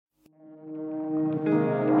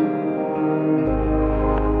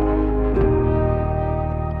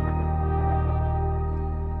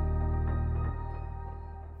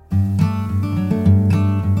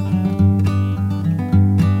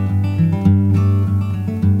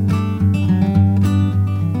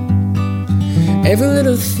Every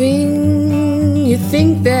little thing you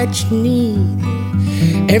think that you need.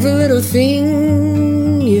 Every little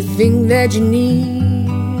thing you think that you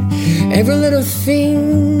need. Every little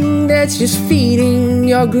thing that's just feeding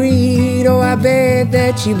your greed. Oh, I bet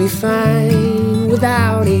that you'd be fine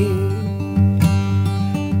without it.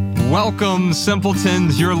 Welcome,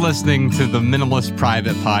 simpletons. You're listening to the Minimalist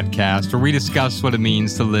Private Podcast, where we discuss what it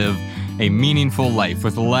means to live a meaningful life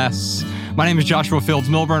with less. My name is Joshua Fields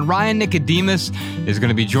Milburn. Ryan Nicodemus is going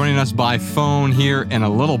to be joining us by phone here in a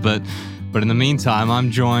little bit. But in the meantime,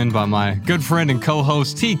 I'm joined by my good friend and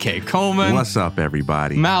co-host, TK Coleman. What's up,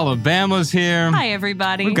 everybody? Malabama's here. Hi,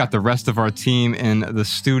 everybody. We've got the rest of our team in the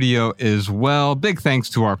studio as well. Big thanks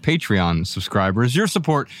to our Patreon subscribers. Your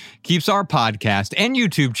support keeps our podcast and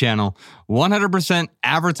YouTube channel 100%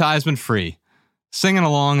 advertisement free. Singing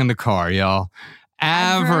along in the car, y'all.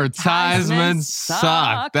 Advertisements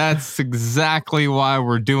suck. That's exactly why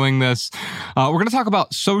we're doing this. We're going to talk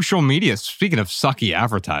about social media. Speaking of sucky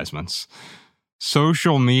advertisements,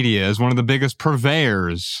 social media is one of the biggest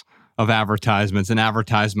purveyors of advertisements and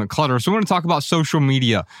advertisement clutter. So we're going to talk about social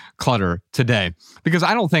media clutter today, because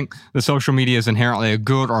I don't think the social media is inherently a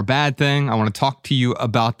good or bad thing. I want to talk to you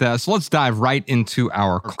about that. So let's dive right into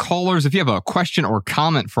our callers. If you have a question or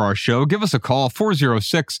comment for our show, give us a call,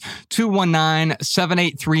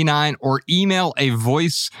 406-219-7839, or email a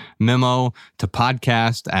voice memo to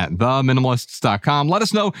podcast@theminimalists.com. Let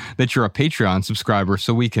us know that you're a Patreon subscriber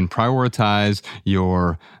so we can prioritize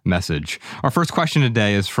your message. Our first question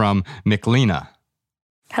today is from Michelina.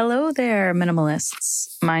 Hello there,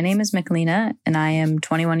 minimalists. My name is Michelina, and I am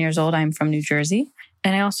 21 years old. I'm from New Jersey.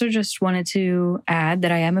 And I also just wanted to add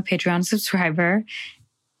that I am a Patreon subscriber.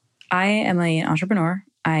 I am an entrepreneur.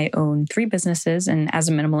 I own 3 businesses, and as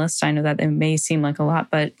a minimalist, I know that it may seem like a lot,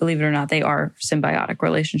 but believe it or not, they are symbiotic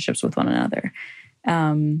relationships with one another.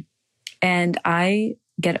 And I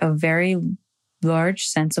get a very large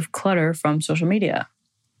sense of clutter from social media.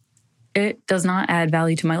 It does not add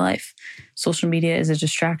value to my life. Social media is a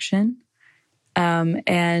distraction.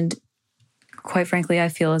 And quite frankly, I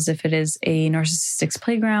feel as if it is a narcissistic's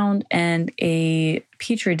playground and a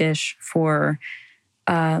petri dish for,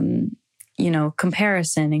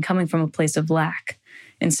 comparison and coming from a place of lack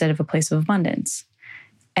instead of a place of abundance.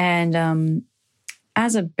 And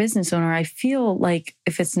as a business owner, I feel like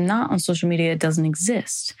if it's not on social media, it doesn't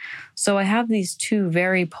exist. So I have these two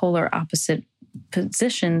very polar opposite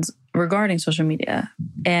positions regarding social media.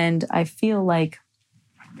 And I feel like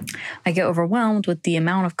I get overwhelmed with the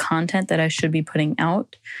amount of content that I should be putting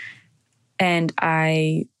out. And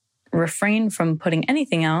I refrain from putting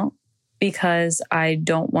anything out because I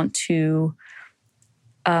don't want to,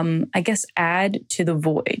 add to the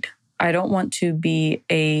void. I don't want to be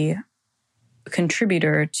a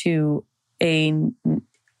contributor to an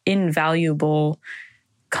invaluable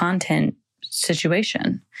content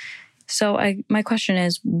situation. So my question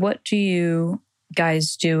is, what do you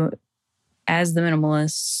guys do as the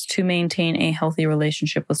minimalists to maintain a healthy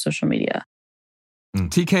relationship with social media?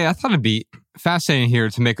 TK, I thought it'd be fascinating here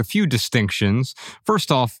to make a few distinctions.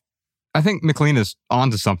 First off, I think Michelina's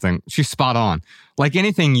onto something. She's spot on. Like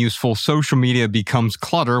anything useful, social media becomes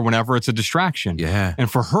clutter whenever it's a distraction. Yeah.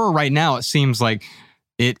 And for her right now, it seems like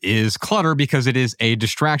it is clutter because it is a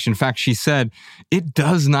distraction. In fact, she said, it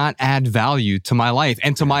does not add value to my life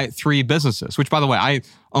and to my 3 businesses, which, by the way, I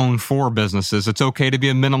own 4 businesses. It's okay to be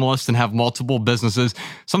a minimalist and have multiple businesses.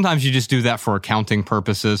 Sometimes you just do that for accounting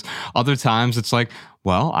purposes. Other times it's like,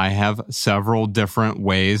 well, I have several different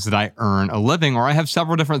ways that I earn a living, or I have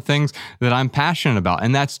several different things that I'm passionate about,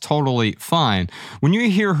 and that's totally fine. When you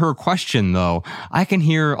hear her question, though, I can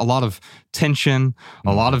hear a lot of tension,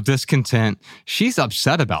 a lot of discontent. She's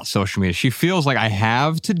upset about social media. She feels like I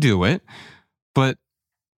have to do it, but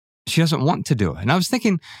she doesn't want to do it. And I was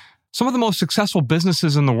thinking, some of the most successful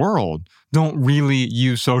businesses in the world don't really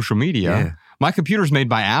use social media. Yeah. My computer's made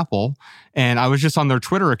by Apple, and I was just on their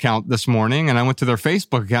Twitter account this morning, and I went to their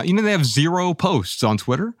Facebook account. You know, they have 0 posts on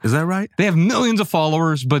Twitter. Is that right? They have millions of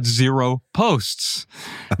followers, but 0 posts.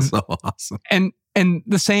 That's so awesome. And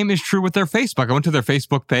the same is true with their Facebook. I went to their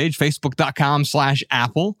Facebook page,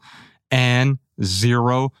 facebook.com/Apple, and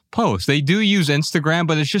 0 posts. They do use Instagram,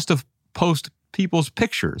 but it's just to post people's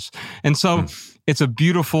pictures. And so it's a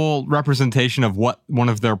beautiful representation of what one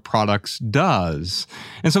of their products does.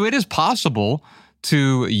 And so it is possible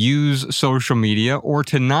to use social media or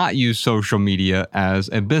to not use social media as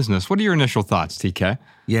a business. What are your initial thoughts, TK?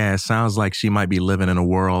 Yeah, it sounds like she might be living in a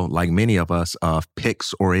world like many of us of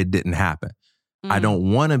pics or it didn't happen. I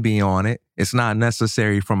don't want to be on it. It's not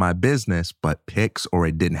necessary for my business, but pics or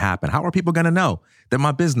it didn't happen. How are people going to know that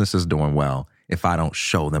my business is doing well if I don't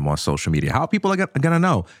show them on social media? How are people going to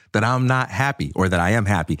know that I'm not happy or that I am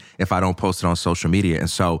happy if I don't post it on social media? And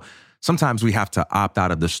so sometimes we have to opt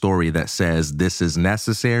out of the story that says this is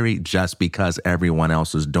necessary just because everyone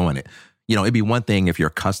else is doing it. You know, it'd be one thing if your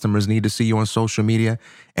customers need to see you on social media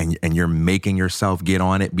and you're making yourself get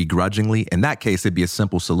on it begrudgingly. In that case, it'd be a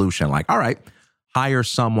simple solution. Like, all right, hire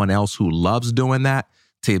someone else who loves doing that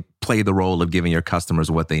to play the role of giving your customers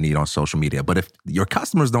what they need on social media. But if your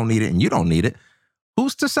customers don't need it and you don't need it,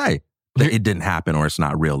 who's to say that it didn't happen or it's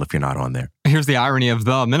not real if you're not on there? Here's the irony of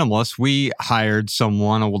The Minimalist. We hired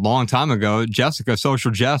someone a long time ago, Jessica,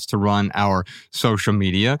 Social Jess, to run our social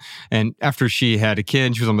media. And after she had a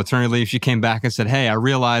kid, she was on maternity leave, she came back and said, hey, I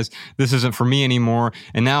realize this isn't for me anymore.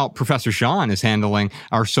 And now Professor Sean is handling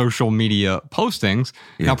our social media postings.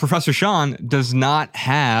 Yeah. Now, Professor Sean does not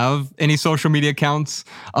have any social media accounts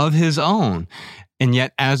of his own. And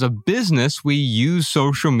yet, as a business, we use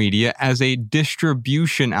social media as a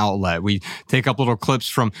distribution outlet. We take up little clips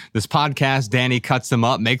from this podcast. Danny cuts them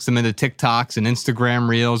up, makes them into TikToks and Instagram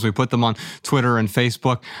Reels. We put them on Twitter and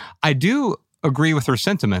Facebook. I do agree with her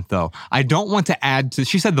sentiment, though. I don't want to add to,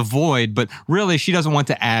 she said the void, but really she doesn't want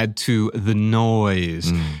to add to the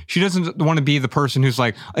noise. She doesn't want to be the person who's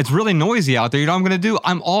like, it's really noisy out there. You know what I'm going to do?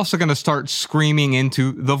 I'm also going to start screaming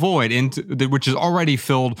into the void, which is already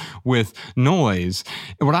filled with noise.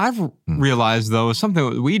 And what I've realized, though, is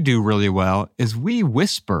something that we do really well is we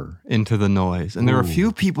whisper into the noise. And there are a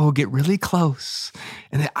few people who get really close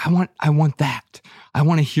and I want that. I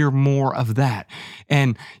want to hear more of that.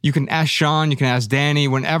 And you can ask Sean, you can ask Danny,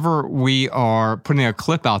 whenever we are putting a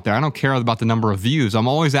clip out there, I don't care about the number of views. I'm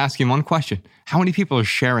always asking one question. How many people are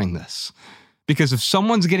sharing this? Because if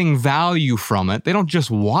someone's getting value from it, they don't just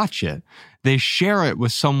watch it. They share it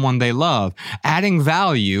with someone they love. Adding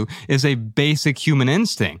value is a basic human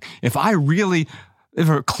instinct. If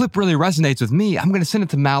a clip really resonates with me, I'm going to send it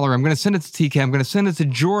to Mallory. I'm going to send it to TK. I'm going to send it to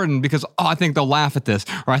Jordan because, I think they'll laugh at this,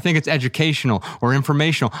 or I think it's educational or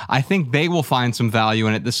informational. I think they will find some value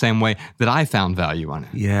in it the same way that I found value in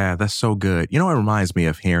it. Yeah, that's so good. You know, it reminds me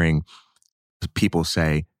of hearing people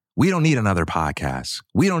say, we don't need another podcast.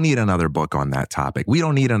 We don't need another book on that topic. We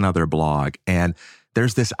don't need another blog. And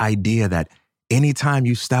there's this idea that anytime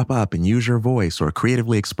you step up and use your voice or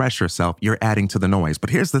creatively express yourself, you're adding to the noise.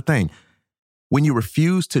 But here's the thing. When you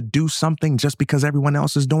refuse to do something just because everyone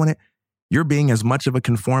else is doing it, you're being as much of a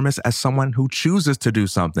conformist as someone who chooses to do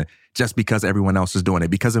something just because everyone else is doing it.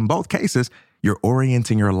 Because in both cases, you're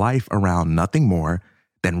orienting your life around nothing more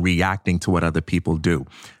than reacting to what other people do,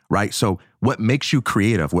 right? So what makes you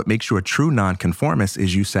creative, what makes you a true nonconformist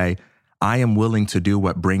is you say, I am willing to do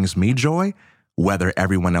what brings me joy, whether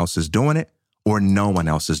everyone else is doing it or no one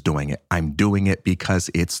else is doing it. I'm doing it because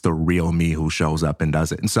it's the real me who shows up and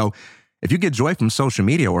does it. And so if you get joy from social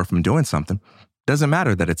media or from doing something, doesn't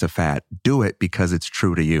matter that it's a fad. Do it because it's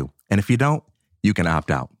true to you. And if you don't, you can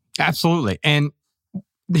opt out. Absolutely. And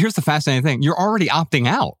here's the fascinating thing. You're already opting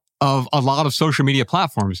out of a lot of social media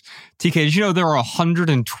platforms. TK, did you know there are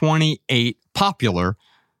 128 popular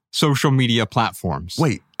social media platforms?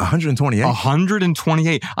 Wait, 128?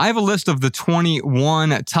 128. I have a list of the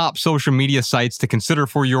 21 top social media sites to consider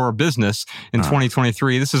for your business in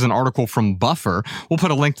 2023. This is an article from Buffer. We'll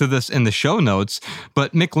put a link to this in the show notes.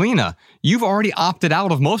 But Michelina, you've already opted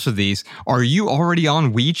out of most of these. Are you already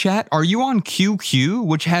on WeChat? Are you on QQ,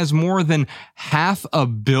 which has more than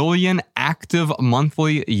 500 million active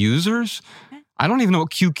monthly users? I don't even know what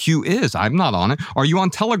QQ is. I'm not on it. Are you on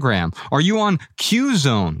Telegram? Are you on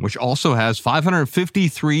QZone, which also has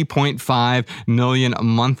 553.5 million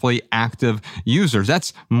monthly active users?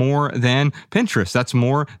 That's more than Pinterest. That's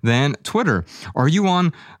more than Twitter. Are you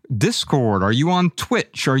on Discord? Are you on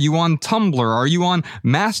Twitch? Are you on Tumblr? Are you on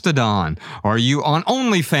Mastodon? Are you on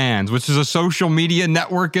OnlyFans, which is a social media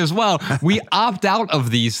network as well? We opt out of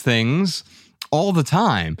these things all the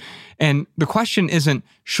time. And the question isn't,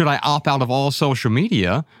 should I opt out of all social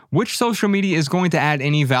media? Which social media is going to add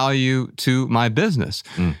any value to my business?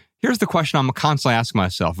 Here's the question I'm constantly asking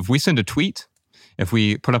myself. If we send a tweet, if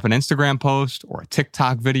we put up an Instagram post or a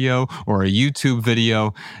TikTok video or a YouTube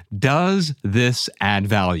video, does this add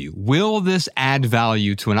value? Will this add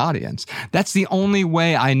value to an audience? That's the only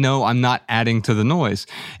way I know I'm not adding to the noise.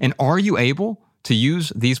 And are you able to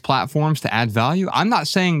use these platforms to add value? I'm not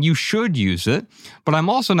saying you should use it, but I'm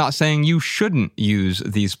also not saying you shouldn't use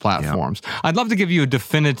these platforms. Yep. I'd love to give you a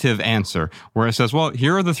definitive answer where it says, well,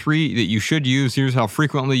 here are the 3 that you should use. Here's how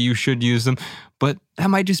frequently you should use them. But that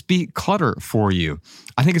might just be clutter for you.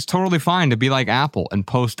 I think it's totally fine to be like Apple and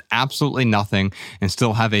post absolutely nothing and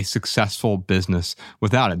still have a successful business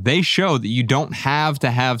without it. They show that you don't have to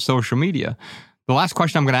have social media. the last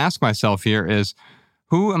question I'm going to ask myself here is,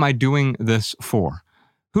 who am I doing this for?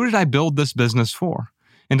 Who did I build this business for?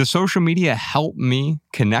 And does social media help me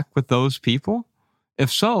connect with those people?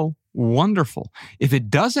 If so, wonderful. If it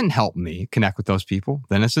doesn't help me connect with those people,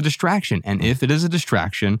 then it's a distraction. And if it is a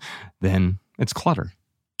distraction, then it's clutter.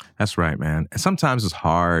 That's right, man. And sometimes it's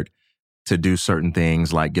hard to do certain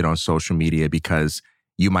things like get on social media because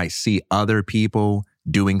you might see other people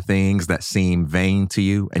doing things that seem vain to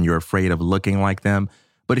you and you're afraid of looking like them.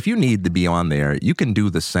 But if you need to be on there, you can do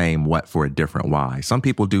the same what for a different why. Some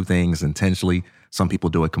people do things intentionally. Some people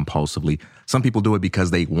do it compulsively. Some people do it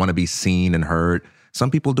because they want to be seen and heard. Some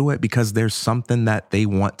people do it because there's something that they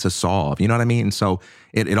want to solve. You know what I mean? And so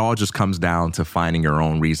it all just comes down to finding your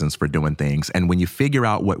own reasons for doing things. And when you figure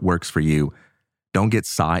out what works for you, don't get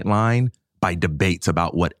sidelined by debates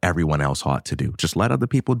about what everyone else ought to do. Just let other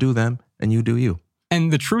people do them and you do you. And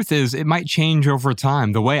the truth is, it might change over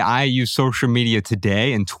time. The way I use social media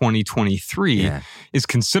today in 2023 is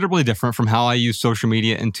considerably different from how I used social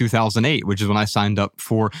media in 2008, which is when I signed up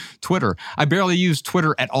for Twitter. I barely use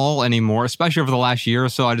Twitter at all anymore, especially over the last year or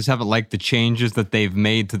so. I just haven't liked the changes that they've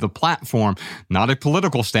made to the platform. Not a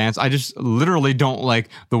political stance. I just literally don't like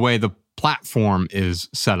the way the platform is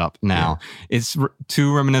set up now. It's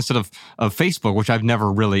too reminiscent of Facebook, which I've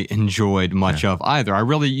never really enjoyed much of either. I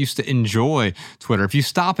really used to enjoy Twitter. If you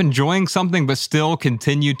stop enjoying something but still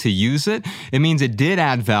continue to use it, it means it did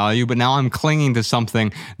add value, but now I'm clinging to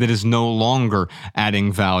something that is no longer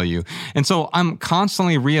adding value. And so I'm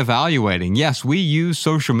constantly reevaluating. Yes, we use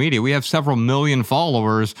social media. We have several million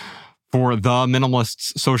followers for the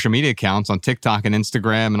Minimalists social media accounts on TikTok and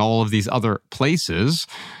Instagram and all of these other places.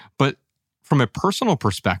 But from a personal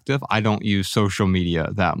perspective, I don't use social media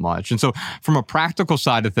that much. And so from a practical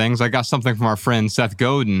side of things, I got something from our friend Seth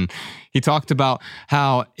Godin. He talked about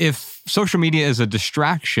how if social media is a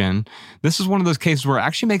distraction, this is one of those cases where it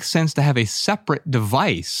actually makes sense to have a separate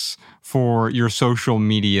device for your social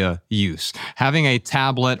media use. Having a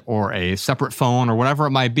tablet or a separate phone or whatever it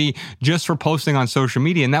might be just for posting on social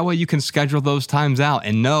media. And that way you can schedule those times out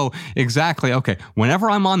and know exactly, okay, whenever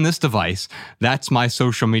I'm on this device, that's my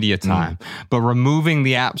social media time. But removing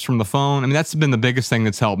the apps from the phone, I mean, that's been the biggest thing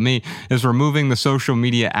that's helped me is removing the social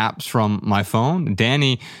media apps from my phone.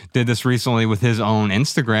 Danny did this recently with his own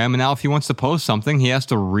Instagram. And now if he wants to post something, he has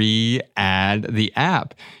to re-add the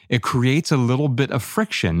app. It creates a little bit of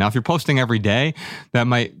friction. Now, if you're posting every day, that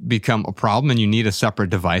might become a problem and you need a separate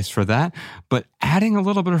device for that. But adding a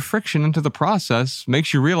little bit of friction into the process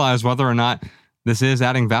makes you realize whether or not this is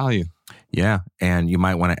adding value. Yeah. And you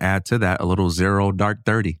might want to add to that a little 0 dark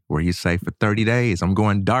 30, where you say for 30 days, I'm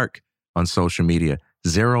going dark on social media,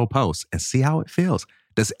 0 posts, and see how it feels.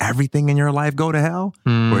 Does everything in your life go to hell?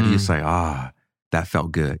 Or do you say, that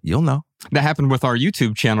felt good? You'll know. That happened with our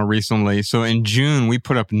YouTube channel recently. So in June, we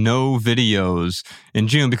put up no videos in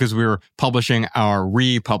June because we were republishing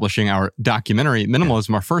our documentary,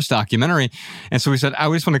 Minimalism, our first documentary. And so we said,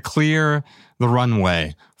 I just want to clear the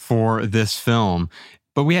runway for this film.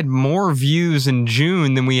 But we had more views in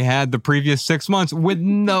June than we had the previous 6 months with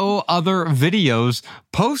no other videos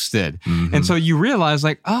posted. And so you realize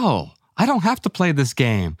like, oh, I don't have to play this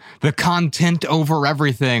game. The content over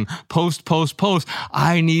everything. Post.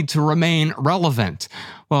 I need to remain relevant.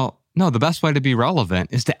 Well, no, the best way to be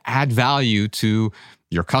relevant is to add value to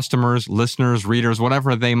your customers, listeners, readers,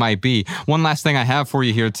 whatever they might be. One last thing I have for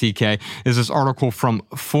you here, TK, is this article from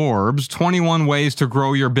Forbes, 21 ways to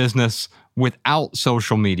grow your business without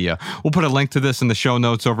social media. We'll put a link to this in the show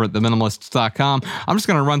notes over at theminimalists.com. I'm just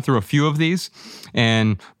going to run through a few of these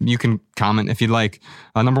and you can comment if you'd like.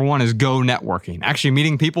 Number one is go networking. Actually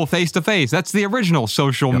meeting people face to face. That's the original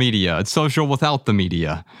social media. It's social without the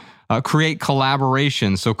media. Create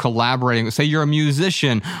collaboration. So collaborating, say you're a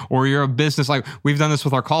musician or you're a business. Like we've done this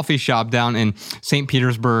with our coffee shop down in St.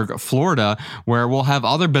 Petersburg, Florida, where we'll have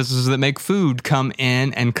other businesses that make food come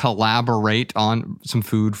in and collaborate on some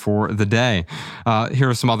food for the day. Here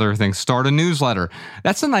are some other things. Start a newsletter.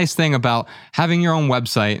 That's a nice thing about having your own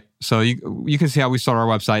website. So you can see how we start our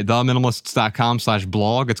website,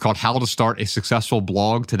 theminimalists.com/blog. It's called How to Start a Successful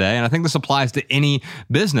Blog Today. And I think this applies to any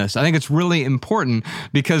business. I think it's really important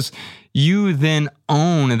because you then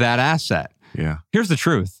own that asset. Yeah. Here's the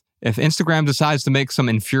truth. If Instagram decides to make some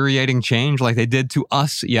infuriating change like they did to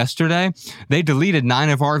us yesterday, they deleted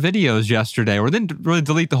 9 of our videos yesterday, or they didn't really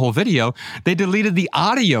delete the whole video. They deleted the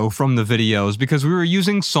audio from the videos because we were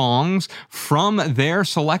using songs from their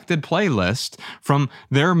selected playlist, from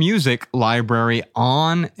their music library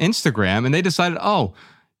on Instagram. And they decided,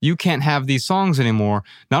 you can't have these songs anymore.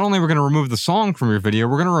 Not only are we going to remove the song from your video,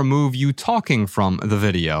 we're going to remove you talking from the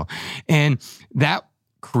video. And that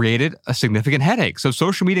created a significant headache. So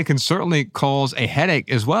social media can certainly cause a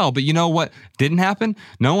headache as well. But you know what didn't happen?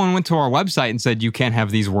 No one went to our website and said, you can't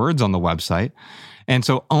have these words on the website. And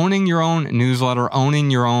so owning your own newsletter,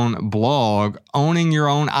 owning your own blog, owning your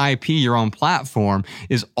own IP, your own platform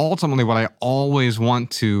is ultimately what I always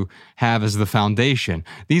want to have as the foundation.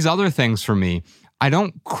 These other things for me, I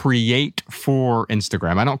don't create for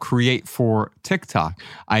Instagram. I don't create for TikTok.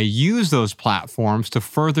 I use those platforms to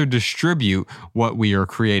further distribute what we are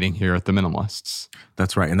creating here at The Minimalists.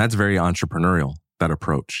 That's right. And that's very entrepreneurial, that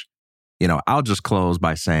approach. I'll just close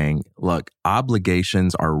by saying, look,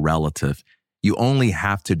 obligations are relative. You only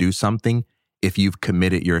have to do something if you've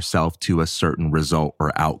committed yourself to a certain result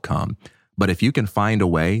or outcome. But if you can find a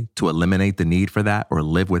way to eliminate the need for that or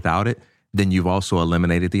live without it, then you've also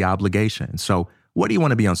eliminated the obligation. So what do you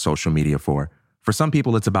want to be on social media for? For some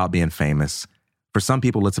people, it's about being famous. For some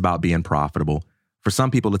people, it's about being profitable. For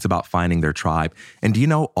some people, it's about finding their tribe. And do you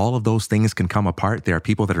know all of those things can come apart? There are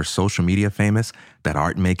people that are social media famous that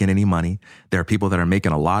aren't making any money. There are people that are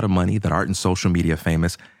making a lot of money that aren't in social media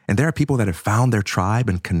famous. And there are people that have found their tribe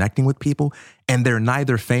and connecting with people, and they're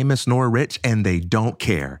neither famous nor rich, and they don't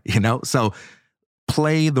care, So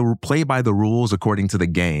play by the rules according to the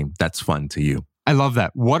game that's fun to you. I love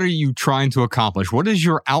that. What are you trying to accomplish? What is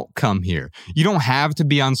your outcome here? You don't have to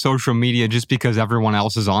be on social media just because everyone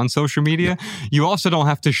else is on social media. You also don't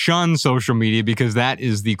have to shun social media because that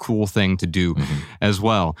is the cool thing to do as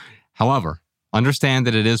well. However, understand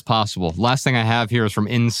that it is possible. Last thing I have here is from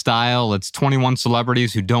InStyle. It's 21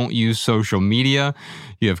 celebrities who don't use social media.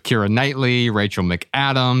 You have Keira Knightley, Rachel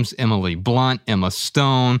McAdams, Emily Blunt, Emma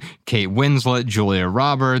Stone, Kate Winslet, Julia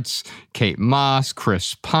Roberts, Kate Moss,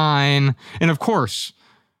 Chris Pine, and of course,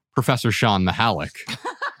 Professor Sean Mihalik.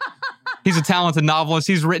 He's a talented novelist.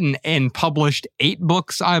 He's written and published 8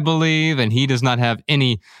 books, I believe, and he does not have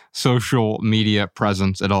any social media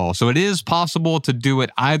presence at all. So it is possible to do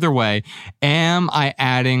it either way. Am I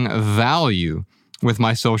adding value with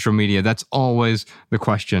my social media? That's always the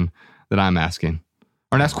question that I'm asking.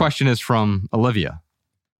 Our next question is from Olivia.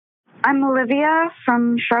 I'm Olivia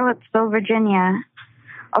from Charlottesville, Virginia.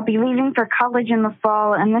 I'll be leaving for college in the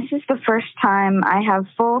fall, and this is the first time I have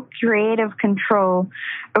full creative control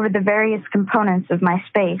over the various components of my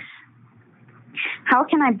space. How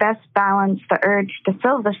can I best balance the urge to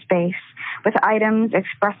fill the space with items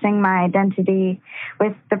expressing my identity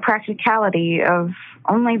with the practicality of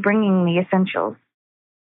only bringing the essentials?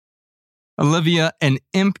 Olivia, an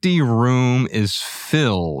empty room is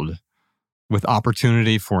filled with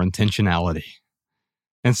opportunity for intentionality.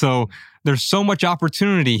 And so there's so much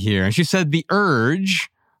opportunity here. And she said the urge,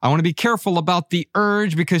 I want to be careful about the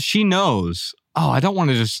urge because she knows, I don't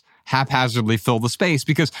want to just haphazardly fill the space,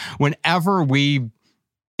 because whenever we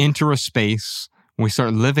enter a space, when we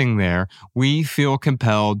start living there, we feel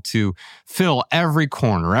compelled to fill every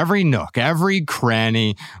corner, every nook, every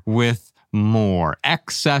cranny with more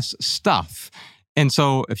excess stuff. And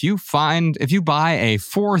so if you buy a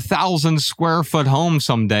 4,000 square foot home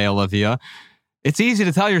someday, Olivia, it's easy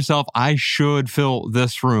to tell yourself, I should fill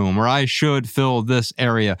this room or I should fill this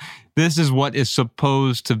area. This is what is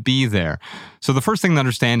supposed to be there. So the first thing to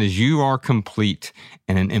understand is you are complete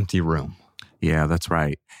in an empty room. Yeah, that's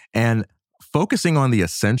right. And focusing on the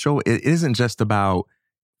essential, it isn't just about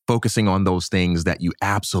focusing on those things that you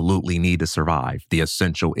absolutely need to survive. The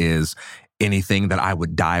essential is anything that I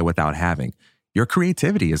would die without having. Your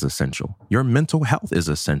creativity is essential. Your mental health is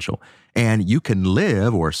essential. And you can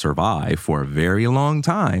live or survive for a very long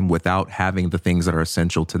time without having the things that are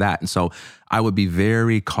essential to that. And so I would be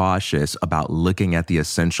very cautious about looking at the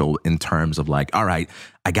essential in terms of like, all right,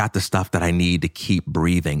 I got the stuff that I need to keep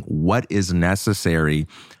breathing. What is necessary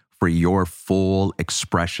for your full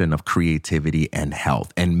expression of creativity and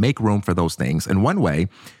health? And make room for those things. And one way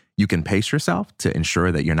you can pace yourself to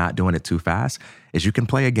ensure that you're not doing it too fast is you can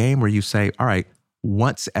play a game where you say, all right,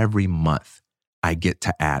 once every month, I get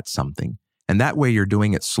to add something. And that way you're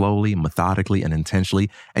doing it slowly, methodically, and intentionally.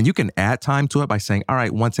 And you can add time to it by saying, all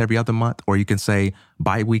right, once every other month, or you can say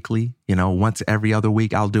bi-weekly, once every other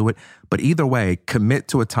week, I'll do it. But either way, commit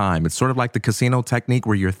to a time. It's sort of like the casino technique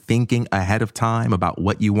where you're thinking ahead of time about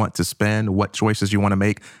what you want to spend, what choices you want to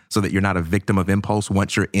make so that you're not a victim of impulse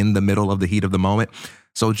once you're in the middle of the heat of the moment.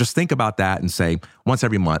 So just think about that and say, once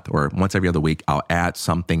every month or once every other week, I'll add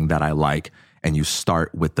something that I like. And you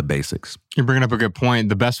start with the basics. You're bringing up a good point.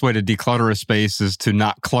 The best way to declutter a space is to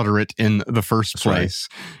not clutter it in the first place.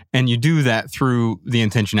 And you do that through the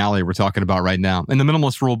intentionality we're talking about right now. In the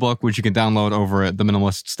Minimalist Rule Book, which you can download over at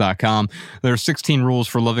theminimalists.com, there are 16 rules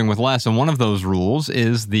for living with less. And one of those rules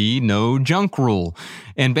is the no junk rule.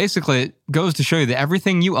 And basically, it goes to show you that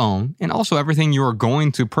everything you own and also everything you are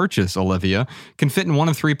going to purchase, Olivia, can fit in one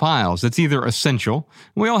of three piles. It's either essential.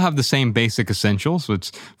 We all have the same basic essentials. So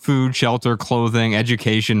it's food, shelter, clothing,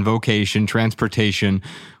 education, vocation, transportation.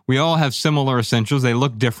 We all have similar essentials. They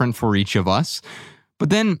look different for each of us. But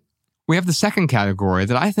then we have the second category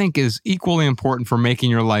that I think is equally important for making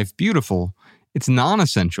your life beautiful. It's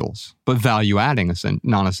non-essentials, but value-adding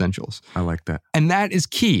non-essentials. I like that. And that is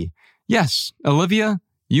key. Yes, Olivia,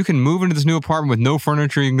 you can move into this new apartment with no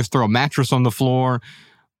furniture. You can just throw a mattress on the floor.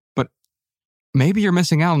 But maybe you're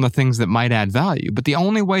missing out on the things that might add value. But the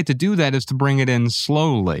only way to do that is to bring it in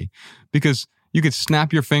slowly. Because you could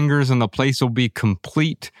snap your fingers and the place will be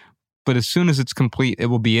complete. But as soon as it's complete, it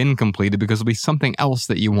will be incompleted because it'll be something else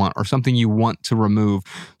that you want or something you want to remove.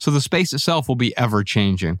 So the space itself will be ever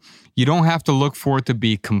changing. You don't have to look for it to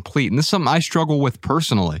be complete. And this is something I struggle with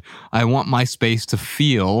personally. I want my space to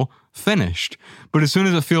feel finished. But as soon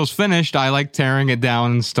as it feels finished, I like tearing it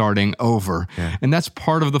down and starting over. Yeah. And that's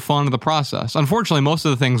part of the fun of the process. Unfortunately, most of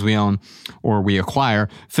the things we own or we acquire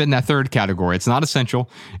fit in that third category. It's not essential.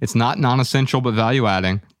 It's not non-essential, but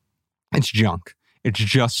value-adding. It's junk. It's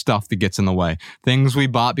just stuff that gets in the way. Things we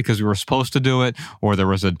bought because we were supposed to do it, or there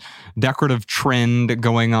was a decorative trend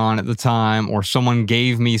going on at the time, or someone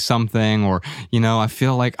gave me something, or, I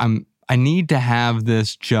feel like I need to have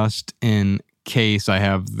this just in case I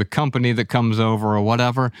have the company that comes over or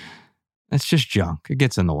whatever. It's just junk. It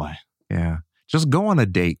gets in the way. Yeah. Just go on a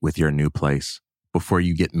date with your new place before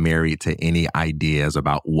you get married to any ideas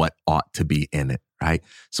about what ought to be in it. Right?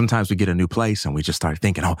 Sometimes we get a new place and we just start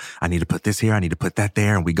thinking, oh, I need to put this here. I need to put that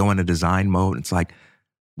there. And we go into design mode. It's like,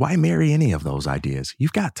 why marry any of those ideas?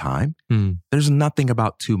 You've got time. There's nothing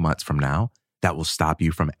about 2 months from now that will stop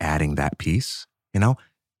you from adding that piece. Go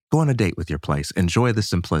on a date with your place. Enjoy the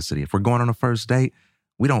simplicity. If we're going on a first date,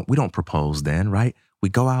 we don't propose then, right? We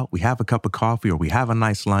go out, we have a cup of coffee or we have a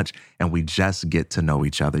nice lunch and we just get to know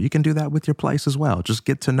each other. You can do that with your place as well. Just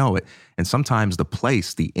get to know it. And sometimes the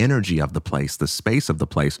place, the energy of the place, the space of the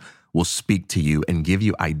place will speak to you and give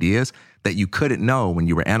you ideas that you couldn't know when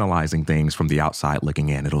you were analyzing things from the outside looking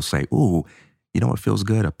in. It'll say, ooh, you know what feels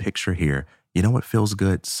good? A picture here. You know what feels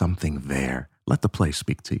good? Something there. Let the place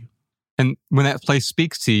speak to you. And when that place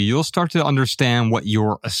speaks to you, you'll start to understand what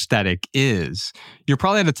your aesthetic is. You're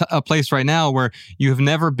probably at a place right now where you have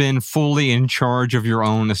never been fully in charge of your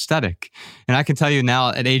own aesthetic. And I can tell you now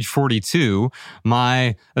at age 42,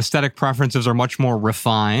 my aesthetic preferences are much more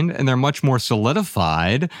refined and they're much more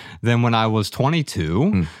solidified than when I was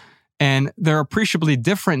 22. And they're appreciably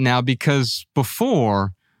different now because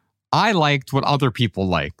before I liked what other people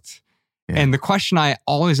liked. Yeah. And the question I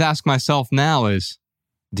always ask myself now is,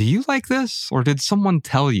 do you like this? Or did someone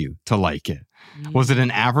tell you to like it? Was it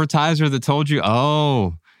an advertiser that told you,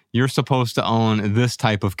 oh, you're supposed to own this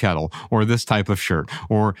type of kettle or this type of shirt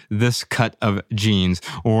or this cut of jeans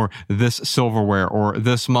or this silverware or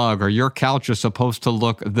this mug or your couch is supposed to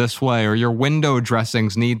look this way or your window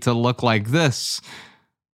dressings need to look like this?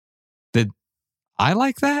 Did I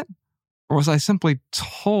like that? Or was I simply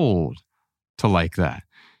told to like that?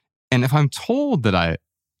 And if I'm told that I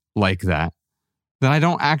like that, then I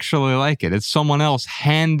don't actually like it. It's someone else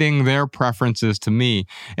handing their preferences to me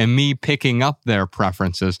and me picking up their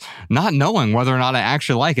preferences, not knowing whether or not I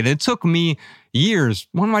actually like it. It took me years,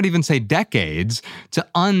 one might even say decades, to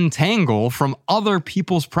untangle from other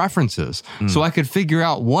people's preferences so I could figure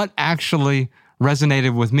out what actually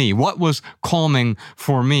resonated with me, what was calming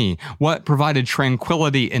for me, what provided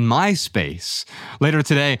tranquility in my space. Later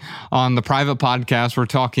today on the private podcast, we're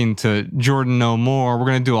talking to Jordan No More. We're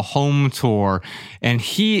going to do a home tour, and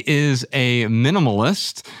he is a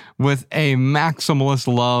minimalist with a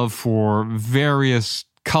maximalist love for various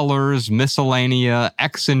colors, miscellanea,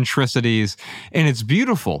 eccentricities, and it's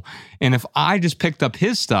beautiful. And if I just picked up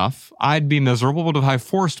his stuff, I'd be miserable. But if I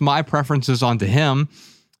forced my preferences onto him,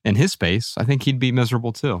 in his space, I think he'd be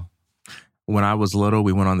miserable too. When I was little,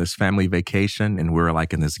 we went on this family vacation and we were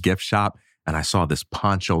like in this gift shop and I saw this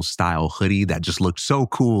poncho style hoodie that just looked so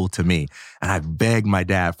cool to me. And I begged my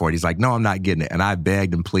dad for it. He's like, no, I'm not getting it. And I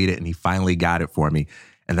begged and pleaded and he finally got it for me.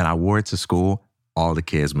 And then I wore it to school. All the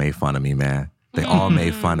kids made fun of me, man. They all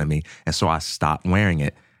made fun of me. And so I stopped wearing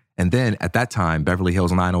it. And then at that time, Beverly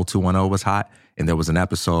Hills 90210 was hot. And there was an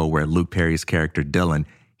episode where Luke Perry's character, Dylan,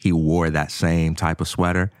 he wore that same type of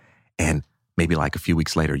sweater. And maybe like a few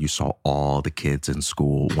weeks later, you saw all the kids in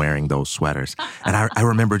school wearing those sweaters. And I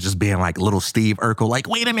remember just being like little Steve Urkel, like,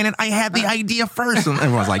 wait a minute, I had the idea first. And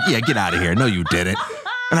everyone's like, yeah, get out of here. No, you didn't.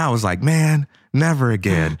 And I was like, man, never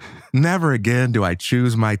again do I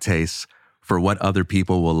choose my tastes for what other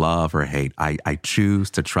people will love or hate. I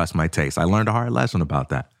choose to trust my taste. I learned a hard lesson about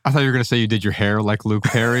that. I thought you were going to say you did your hair like Luke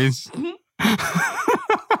Perry's. I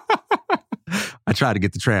tried to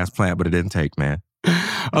get the transplant, but it didn't take, man.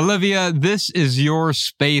 Olivia, this is your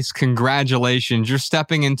space. Congratulations. You're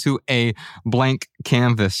stepping into a blank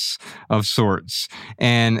canvas of sorts.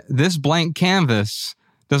 And this blank canvas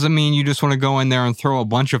doesn't mean you just want to go in there and throw a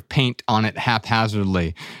bunch of paint on it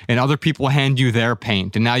haphazardly. And other people hand you their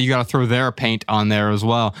paint. And now you got to throw their paint on there as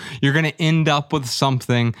well. You're going to end up with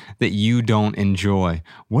something that you don't enjoy.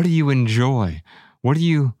 What do you enjoy? What do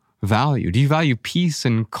you value? Do you value peace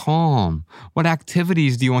and calm? What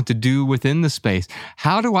activities do you want to do within the space?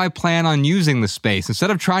 How do I plan on using the space?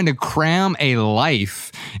 Instead of trying to cram a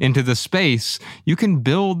life into the space, you can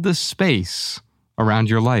build the space around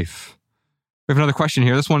your life. We have another question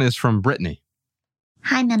here. This one is from Brittany.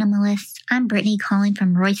 Hi, minimalists. I'm Brittany calling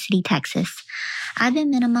from Roy City, Texas. I've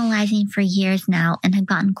been minimalizing for years now and have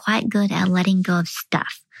gotten quite good at letting go of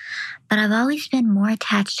stuff. But I've always been more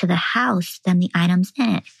attached to the house than the items in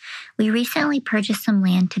it. We recently purchased some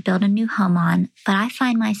land to build a new home on, but I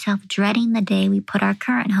find myself dreading the day we put our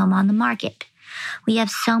current home on the market. We have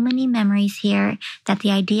so many memories here that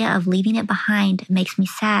the idea of leaving it behind makes me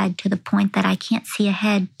sad to the point that I can't see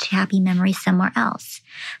ahead to happy memories somewhere else.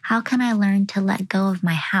 How can I learn to let go of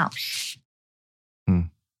my house?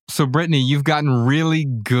 So, Brittany, you've gotten really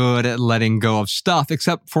good at letting go of stuff,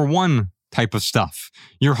 except for one type of stuff.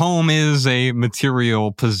 Your home is a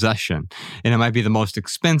material possession, and it might be the most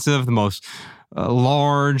expensive, the most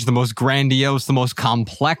large, the most grandiose, the most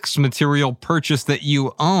complex material purchase that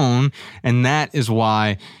you own. And that is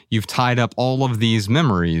why you've tied up all of these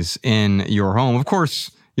memories in your home. Of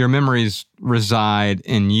course, your memories reside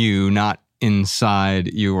in you, not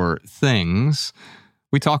inside your things.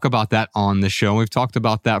 We talk about that on the show. We've talked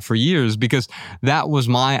about that for years because that was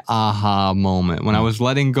my aha moment when I was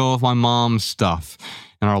letting go of my mom's stuff.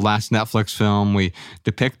 In our last Netflix film, we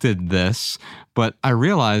depicted this, but I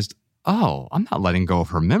realized, oh, I'm not letting go of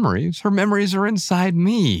her memories. Her memories are inside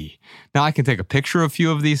me. Now, I can take a picture of a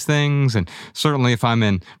few of these things, and certainly if I'm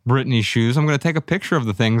in Brittany's shoes, I'm going to take a picture of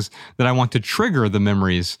the things that I want to trigger the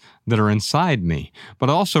memories that are inside me. But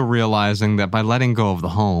also realizing that by letting go of the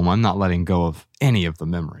home, I'm not letting go of any of the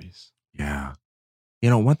memories. Yeah. You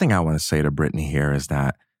know, one thing I want to say to Brittany here is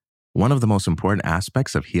that one of the most important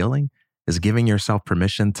aspects of healing is giving yourself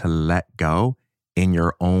permission to let go in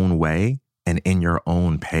your own way and in your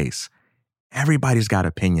own pace. Everybody's got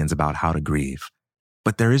opinions about how to grieve,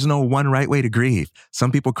 but there is no one right way to grieve.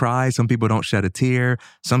 Some people cry, some people don't shed a tear,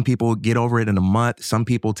 some people get over it in a month, some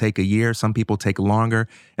people take a year, some people take longer,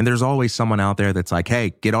 and there's always someone out there that's like,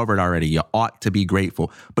 hey, get over it already. You ought to be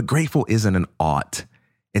grateful. But grateful isn't an ought.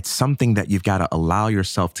 It's something that you've got to allow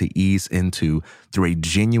yourself to ease into through a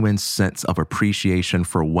genuine sense of appreciation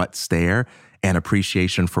for what's there and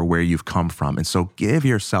appreciation for where you've come from. And so give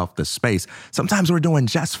yourself the space. Sometimes we're doing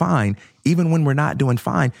just fine, even when we're not doing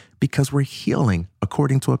fine, because we're healing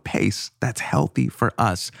according to a pace that's healthy for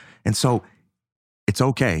us. And so it's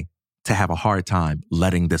okay to have a hard time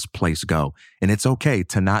letting this place go. And it's okay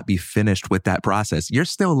to not be finished with that process. You're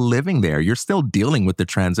still living there. You're still dealing with the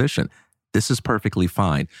transition. This is perfectly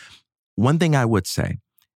fine. One thing I would say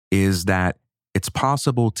is that it's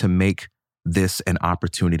possible to make this an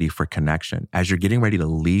opportunity for connection. As you're getting ready to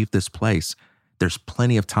leave this place, there's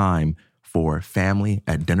plenty of time for family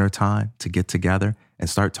at dinner time to get together and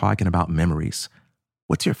start talking about memories.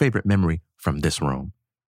 What's your favorite memory from this room?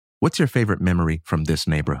 What's your favorite memory from this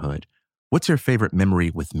neighborhood? What's your favorite memory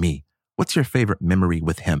with me? What's your favorite memory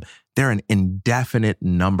with him? There are an indefinite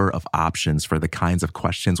number of options for the kinds of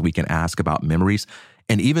questions we can ask about memories.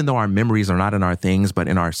 And even though our memories are not in our things, but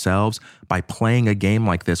in ourselves, by playing a game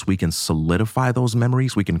like this, we can solidify those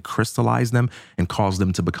memories, we can crystallize them and cause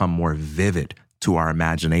them to become more vivid to our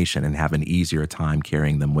imagination and have an easier time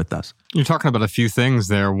carrying them with us. You're talking about a few things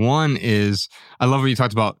there. One is, I love what you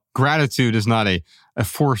talked about. Gratitude is not a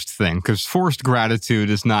forced thing, because forced gratitude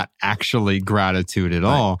is not actually gratitude at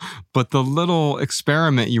all. But the little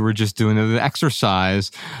experiment you were just doing, the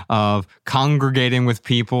exercise of congregating with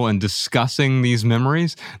people and discussing these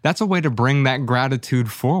memories, that's a way to bring that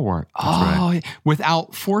gratitude forward.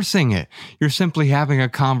 Without forcing it. You're simply having a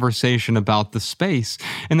conversation about the space.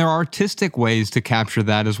 And there are artistic ways to capture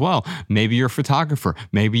that as well. Maybe you're a photographer.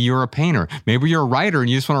 Maybe you're a painter. Maybe you're a writer and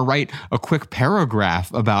you just want to write a quick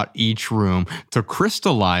paragraph about each room to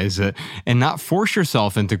crystallize it and not force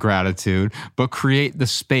yourself into gratitude, but create the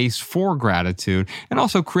space for gratitude and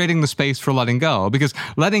also creating the space for letting go. Because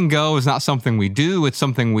letting go is not something we do. It's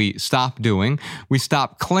something we stop doing. We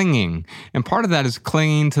stop clinging. And part of that is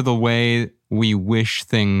clinging to the way we wish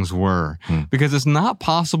things were. Because it's not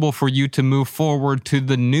possible for you to move forward to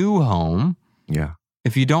the new home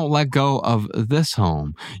if you don't let go of this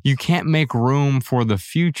home. You can't make room for the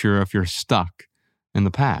future if you're stuck in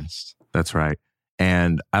the past. That's right.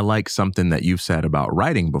 And I like something that you've said about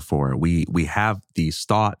writing before. We have these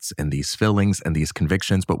thoughts and these feelings and these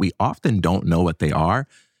convictions, but we often don't know what they are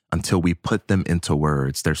until we put them into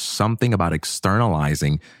words. There's something about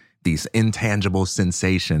externalizing these intangible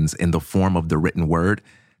sensations in the form of the written word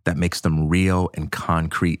that makes them real and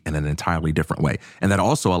concrete in an entirely different way. And that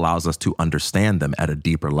also allows us to understand them at a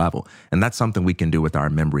deeper level. And that's something we can do with our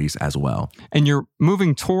memories as well. And you're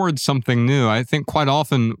moving towards something new. I think quite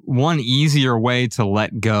often one easier way to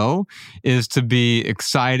let go is to be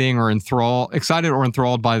excited or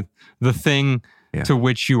enthralled by the thing to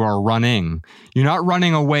which you are running. You're not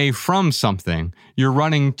running away from something. You're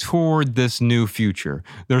running toward this new future.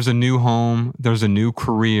 There's a new home. There's a new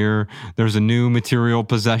career. There's a new material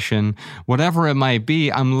possession. Whatever it might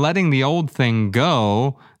be, I'm letting the old thing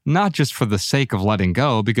go, not just for the sake of letting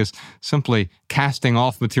go, because simply casting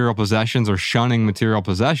off material possessions or shunning material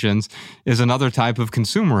possessions is another type of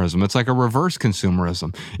consumerism. It's like a reverse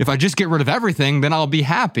consumerism. If I just get rid of everything, then I'll be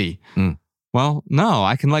happy. Well, no,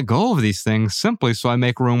 I can let go of these things simply so I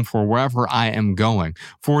make room for wherever I am going,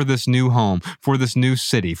 for this new home, for this new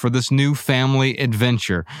city, for this new family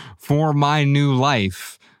adventure, for my new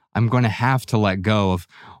life. I'm going to have to let go of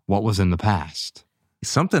what was in the past.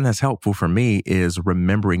 Something that's helpful for me is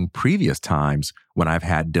remembering previous times when I've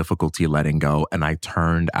had difficulty letting go and I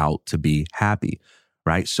turned out to be happy,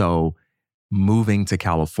 right? So moving to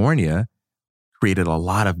California created a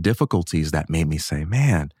lot of difficulties that made me say,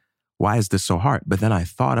 man, why is this so hard? But then I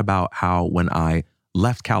thought about how when I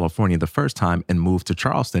left California the first time and moved to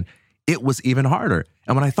Charleston, it was even harder.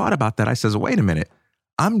 And when I thought about that, I says, wait a minute,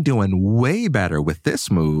 I'm doing way better with this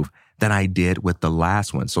move than I did with the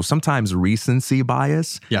last one. So sometimes recency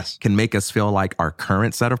bias can make us feel like our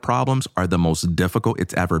current set of problems are the most difficult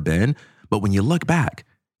it's ever been. But when you look back,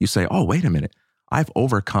 you say, oh, wait a minute, I've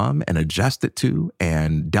overcome and adjusted to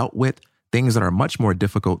and dealt with things that are much more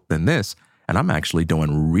difficult than this. And I'm actually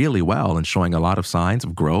doing really well and showing a lot of signs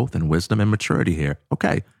of growth and wisdom and maturity here.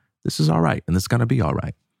 Okay, this is all right. And this is going to be all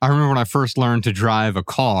right. I remember when I first learned to drive a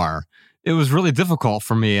car, it was really difficult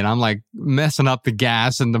for me. And I'm like messing up the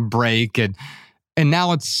gas and the brake. And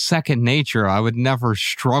now it's second nature. I would never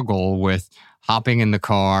struggle with hopping in the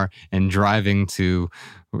car and driving to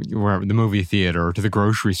wherever, the movie theater or to the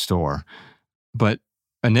grocery store. But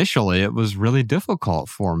initially, it was really difficult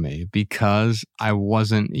for me because I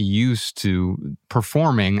wasn't used to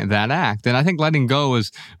performing that act. And I think letting go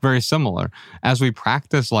is very similar. As we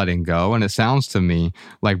practice letting go, and it sounds to me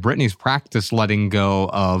like Brittany's practiced letting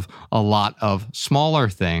go of a lot of smaller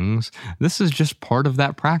things, this is just part of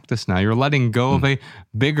that practice now. You're letting go of a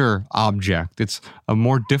bigger object. It's a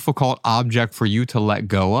more difficult object for you to let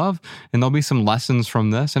go of. And there'll be some lessons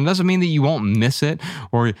from this. And it doesn't mean that you won't miss it.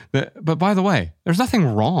 But by the way, there's nothing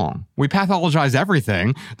wrong. We pathologize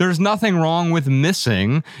everything. There's nothing wrong with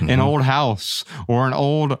missing an old house or an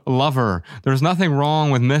old lover. There's nothing wrong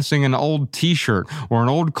with missing an old t-shirt or an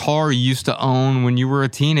old car you used to own when you were a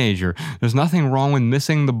teenager. There's nothing wrong with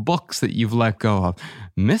missing the books that you've let go of.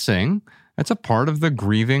 Missing, that's a part of the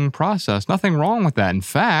grieving process. Nothing wrong with that. In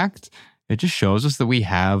fact, it just shows us that we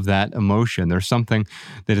have that emotion. There's something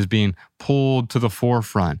that is being pulled to the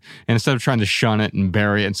forefront. And instead of trying to shun it and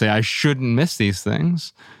bury it and say, I shouldn't miss these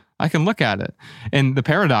things, I can look at it. And the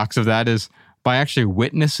paradox of that is by actually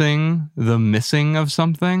witnessing the missing of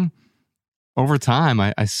something, over time,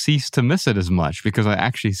 I cease to miss it as much because I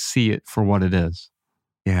actually see it for what it is.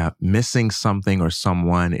 Yeah, missing something or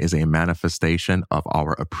someone is a manifestation of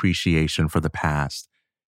our appreciation for the past.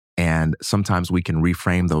 And sometimes we can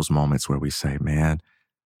reframe those moments where we say, man,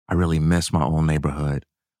 I really miss my old neighborhood.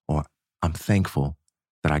 Or I'm thankful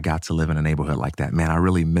that I got to live in a neighborhood like that. Man, I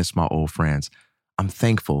really miss my old friends. I'm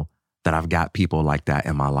thankful that I've got people like that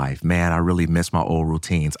in my life. Man, I really miss my old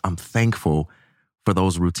routines. I'm thankful for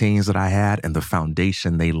those routines that I had and the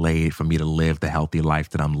foundation they laid for me to live the healthy life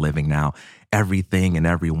that I'm living now. Everything and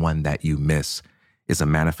everyone that you miss is a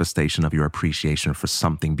manifestation of your appreciation for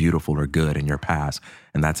something beautiful or good in your past.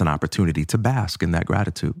 And that's an opportunity to bask in that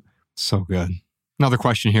gratitude. So good. Another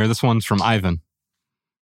question here. This one's from Ivan.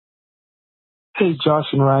 Hey, Josh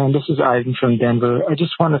and Ryan, this is Ivan from Denver. I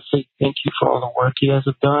just want to say thank you for all the work you guys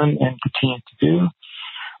have done and continue to do.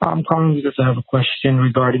 I'm calling because I have a question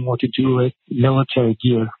regarding what to do with military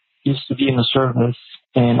gear. Used to be in the service,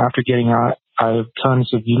 and after getting out, I have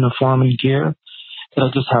tons of uniform and gear that I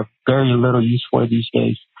just have very little use for these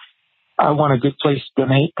days. I want a good place to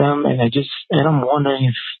donate them, and I'm wondering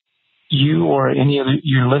if you or any of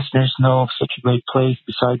your listeners know of such a great place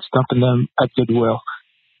besides dumping them at Goodwill.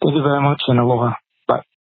 Thank you very much, and aloha. Bye.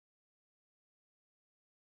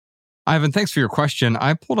 Ivan, thanks for your question.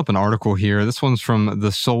 I pulled up an article here. This one's from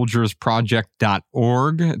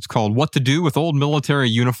thesoldiersproject.org. It's called What to Do with Old Military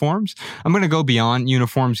Uniforms. I'm going to go beyond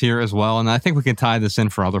uniforms here as well, and I think we can tie this in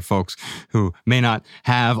for other folks who may not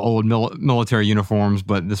have old military uniforms,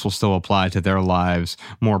 but this will still apply to their lives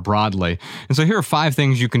more broadly. And so here are 5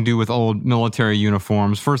 things you can do with old military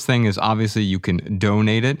uniforms. First thing is obviously you can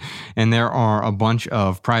donate it, and there are a bunch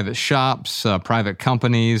of private shops, private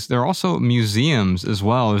companies. There are also museums as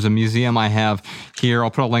well. There's a museum I have here. I'll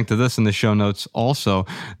put a link to this in the show notes also.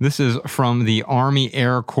 This is from the Army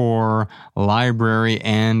Air Corps Library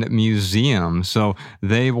and Museum. So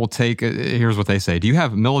they will take, here's what they say. Do you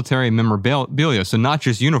have military memorabilia? So not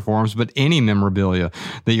just uniforms, but any memorabilia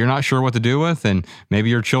that you're not sure what to do with, and maybe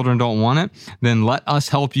your children don't want it? Then let us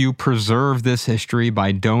help you preserve this history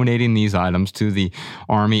by donating these items to the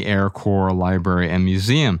Army Air Corps Library and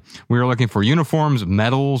Museum. We are looking for uniforms,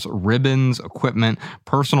 medals, ribbons, equipment,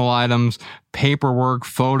 personal items, paperwork,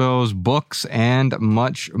 photos, books, and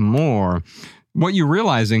much more. What you're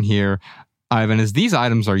realizing here, Ivan, is these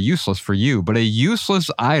items are useless for you, but a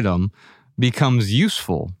useless item becomes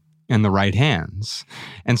useful in the right hands.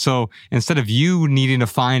 And so instead of you needing to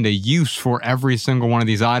find a use for every single one of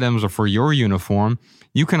these items or for your uniform,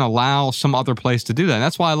 you can allow some other place to do that. And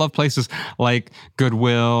that's why I love places like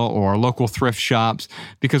Goodwill or local thrift shops,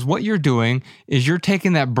 because what you're doing is you're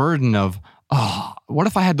taking that burden of, oh, what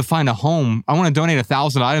if I had to find a home? I want to donate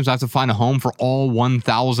 1,000 items. I have to find a home for all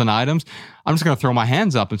 1,000 items. I'm just going to throw my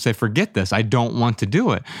hands up and say, forget this. I don't want to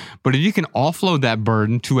do it. But if you can offload that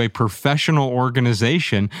burden to a professional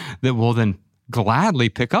organization that will then gladly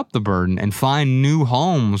pick up the burden and find new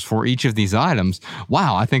homes for each of these items,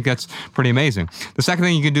 wow, I think that's pretty amazing. The second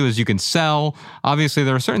thing you can do is you can sell. Obviously,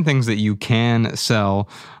 there are certain things that you can sell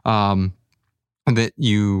that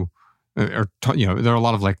you there are a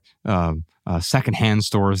lot of like secondhand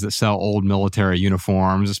stores that sell old military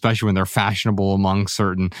uniforms, especially when they're fashionable among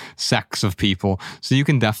certain sects of people. So you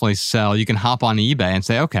can definitely sell. You can hop on eBay and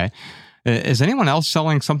say, okay, is anyone else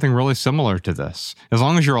selling something really similar to this? As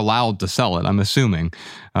long as you're allowed to sell it, I'm assuming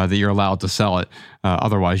that you're allowed to sell it.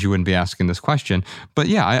 Otherwise, you wouldn't be asking this question. But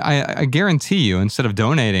yeah, I guarantee you, instead of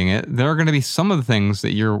donating it, there are going to be some of the things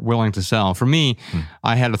that you're willing to sell. For me,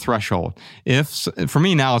 I had a threshold. For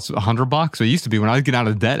me now, it's $100. It used to be when I was getting out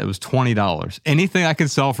of debt, it was $20. Anything I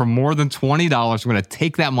could sell for more than $20, I'm going to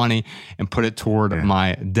take that money and put it toward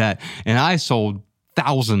my debt. And I sold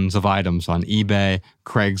thousands of items on eBay,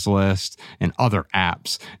 Craigslist, and other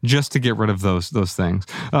apps just to get rid of those things.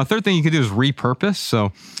 Third thing you can do is repurpose.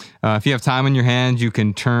 So if you have time on your hands, you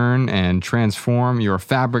can turn and transform your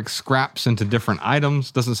fabric scraps into different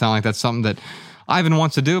items. Doesn't sound like that's something that Ivan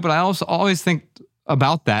wants to do, but I also always think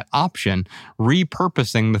about that option,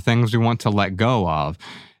 repurposing the things we want to let go of.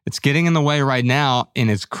 It's getting in the way right now in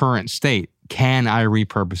its current state. Can I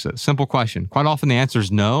repurpose it? Simple question. Quite often the answer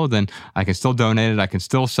is no, then I can still donate it. I can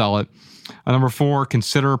still sell it. Number 4,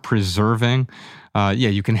 consider preserving.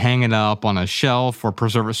 You can hang it up on a shelf or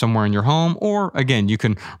preserve it somewhere in your home. Or again, you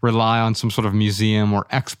can rely on some sort of museum or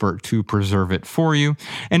expert to preserve it for you.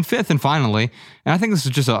 And 5th and finally, and I think this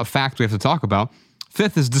is just a fact we have to talk about,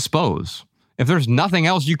 5th is dispose. If there's nothing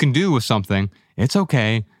else you can do with something, it's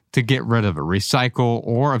okay to get rid of it, recycle,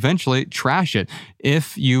 or eventually trash it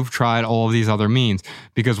if you've tried all of these other means.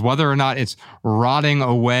 Because whether or not it's rotting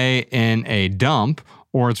away in a dump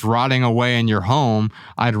or it's rotting away in your home,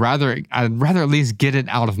 I'd rather at least get it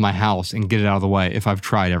out of my house and get it out of the way if I've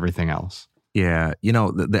tried everything else. Yeah,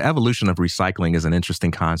 the evolution of recycling is an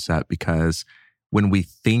interesting concept because when we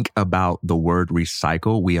think about the word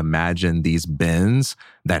recycle, we imagine these bins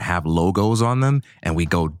that have logos on them and we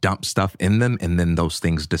go dump stuff in them and then those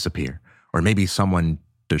things disappear. Or maybe someone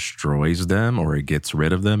destroys them or gets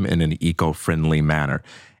rid of them in an eco-friendly manner.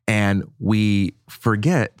 And we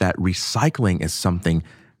forget that recycling is something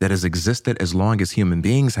that has existed as long as human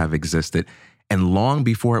beings have existed. And long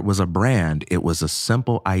before it was a brand, it was a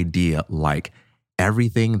simple idea like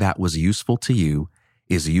everything that was useful to you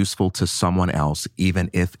is useful to someone else, even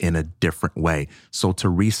if in a different way. So to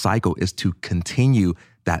recycle is to continue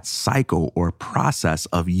that cycle or process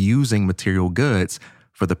of using material goods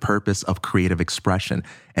for the purpose of creative expression.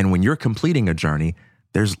 And when you're completing a journey,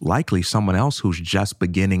 there's likely someone else who's just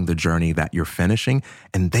beginning the journey that you're finishing,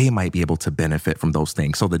 and they might be able to benefit from those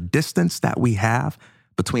things. So the distance that we have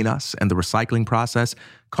between us and the recycling process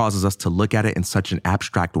causes us to look at it in such an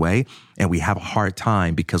abstract way, and we have a hard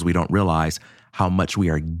time because we don't realize how much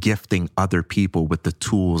we are gifting other people with the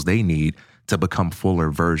tools they need to become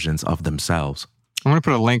fuller versions of themselves. I'm going to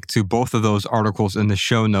put a link to both of those articles in the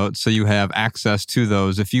show notes so you have access to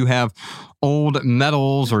those. If you have old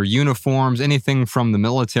medals or uniforms, anything from the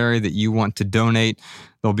military that you want to donate,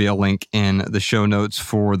 there'll be a link in the show notes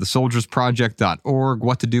for the soldiersproject.org,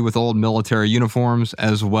 what to do with old military uniforms,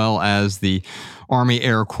 as well as the Army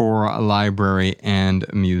Air Corps Library and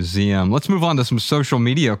Museum. Let's move on to some social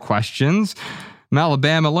media questions.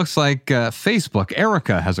 Alabama, it looks like Facebook.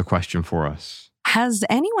 Erica has a question for us. Has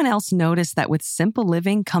anyone else noticed that with simple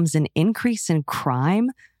living comes an increase in crime?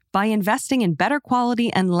 By investing in better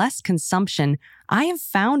quality and less consumption, I have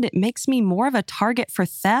found it makes me more of a target for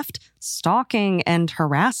theft, stalking, and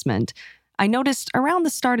harassment. I noticed around the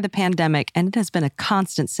start of the pandemic, and it has been a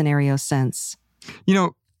constant scenario since. You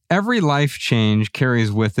know, every life change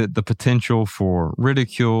carries with it the potential for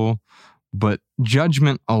ridicule, but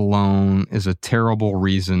judgment alone is a terrible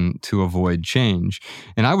reason to avoid change.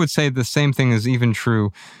 And I would say the same thing is even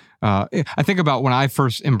true. I think about when I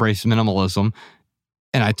first embraced minimalism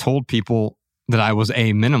and I told people that I was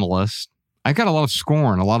a minimalist, I got a lot of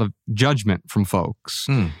scorn, a lot of judgment from folks.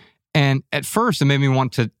 And at first it made me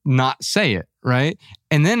want to not say it, right?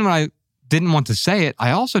 And then when I didn't want to say it,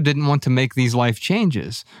 I also didn't want to make these life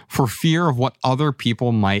changes for fear of what other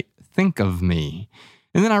people might think of me.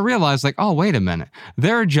 And then I realized, like, oh, wait a minute.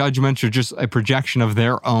 Their judgments are just a projection of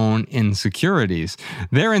their own insecurities.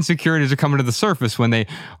 Their insecurities are coming to the surface when they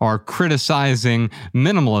are criticizing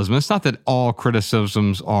minimalism. It's not that all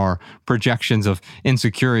criticisms are projections of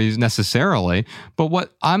insecurities necessarily, but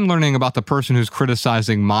what I'm learning about the person who's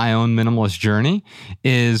criticizing my own minimalist journey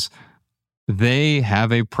is they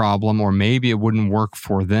have a problem, or maybe it wouldn't work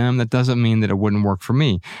for them. That doesn't mean that it wouldn't work for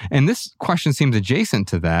me. And this question seems adjacent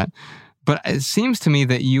to that. But it seems to me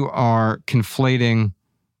that you are conflating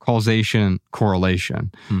causation and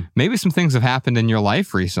correlation. Maybe some things have happened in your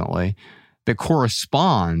life recently that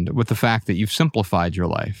correspond with the fact that you've simplified your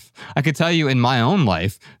life. I could tell you in my own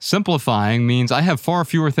life, simplifying means I have far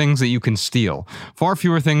fewer things that you can steal, far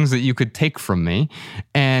fewer things that you could take from me.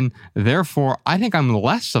 And therefore, I think I'm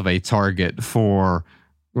less of a target for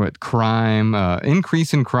crime,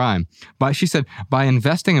 increase in crime. But she said, by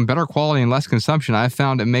investing in better quality and less consumption, I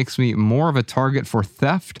found it makes me more of a target for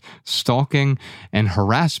theft, stalking, and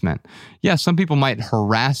harassment. Yeah, some people might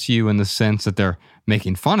harass you in the sense that they're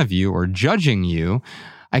making fun of you or judging you.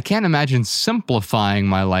 I can't imagine simplifying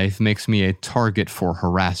my life makes me a target for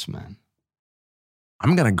harassment.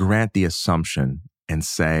 I'm going to grant the assumption and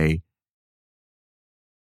say,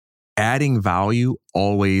 adding value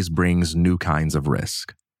always brings new kinds of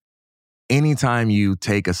risk. Anytime you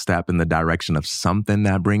take a step in the direction of something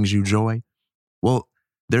that brings you joy, well,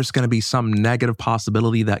 there's going to be some negative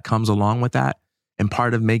possibility that comes along with that. And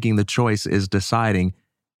part of making the choice is deciding,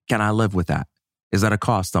 can I live with that? Is that a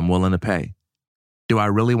cost I'm willing to pay? Do I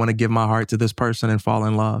really want to give my heart to this person and fall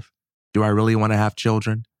in love? Do I really want to have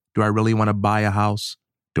children? Do I really want to buy a house?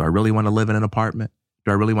 Do I really want to live in an apartment?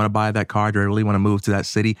 Do I really want to buy that car? Do I really want to move to that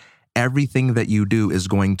city? Everything that you do is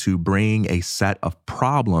going to bring a set of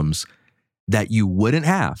problems that you wouldn't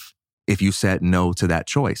have if you said no to that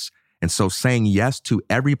choice. And so saying yes to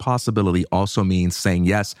every possibility also means saying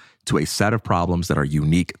yes to a set of problems that are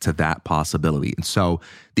unique to that possibility. And so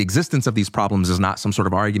the existence of these problems is not some sort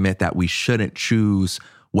of argument that we shouldn't choose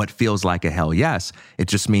what feels like a hell yes. It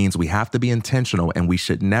just means we have to be intentional, and we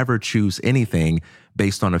should never choose anything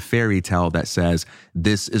based on a fairy tale that says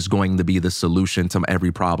this is going to be the solution to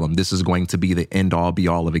every problem. This is going to be the end all be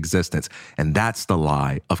all of existence. And that's the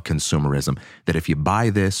lie of consumerism, that if you buy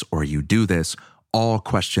this or you do this, all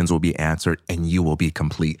questions will be answered and you will be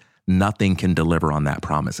complete. Nothing can deliver on that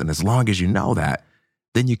promise. And as long as you know that,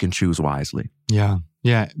 then you can choose wisely.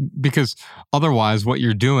 Yeah, because otherwise what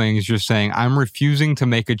you're doing is you're saying, I'm refusing to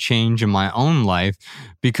make a change in my own life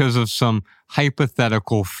because of some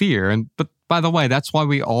hypothetical fear. But by the way, that's why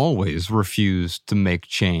we always refuse to make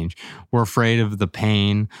change. We're afraid of the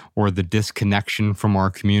pain or the disconnection from our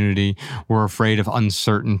community. We're afraid of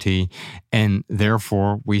uncertainty, and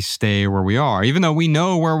therefore we stay where we are. Even though we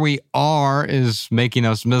know where we are is making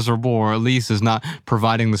us miserable, or at least is not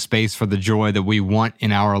providing the space for the joy that we want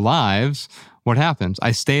in our lives, what happens?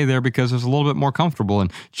 I stay there because it's a little bit more comfortable,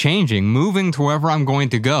 and changing, moving to wherever I'm going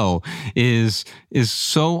to go is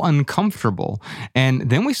so uncomfortable. And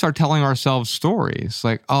then we start telling ourselves stories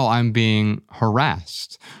like, oh, I'm being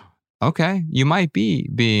harassed. Okay, you might be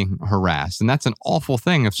being harassed, and that's an awful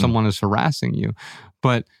thing if someone is harassing you.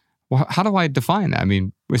 But how do I define that? I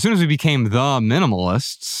mean, as soon as we became the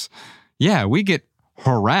minimalists, yeah, we get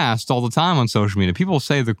harassed all the time on social media. People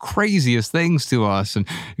say the craziest things to us and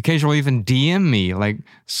occasionally even DM me like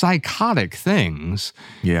psychotic things.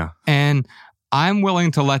 Yeah. And I'm willing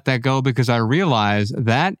to let that go because I realize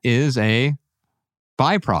that is a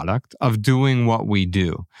byproduct of doing what we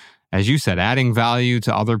do. As you said, adding value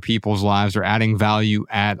to other people's lives or adding value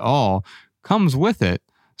at all comes with it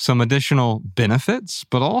some additional benefits,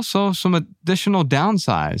 but also some additional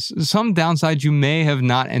downsides. Some downsides you may have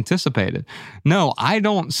not anticipated. No, I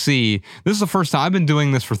don't see, this is the first time I've been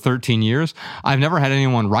doing this for 13 years. I've never had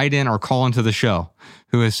anyone write in or call into the show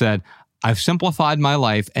who has said, I've simplified my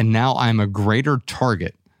life and now I'm a greater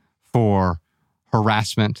target for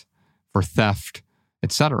harassment, for theft,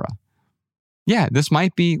 etc. Yeah, this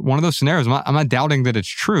might be one of those scenarios. I'm not doubting that it's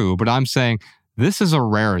true, but I'm saying this is a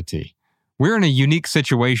rarity. We're in a unique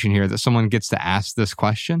situation here that someone gets to ask this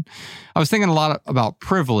question. I was thinking a lot about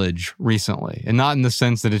privilege recently, and not in the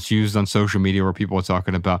sense that it's used on social media where people are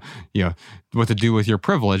talking about, what to do with your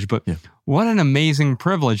privilege, but what an amazing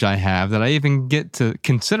privilege I have that I even get to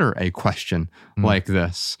consider a question like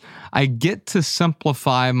this. I get to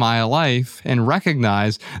simplify my life and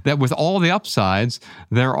recognize that with all the upsides,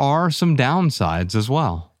 there are some downsides as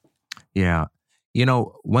well. Yeah.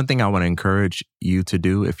 One thing I want to encourage you to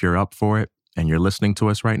do if you're up for it and you're listening to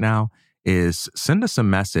us right now is send us a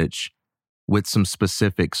message with some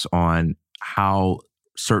specifics on how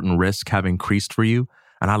certain risks have increased for you.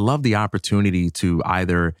 And I love the opportunity to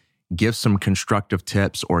either give some constructive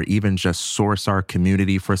tips or even just source our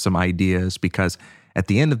community for some ideas, because at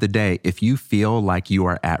the end of the day, if you feel like you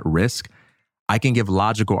are at risk, I can give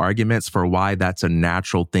logical arguments for why that's a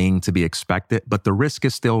natural thing to be expected, but the risk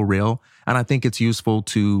is still real. And I think it's useful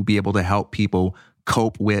to be able to help people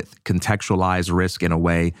cope with, contextualize risk in a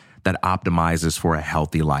way that optimizes for a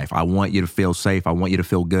healthy life. I want you to feel safe. I want you to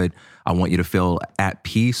feel good. I want you to feel at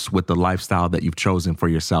peace with the lifestyle that you've chosen for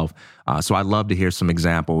yourself. So I'd love to hear some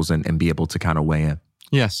examples and be able to kind of weigh in.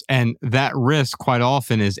 Yes, and that risk quite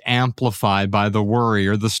often is amplified by the worry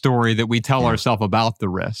or the story that we tell ourselves about the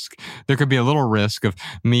risk. There could be a little risk of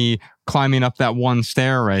me climbing up that one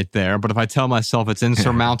stair right there, but if I tell myself it's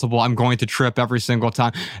insurmountable, I'm going to trip every single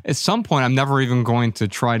time. At some point, I'm never even going to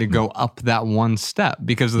try to go up that one step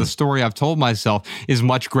because the story I've told myself is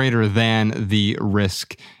much greater than the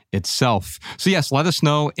risk itself. So yes, let us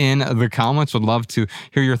know in the comments. Would love to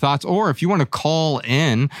hear your thoughts. Or if you want to call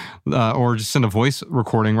in or just send a voice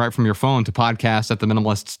recording right from your phone to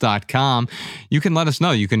podcast@theminimalists.com, you can let us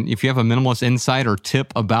know. You can, if you have a minimalist insight or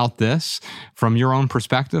tip about this from your own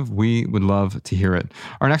perspective, we would love to hear it.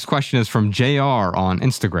 Our next question is from JR on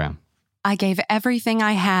Instagram. I gave everything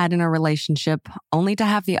I had in a relationship only to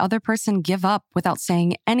have the other person give up without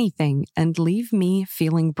saying anything and leave me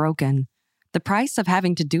feeling broken. The price of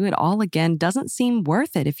having to do it all again doesn't seem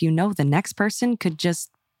worth it if you know the next person could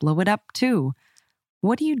just blow it up too.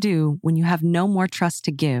 What do you do when you have no more trust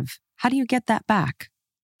to give? How do you get that back?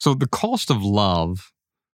 So the cost of love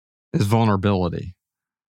is vulnerability,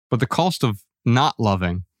 but the cost of not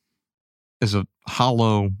loving is a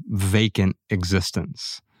hollow, vacant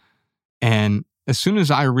existence. And as soon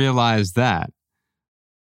as I realized that,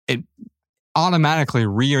 it automatically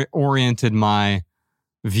reoriented my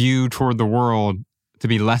view toward the world to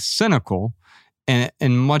be less cynical and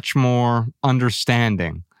much more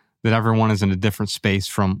understanding that everyone is in a different space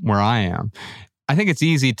from where I am. I think it's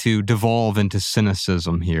easy to devolve into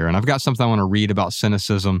cynicism here. And I've got something I want to read about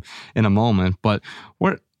cynicism in a moment. But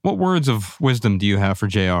what words of wisdom do you have for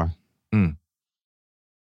JR?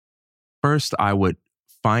 First, I would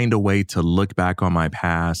find a way to look back on my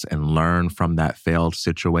past and learn from that failed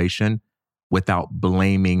situation without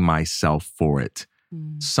blaming myself for it.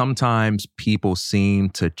 Sometimes people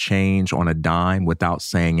seem to change on a dime without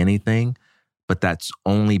saying anything, but that's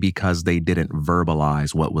only because they didn't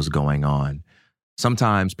verbalize what was going on.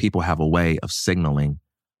 Sometimes people have a way of signaling,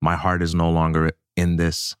 my heart is no longer in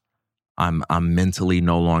this. I'm mentally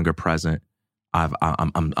no longer present.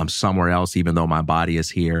 I'm somewhere else, even though my body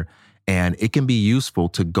is here. And it can be useful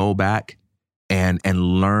to go back and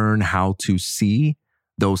learn how to see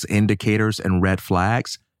those indicators and red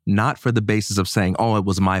flags, not for the basis of saying, oh, it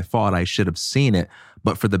was my fault, I should have seen it,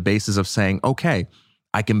 but for the basis of saying, okay,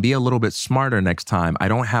 I can be a little bit smarter next time. I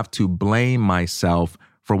don't have to blame myself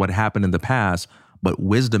for what happened in the past, But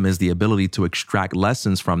wisdom is the ability to extract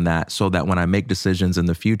lessons from that so that when I make decisions in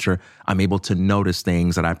the future, I'm able to notice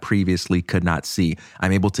things that I previously could not see.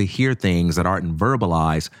 I'm able to hear things that aren't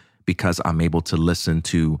verbalized because I'm able to listen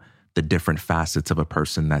to the different facets of a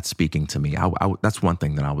person that's speaking to me. That's one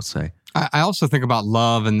thing that I would say. I also think about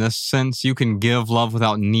love in this sense. You can give love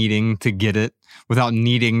without needing to get it, without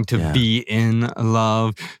needing to be in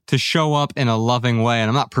love, to show up in a loving way. And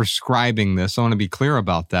I'm not prescribing this. I want to be clear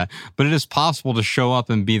about that. But it is possible to show up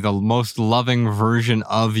and be the most loving version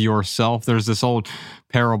of yourself. There's this old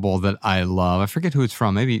parable that I love. I forget who it's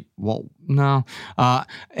from. Maybe, J.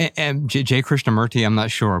 Krishnamurti, I'm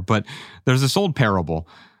not sure. But there's this old parable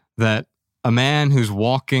that a man who's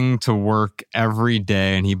walking to work every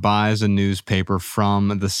day and he buys a newspaper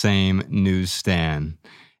from the same newsstand.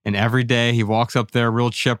 And every day he walks up there real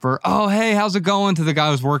chipper. Oh, hey, how's it going, to the guy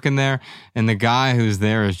who's working there? And the guy who's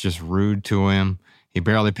there is just rude to him. He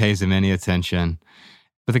barely pays him any attention.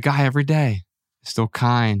 But the guy every day is still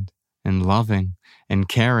kind and loving and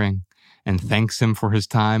caring and thanks him for his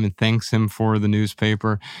time and thanks him for the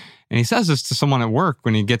newspaper. And he says this to someone at work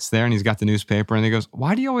when he gets there and he's got the newspaper, and he goes,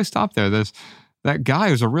 why do you always stop there? There's that guy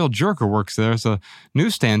who's a real jerk who works there. There's a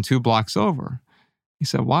newsstand 2 blocks over. He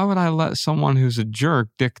said, why would I let someone who's a jerk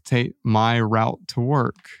dictate my route to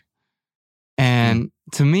work? And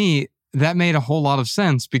to me, that made a whole lot of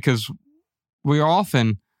sense, because we are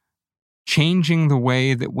often changing the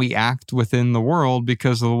way that we act within the world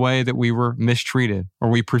because of the way that we were mistreated, or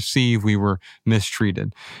we perceive we were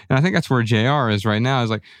mistreated. And I think that's where JR is right now, is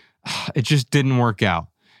like, it just didn't work out.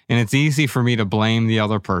 And it's easy for me to blame the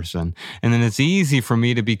other person. And then it's easy for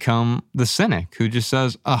me to become the cynic who just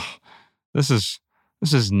says, this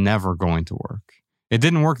is never going to work. It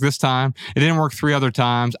didn't work this time. It didn't work 3 other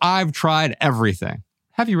times. I've tried everything.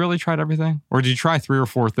 Have you really tried everything? Or did you try 3 or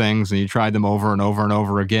 4 things and you tried them over and over and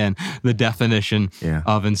over again? The definition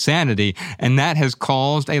of insanity. And that has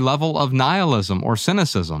caused a level of nihilism or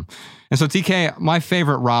cynicism. And so, TK, my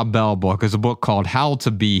favorite Rob Bell book is a book called How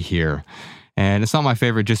to Be Here. And it's not my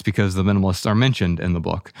favorite just because the minimalists are mentioned in the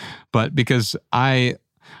book, but because I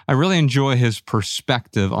really enjoy his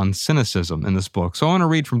perspective on cynicism in this book. So I want to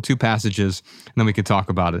read from 2 passages, and then we can talk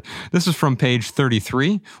about it. This is from page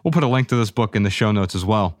 33. We'll put a link to this book in the show notes as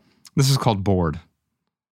well. This is called Bored.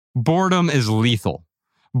 Boredom is lethal.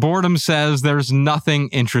 Boredom says there's nothing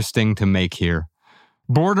interesting to make here.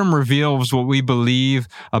 Boredom reveals what we believe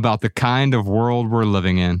about the kind of world we're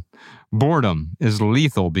living in. Boredom is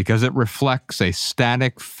lethal because it reflects a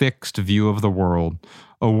static, fixed view of the world,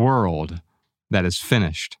 a world that is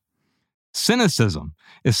finished. Cynicism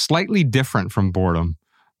is slightly different from boredom,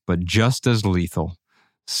 but just as lethal.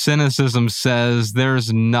 Cynicism says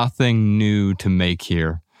there's nothing new to make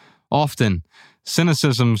here. Often,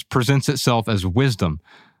 cynicism presents itself as wisdom,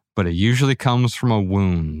 but it usually comes from a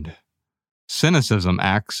wound. Cynicism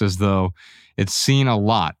acts as though it's seen a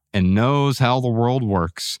lot and knows how the world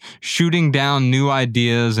works, shooting down new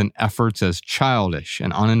ideas and efforts as childish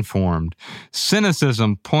and uninformed.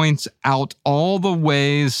 Cynicism points out all the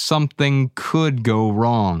ways something could go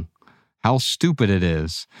wrong, how stupid it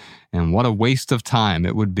is, and what a waste of time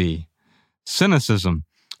it would be. Cynicism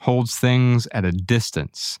holds things at a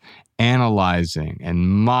distance, analyzing and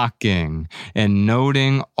mocking and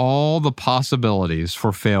noting all the possibilities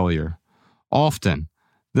for failure. Often,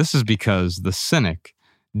 this is because the cynic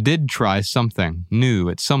did try something new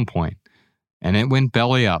at some point, and it went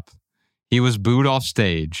belly up. He was booed off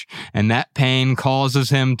stage, and that pain causes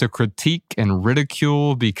him to critique and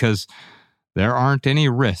ridicule because there aren't any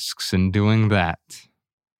risks in doing that.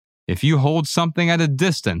 If you hold something at a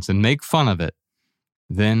distance and make fun of it,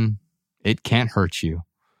 then it can't hurt you.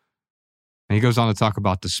 And he goes on to talk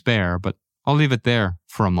about despair, but I'll leave it there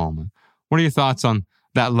for a moment. What are your thoughts on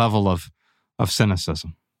that level of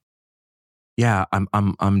cynicism? Yeah,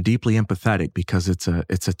 I'm deeply empathetic because it's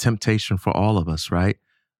a temptation for all of us, right?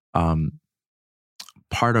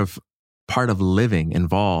 Part of living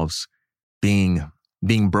involves being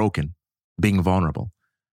broken, being vulnerable.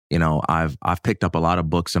 You know, I've picked up a lot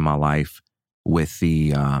of books in my life with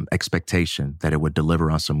the expectation that it would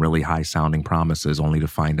deliver on some really high sounding promises, only to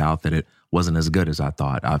find out that it wasn't as good as I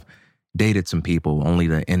thought. I've dated some people only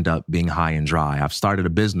to end up being high and dry. I've started a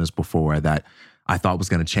business before that I thought was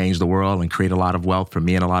going to change the world and create a lot of wealth for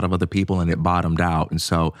me and a lot of other people, and it bottomed out. And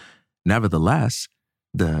so, nevertheless,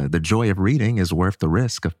 the joy of reading is worth the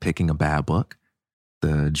risk of picking a bad book.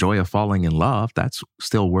 The joy of falling in love, that's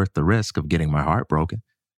still worth the risk of getting my heart broken.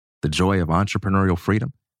 The joy of entrepreneurial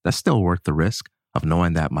freedom, that's still worth the risk of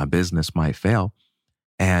knowing that my business might fail.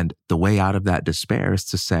 And the way out of that despair is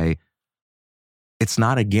to say, it's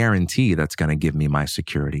not a guarantee that's going to give me my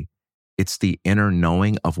security. It's the inner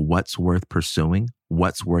knowing of what's worth pursuing,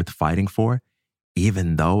 what's worth fighting for,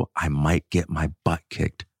 even though I might get my butt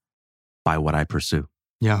kicked by what I pursue.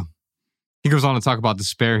 Yeah. He goes on to talk about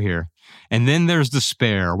despair here. And then there's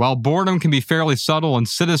despair. While boredom can be fairly subtle and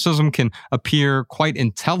cynicism can appear quite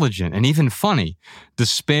intelligent and even funny,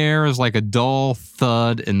 despair is like a dull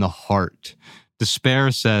thud in the heart. Despair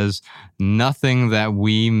says, nothing that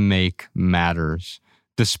we make matters.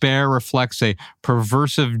 Despair reflects a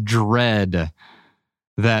perversive dread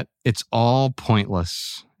that it's all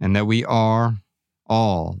pointless and that we are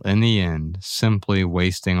all, in the end, simply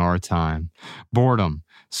wasting our time. Boredom,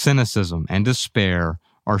 cynicism, and despair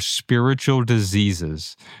are spiritual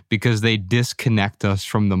diseases because they disconnect us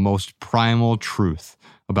from the most primal truth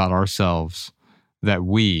about ourselves, that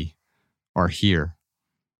we are here.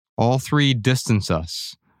 All three distance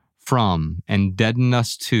us from and deaden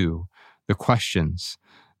us to the questions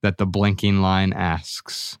that the blinking line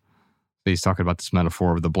asks. So he's talking about this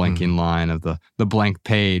metaphor of the blinking line, of the blank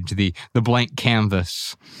page, the blank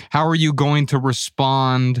canvas. How are you going to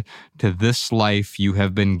respond to this life you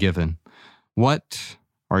have been given? What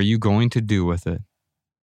are you going to do with it?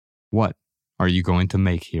 What are you going to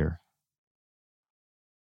make here?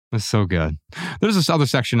 That's so good. There's this other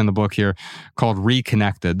section in the book here called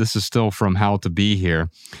Reconnected. This is still from How to Be Here.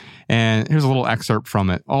 And here's a little excerpt from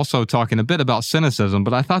it, also talking a bit about cynicism,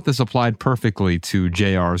 but I thought this applied perfectly to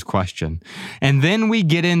JR's question. And then we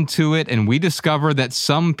get into it and we discover that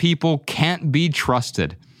some people can't be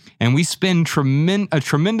trusted. And we spend a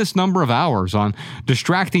tremendous number of hours on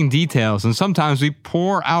distracting details. And sometimes we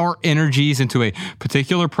pour our energies into a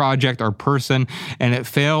particular project or person and it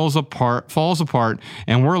falls apart,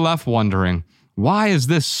 and we're left wondering, why is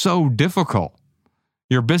this so difficult?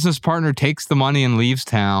 Your business partner takes the money and leaves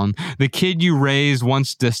town. The kid you raised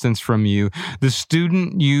wants distance from you. The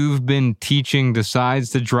student you've been teaching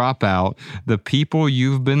decides to drop out. The people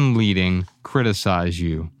you've been leading criticize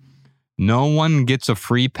you. No one gets a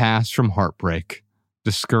free pass from heartbreak,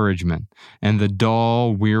 discouragement, and the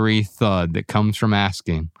dull, weary thud that comes from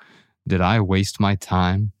asking, did I waste my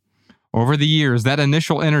time? Over the years, that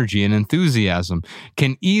initial energy and enthusiasm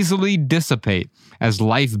can easily dissipate as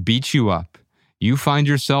life beats you up. You find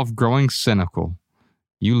yourself growing cynical.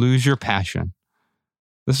 You lose your passion.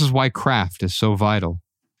 This is why craft is so vital.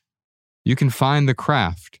 You can find the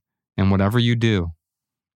craft in whatever you do.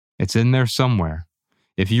 It's in there somewhere.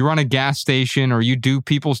 If you run a gas station or you do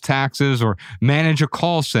people's taxes or manage a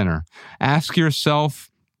call center, ask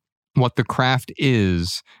yourself what the craft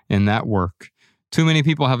is in that work. Too many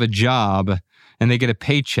people have a job and they get a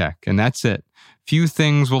paycheck and that's it. Few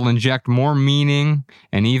things will inject more meaning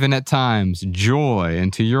and even at times joy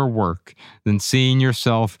into your work than seeing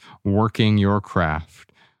yourself working your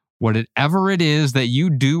craft. Whatever it is that you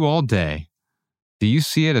do all day, do you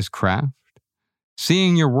see it as craft?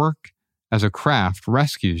 Seeing your work as a craft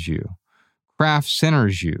rescues you. Craft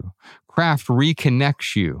centers you. Craft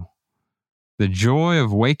reconnects you. The joy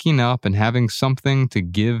of waking up and having something to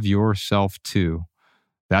give yourself to.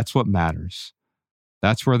 That's what matters.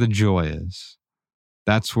 That's where the joy is.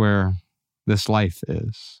 That's where this life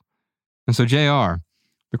is. And so, JR,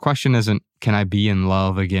 the question isn't, can I be in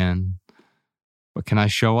love again? But can I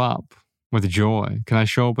show up with joy? Can I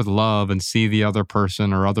show up with love and see the other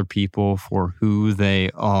person or other people for who they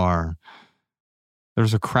are?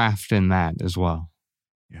 There's a craft in that as well.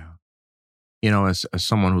 Yeah. You know, as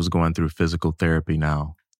someone who's going through physical therapy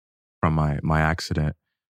now from my accident,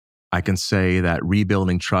 I can say that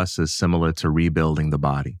rebuilding trust is similar to rebuilding the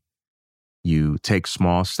body. You take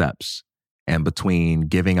small steps, and between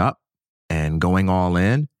giving up and going all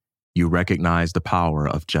in, you recognize the power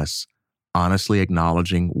of just honestly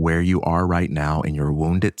acknowledging where you are right now in your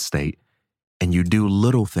wounded state, and you do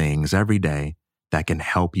little things every day that can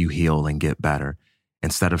help you heal and get better.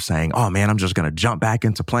 Instead of saying, oh man, I'm just going to jump back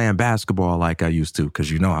into playing basketball like I used to, because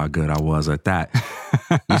you know how good I was at that.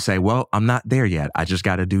 You say, well, I'm not there yet. I just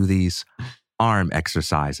got to do these arm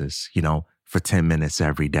exercises, for 10 minutes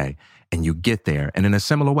every day. And you get there. And in a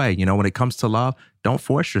similar way, when it comes to love, don't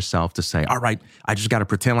force yourself to say, all right, I just got to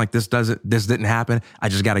pretend like this didn't happen. I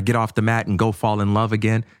just got to get off the mat and go fall in love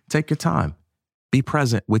again. Take your time. Be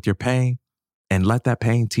present with your pain and let that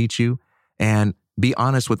pain teach you. And be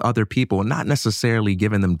honest with other people, not necessarily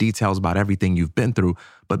giving them details about everything you've been through,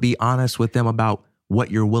 but be honest with them about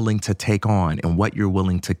what you're willing to take on and what you're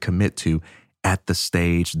willing to commit to at the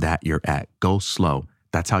stage that you're at. Go slow.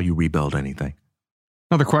 That's how you rebuild anything.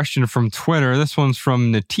 Another question from Twitter. This one's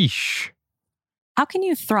from Natish. How can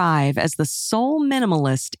you thrive as the sole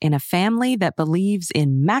minimalist in a family that believes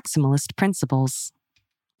in maximalist principles?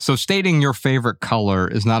 So stating your favorite color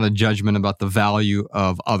is not a judgment about the value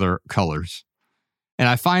of other colors. And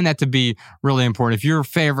I find that to be really important. If your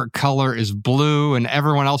favorite color is blue and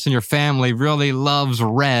everyone else in your family really loves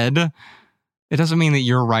red, it doesn't mean that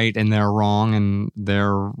you're right and they're wrong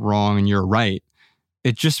and you're right.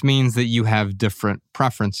 It just means that you have different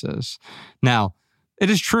preferences. Now, it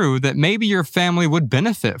is true that maybe your family would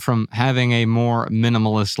benefit from having a more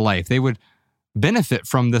minimalist life. They would benefit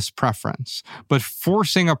from this preference. But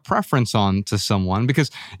forcing a preference onto someone, because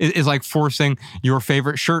it is like forcing your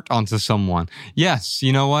favorite shirt onto someone. Yes,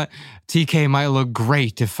 you know what? TK might look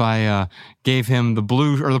great if I gave him the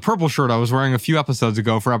blue or the purple shirt I was wearing a few episodes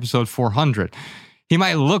ago for episode 400. He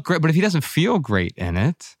might look great, but if he doesn't feel great in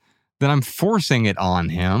it, then I'm forcing it on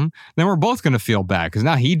him. Then we're both going to feel bad because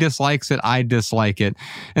now he dislikes it, I dislike it.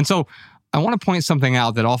 And so I want to point something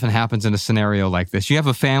out that often happens in a scenario like this. You have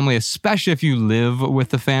a family, especially if you live with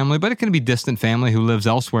the family, but it can be distant family who lives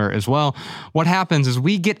elsewhere as well. What happens is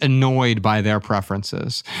we get annoyed by their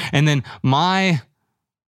preferences. And then my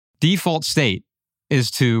default state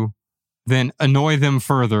is to then annoy them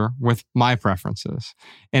further with my preferences.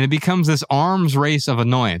 And it becomes this arms race of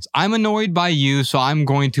annoyance. I'm annoyed by you, so I'm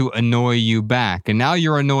going to annoy you back. And now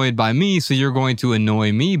you're annoyed by me, so you're going to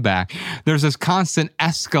annoy me back. There's this constant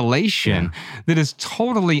escalation that is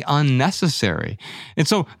totally unnecessary. And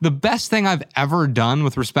so the best thing I've ever done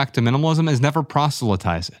with respect to minimalism is never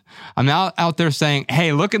proselytize it. I'm now out there saying,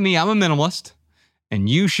 hey, look at me, I'm a minimalist. And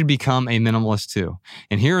you should become a minimalist too.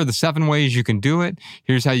 And here are the 7 ways you can do it.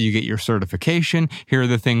 Here's how you get your certification. Here are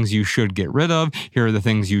the things you should get rid of. Here are the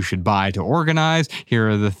things you should buy to organize. Here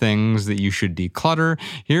are the things that you should declutter.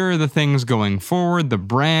 Here are the things going forward, the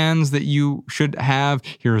brands that you should have.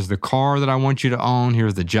 Here's the car that I want you to own.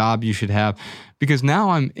 Here's the job you should have. Because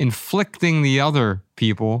now I'm inflicting the other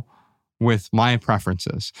people with my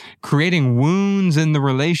preferences, creating wounds in the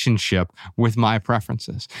relationship with my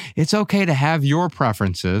preferences. It's okay to have your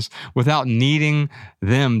preferences without needing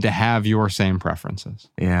them to have your same preferences.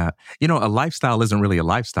 Yeah. You know, a lifestyle isn't really a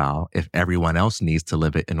lifestyle if everyone else needs to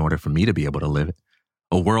live it in order for me to be able to live it.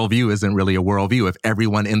 A worldview isn't really a worldview if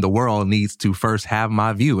everyone in the world needs to first have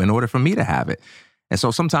my view in order for me to have it. And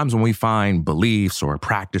so sometimes when we find beliefs or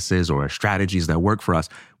practices or strategies that work for us,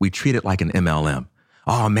 we treat it like an MLM.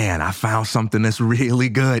 Oh man, I found something that's really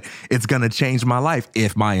good. It's going to change my life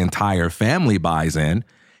if my entire family buys in.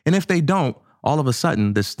 And if they don't, all of a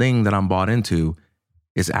sudden, this thing that I'm bought into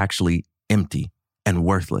is actually empty and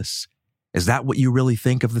worthless. Is that what you really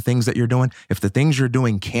think of the things that you're doing? If the things you're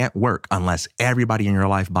doing can't work unless everybody in your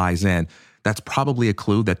life buys in, that's probably a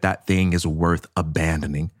clue that that thing is worth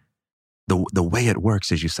abandoning. The way it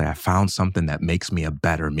works is you say, I found something that makes me a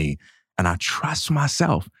better me, and I trust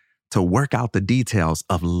myself to work out the details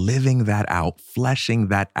of living that out, fleshing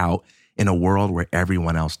that out in a world where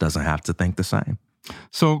everyone else doesn't have to think the same.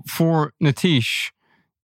 So for Nitish,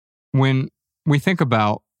 when we think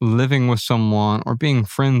about living with someone or being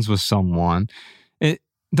friends with someone, it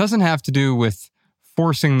doesn't have to do with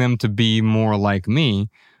forcing them to be more like me,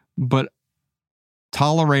 but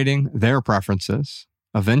tolerating their preferences,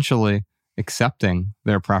 eventually accepting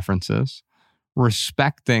their preferences,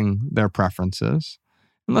 respecting their preferences,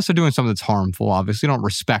 unless they're doing something that's harmful. Obviously, you don't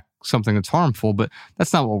respect something that's harmful, but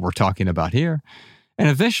that's not what we're talking about here. And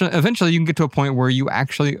eventually you can get to a point where you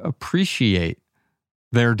actually appreciate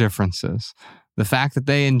their differences. The fact that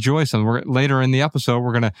they enjoy something. Later in the episode,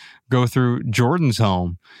 we're going to go through Jordan's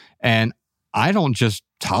home. And I don't just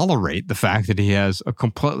tolerate the fact that he has a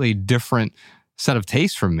completely different set of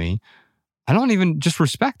tastes from me. I don't even just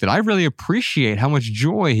respect it. I really appreciate how much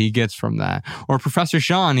joy he gets from that. Or Professor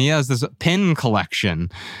Sean, he has this pen collection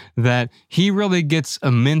that he really gets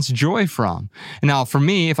immense joy from. And now for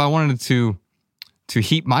me, if I wanted to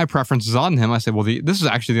heap my preferences on him, I said, well, this is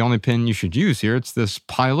actually the only pen you should use here. It's this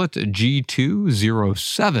Pilot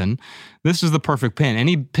G207. This is the perfect pen.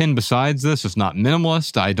 Any pen besides this is not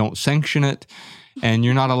minimalist. I don't sanction it, and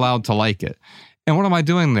you're not allowed to like it. And what am I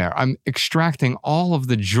doing there? I'm extracting all of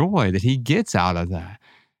the joy that he gets out of that.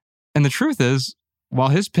 And the truth is, while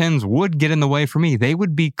his pens would get in the way for me, they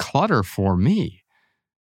would be clutter for me.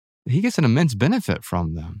 He gets an immense benefit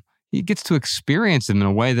from them. He gets to experience them in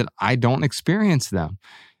a way that I don't experience them.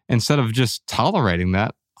 Instead of just tolerating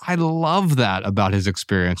that, I love that about his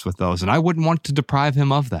experience with those, and I wouldn't want to deprive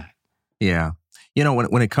him of that. Yeah. You know,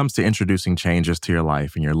 when it comes to introducing changes to your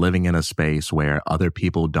life and you're living in a space where other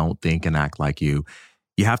people don't think and act like you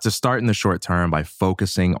have to start in the short term by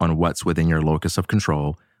focusing on what's within your locus of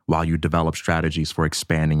control while you develop strategies for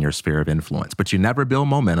expanding your sphere of influence. But you never build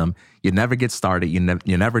momentum. You never get started. You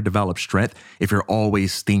never develop strength if you're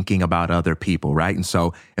always thinking about other people, right? And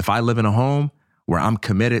so if I live in a home where I'm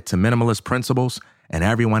committed to minimalist principles and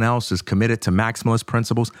everyone else is committed to maximalist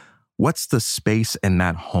principles, what's the space in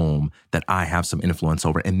that home that I have some influence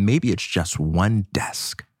over? And maybe it's just one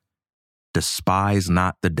desk. Despise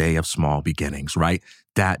not the day of small beginnings, right?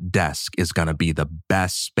 That desk is going to be the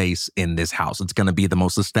best space in this house. It's going to be the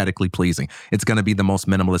most aesthetically pleasing. It's going to be the most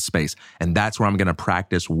minimalist space. And that's where I'm going to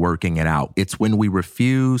practice working it out. It's when we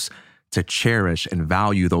refuse to cherish and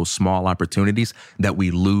value those small opportunities that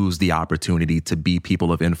we lose the opportunity to be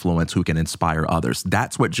people of influence who can inspire others.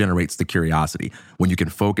 That's what generates the curiosity. When you can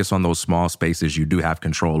focus on those small spaces you do have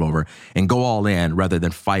control over and go all in rather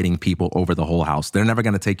than fighting people over the whole house. They're never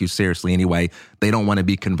going to take you seriously anyway. They don't want to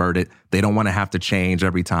be converted. They don't want to have to change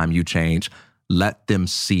every time you change. Let them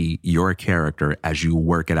see your character as you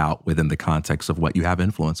work it out within the context of what you have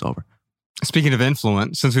influence over. Speaking of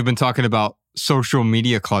influence, since we've been talking about social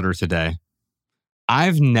media clutter today,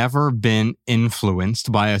 I've never been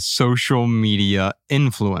influenced by a social media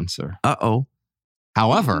influencer. Uh-oh.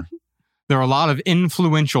 However, there are a lot of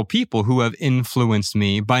influential people who have influenced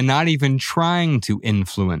me by not even trying to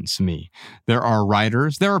influence me. There are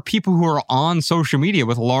writers, there are people who are on social media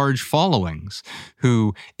with large followings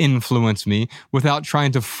who influence me without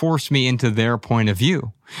trying to force me into their point of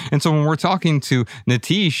view. And so when we're talking to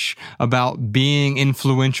Nitish about being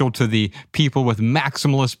influential to the people with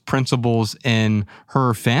maximalist principles in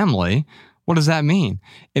her family, what does that mean?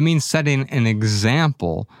 It means setting an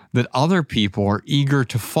example that other people are eager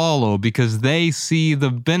to follow because they see the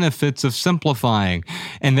benefits of simplifying.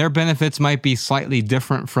 And their benefits might be slightly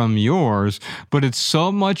different from yours, but it's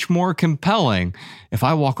so much more compelling. If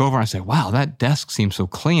I walk over and I say, wow, that desk seems so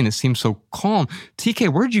clean, it seems so calm.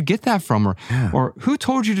 TK, where'd you get that from? Or who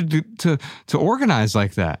told you to organize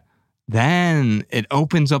like that? Then it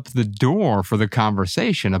opens up the door for the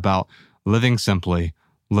conversation about living simply,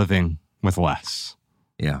 living with less.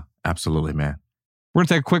 Yeah, absolutely, man. We're going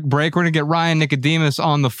to take a quick break. We're going to get Ryan Nicodemus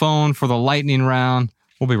on the phone for the lightning round.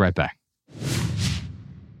 We'll be right back.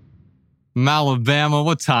 Alabama,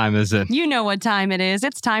 what time is it? You know what time it is.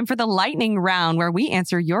 It's time for the lightning round where we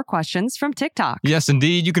answer your questions from TikTok. Yes,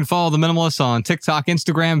 indeed. You can follow The Minimalist on TikTok,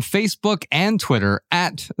 Instagram, Facebook, and Twitter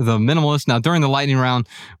at The Minimalist. Now, during the lightning round,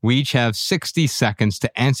 we each have 60 seconds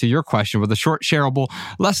to answer your question with a short, shareable,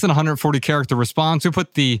 less than 140-character response. We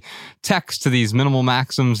put the text to these minimal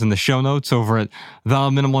maxims in the show notes over at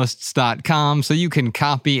theminimalists.com so you can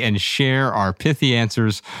copy and share our pithy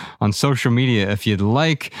answers on social media if you'd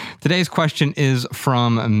like. Today's question is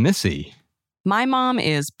from Missy. My mom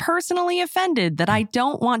is personally offended that I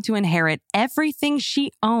don't want to inherit everything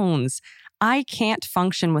she owns. I can't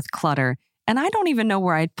function with clutter, and I don't even know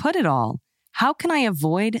where I'd put it all. How can I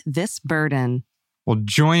avoid this burden? Well,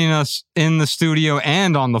 joining us in the studio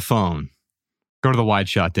and on the phone. Go to the wide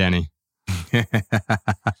shot, Danny.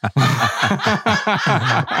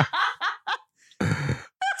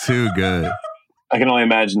 Too good. I can only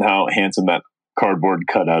imagine how handsome that cardboard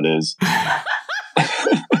cutout is.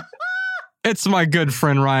 It's my good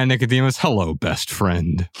friend, Ryan Nicodemus. Hello, best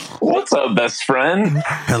friend. What's up, best friend?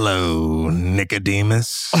 Hello,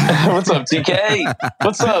 Nicodemus. What's up, TK?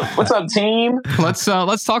 What's up? What's up, team? Let's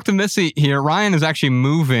talk to Missy here. Ryan is actually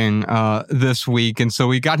moving this week, and so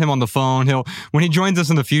we got him on the phone. When he joins us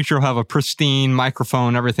in the future, he'll have a pristine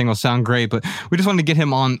microphone. Everything will sound great, but we just wanted to get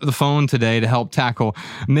him on the phone today to help tackle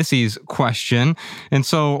Missy's question. And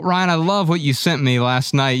so, Ryan, I love what you sent me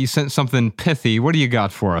last night. You sent something pithy. What do you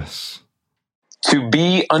got for us? To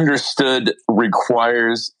be understood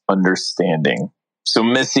requires understanding. So,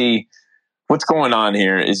 Missy, what's going on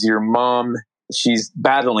here is your mom, she's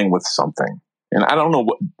battling with something. And I don't know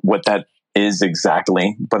what that is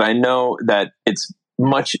exactly, but I know that it's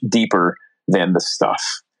much deeper than the stuff.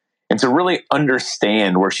 And to really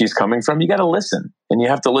understand where she's coming from, you got to listen. And you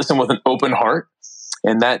have to listen with an open heart.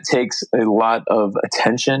 And that takes a lot of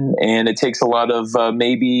attention, and it takes a lot of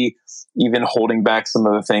maybe even holding back some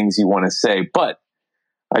of the things you want to say. But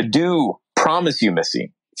I do promise you,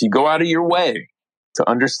 Missy, if you go out of your way to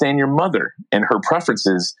understand your mother and her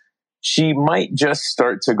preferences, she might just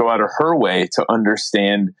start to go out of her way to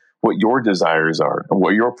understand what your desires are and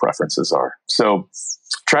what your preferences are. So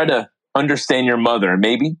try to understand your mother, and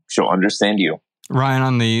maybe she'll understand you. Ryan,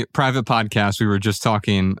 on the private podcast, we were just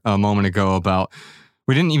talking a moment ago about,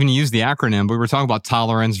 we didn't even use the acronym, but we were talking about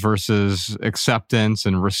tolerance versus acceptance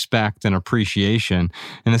and respect and appreciation.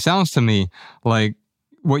 And it sounds to me like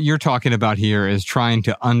what you're talking about here is trying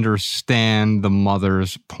to understand the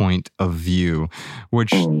mother's point of view,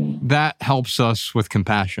 which that helps us with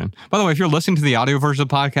compassion. By the way, if you're listening to the audio version of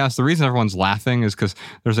the podcast, the reason everyone's laughing is because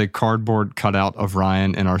there's a cardboard cutout of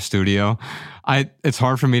Ryan in our studio. it's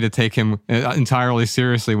hard for me to take him entirely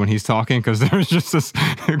seriously when he's talking because there's just this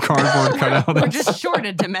cardboard cutout. We're just short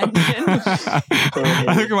a dimension.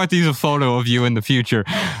 I think I might use a photo of you in the future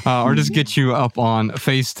or just get you up on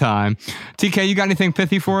FaceTime. TK, you got anything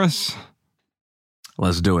pithy for us?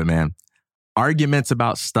 Let's do it, man. Arguments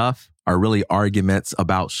about stuff are really arguments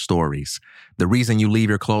about stories. The reason you leave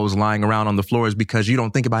your clothes lying around on the floor is because you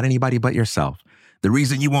don't think about anybody but yourself. The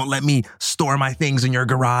reason you won't let me store my things in your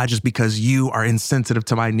garage is because you are insensitive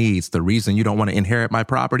to my needs. The reason you don't want to inherit my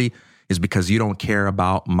property is because you don't care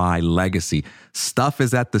about my legacy. Stuff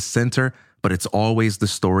is at the center, but it's always the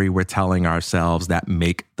story we're telling ourselves that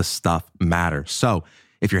make the stuff matter. So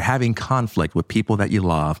if you're having conflict with people that you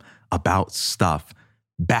love about stuff,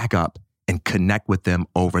 back up and connect with them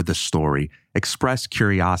over the story. Express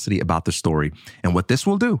curiosity about the story. And what this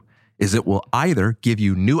will do is it will either give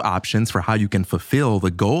you new options for how you can fulfill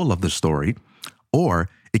the goal of the story, or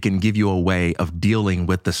it can give you a way of dealing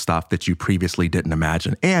with the stuff that you previously didn't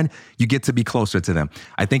imagine. And you get to be closer to them.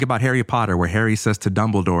 I think about Harry Potter, where Harry says to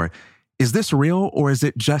Dumbledore, "Is this real or is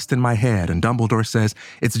it just in my head?" And Dumbledore says,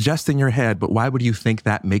 "It's just in your head, but why would you think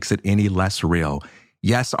that makes it any less real?"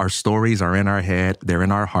 Yes, our stories are in our head, they're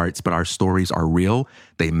in our hearts, but our stories are real,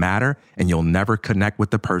 they matter, and you'll never connect with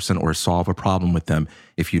the person or solve a problem with them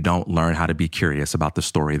if you don't learn how to be curious about the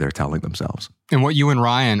story they're telling themselves. And what you and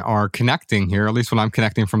Ryan are connecting here, at least what I'm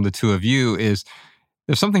connecting from the two of you, is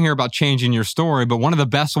there's something here about changing your story, but one of the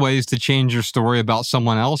best ways to change your story about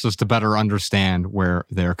someone else is to better understand where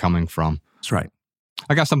they're coming from. That's right.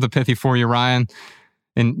 I got something pithy for you, Ryan,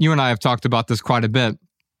 and you and I have talked about this quite a bit.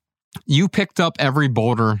 You picked up every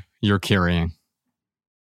boulder you're carrying.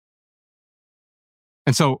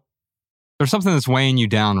 And so there's something that's weighing you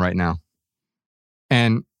down right now.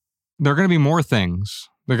 And there are going to be more things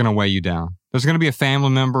that are going to weigh you down. There's going to be a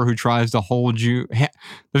family member who tries to hold you.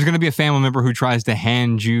 There's going to be a family member who tries to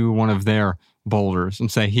hand you one of their boulders and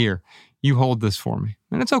say, "Here, you hold this for me."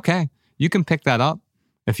 And it's okay. You can pick that up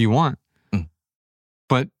if you want.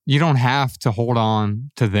 But you don't have to hold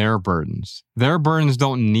on to their burdens. Their burdens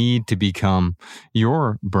don't need to become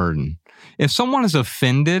your burden. If someone is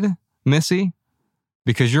offended, Missy,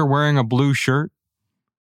 because you're wearing a blue shirt,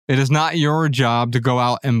 it is not your job to go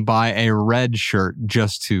out and buy a red shirt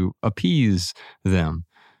just to appease them.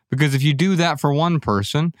 Because if you do that for one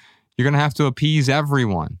person, you're going to have to appease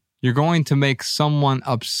everyone. You're going to make someone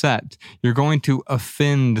upset. You're going to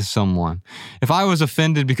offend someone. If I was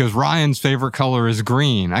offended because Ryan's favorite color is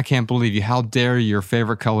green, I can't believe you. How dare you? Your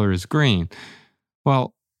favorite color is green.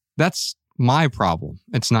 Well, that's my problem.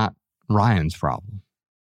 It's not Ryan's problem.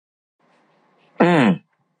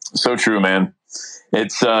 So true, man.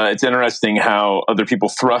 It's interesting how other people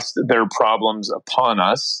thrust their problems upon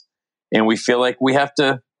us, and we feel like we have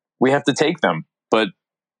to take them. But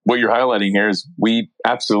what you're highlighting here is we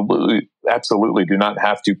absolutely do not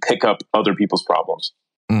have to pick up other people's problems.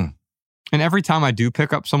 And every time I do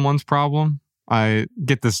pick up someone's problem, I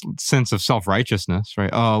get this sense of self-righteousness, right?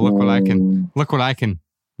 Oh, look what I can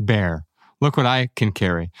bear. Look what I can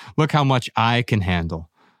carry. Look how much I can handle.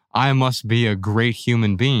 I must be a great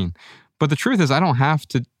human being. But the truth is, I don't have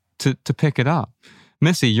to pick it up.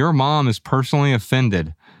 Missy, your mom is personally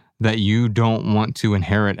offended that you don't want to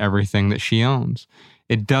inherit everything that she owns.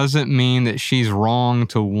 It doesn't mean that she's wrong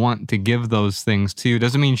to want to give those things to you. It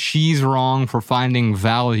doesn't mean she's wrong for finding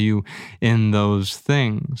value in those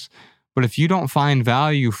things. But if you don't find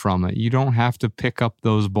value from it, you don't have to pick up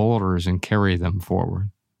those boulders and carry them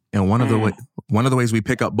forward. And one of the ways we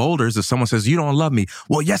pick up boulders is someone says, "You don't love me."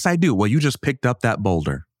 Well, yes, I do. Well, you just picked up that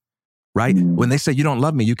boulder, right? When they say you don't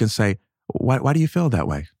love me, you can say, why do you feel that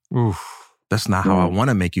way? Oof. That's not how I want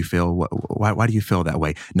to make you feel. Why do you feel that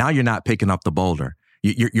way? Now you're not picking up the boulder.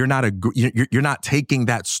 You're not taking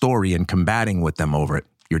that story and combating with them over it.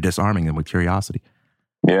 You're disarming them with curiosity.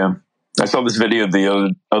 Yeah, I saw this video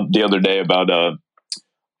the other day about it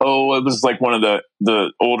was like one of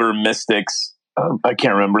the older mystics. I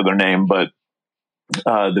can't remember their name, but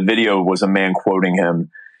the video was a man quoting him,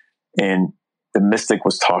 and the mystic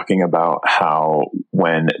was talking about how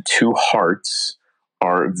when two hearts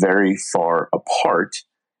are very far apart,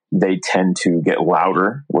 they tend to get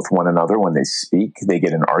louder with one another when they speak. They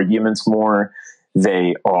get in arguments more.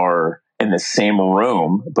 They are in the same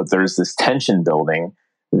room, but there's this tension building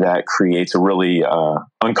that creates a really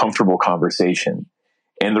uncomfortable conversation.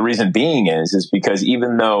 And the reason being is because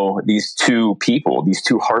even though these two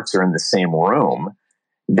hearts are in the same room,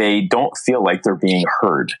 they don't feel like they're being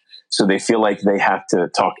heard. So they feel like they have to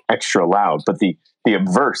talk extra loud. But the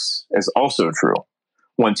obverse is also true.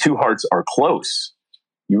 When two hearts are close,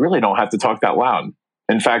 you really don't have to talk that loud.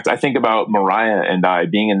 In fact, I think about Mariah and I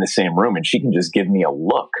being in the same room, and she can just give me a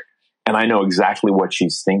look, and I know exactly what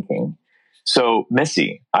she's thinking. So,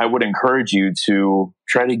 Missy, I would encourage you to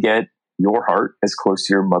try to get your heart as close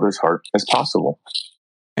to your mother's heart as possible.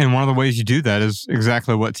 And one of the ways you do that is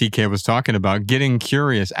exactly what TK was talking about, getting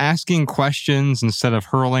curious, asking questions instead of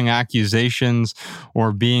hurling accusations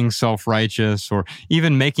or being self-righteous or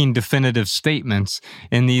even making definitive statements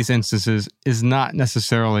in these instances is not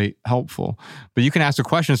necessarily helpful. But you can ask a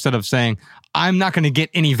question instead of saying, I'm not going to get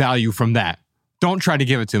any value from that. Don't try to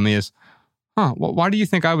give it to me. Why do you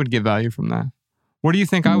think I would get value from that? What do you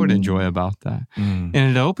think I would enjoy about that? And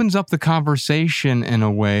it opens up the conversation in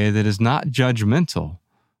a way that is not judgmental.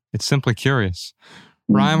 It's simply curious.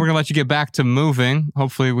 Ryan, we're going to let you get back to moving.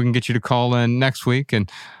 Hopefully we can get you to call in next week.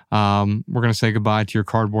 And we're going to say goodbye to your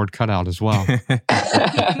cardboard cutout as well.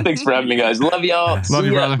 Thanks for having me, guys. Love y'all. Love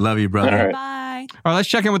you, brother. Love you, brother. All right. Bye. All right, let's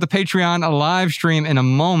check in with the Patreon live stream in a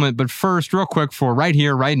moment. But first, real quick for right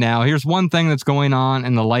here, right now, here's one thing that's going on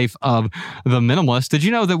in the life of the minimalist. Did you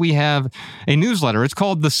know that we have a newsletter? It's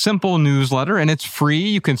called The Simple Newsletter, and it's free.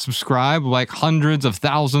 You can subscribe like hundreds of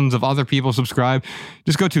thousands of other people subscribe.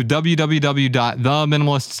 Just go to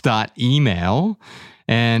www.theminimalists.email.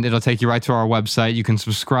 And it'll take you right to our website. You can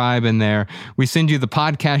subscribe in there. We send you the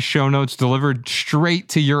podcast show notes delivered straight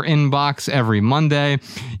to your inbox every Monday.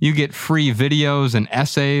 You get free videos and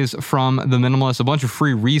essays from The Minimalist, a bunch of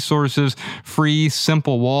free resources, free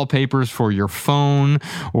simple wallpapers for your phone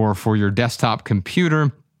or for your desktop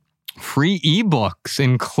computer. Free ebooks,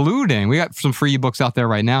 including, we got some free ebooks out there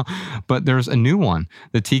right now, but there's a new one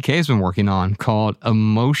that TK has been working on called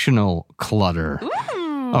Emotional Clutter.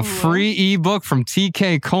 A free ebook from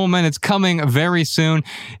TK Coleman. It's coming very soon,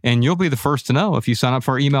 and you'll be the first to know if you sign up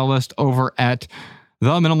for our email list over at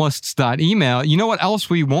theminimalists.email. You know what else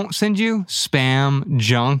we won't send you? Spam,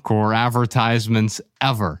 junk, or advertisements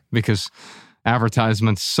ever, because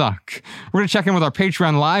advertisements suck. We're going to check in with our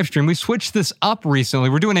Patreon live stream. We switched this up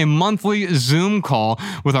recently. We're doing a monthly Zoom call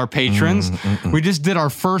with our patrons. We just did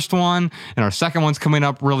our first one, and our second one's coming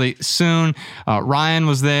up really soon. Ryan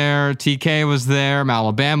was there, TK was there,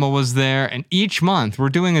 Alabama was there, and each month we're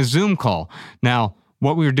doing a Zoom call. Now,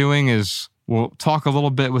 what we're doing is we'll talk a little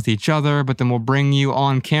bit with each other, but then we'll bring you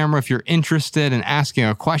on camera if you're interested in asking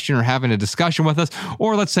a question or having a discussion with us.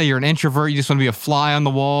 Or let's say you're an introvert, you just want to be a fly on the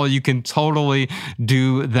wall. You can totally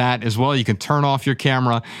do that as well. You can turn off your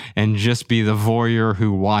camera and just be the voyeur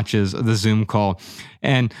who watches the Zoom call.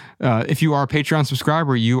 And if you are a Patreon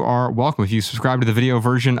subscriber, you are welcome. If you subscribe to the video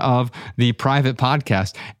version of the private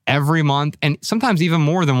podcast every month, and sometimes even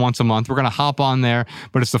more than once a month, we're going to hop on there,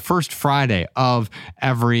 but it's the first Friday of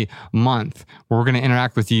every month where we're going to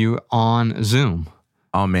interact with you on Zoom.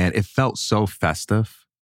 Oh man, it felt so festive,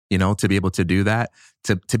 to be able to do that,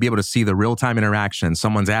 to be able to see the real-time interaction.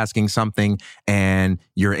 Someone's asking something and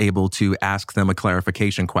you're able to ask them a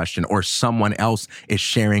clarification question, or someone else is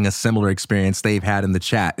sharing a similar experience they've had in the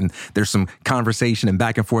chat. And there's some conversation and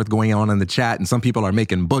back and forth going on in the chat. And some people are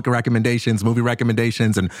making book recommendations, movie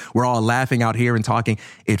recommendations, and we're all laughing out here and talking.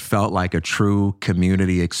 It felt like a true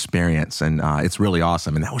community experience. And it's really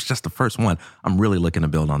awesome. And that was just the first one. I'm really looking to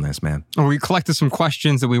build on this, man. We collected some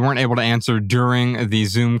questions that we weren't able to answer during the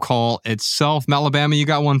Zoom call itself. Alabama, you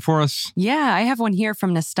got one for us? Yeah, I have one here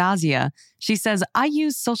from Nastasia. She says, I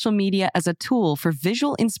use social media as a tool for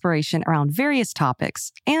visual inspiration around various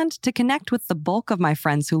topics and to connect with the bulk of my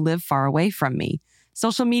friends who live far away from me.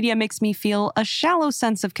 Social media makes me feel a shallow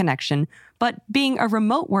sense of connection, but being a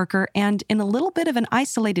remote worker and in a little bit of an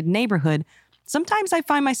isolated neighborhood, sometimes I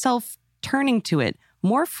find myself turning to it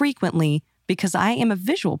more frequently because I am a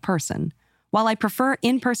visual person. While I prefer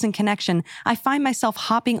in-person connection, I find myself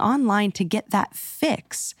hopping online to get that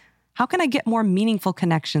fix. How can I get more meaningful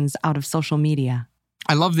connections out of social media?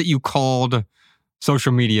 I love that you called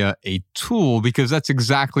social media a tool, because that's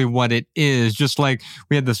exactly what it is. Just like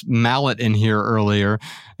we had this mallet in here earlier,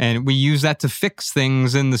 and we use that to fix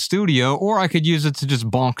things in the studio, or I could use it to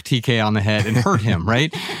just bonk TK on the head and hurt him,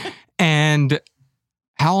 right? And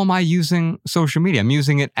how am I using social media? I'm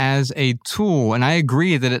using it as a tool. And I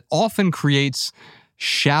agree that it often creates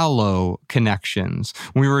shallow connections.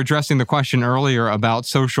 When we were addressing the question earlier about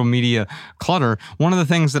social media clutter, one of the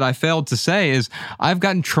things that I failed to say is I've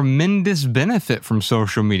gotten tremendous benefit from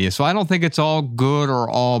social media. So I don't think it's all good or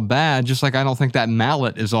all bad, just like I don't think that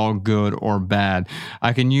mallet is all good or bad.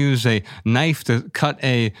 I can use a knife to cut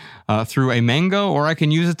through a mango, or I can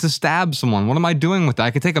use it to stab someone. What am I doing with that?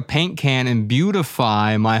 I could take a paint can and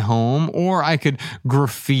beautify my home, or I could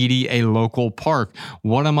graffiti a local park.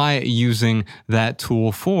 What am I using that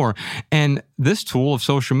tool for? And this tool of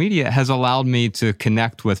social media has allowed me to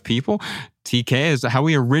connect with people. TK, is how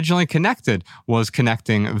we originally connected was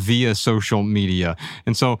connecting via social media.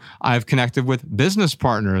 And so I've connected with business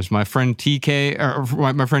partners. My friend TK,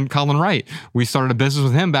 or my friend Colin Wright, we started a business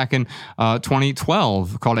with him back in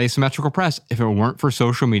 2012 called Asymmetrical Press. If it weren't for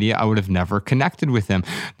social media, I would have never connected with him.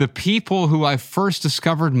 The people who I first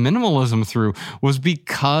discovered minimalism through was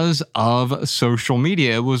because of social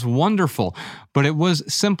media. It was wonderful, but it was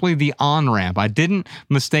simply the on-ramp. I didn't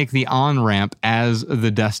mistake the on-ramp as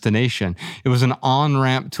the destination. It was an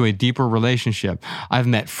on-ramp to a deeper relationship. I've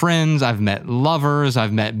met friends, I've met lovers,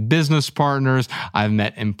 I've met business partners, I've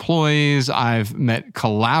met employees, I've met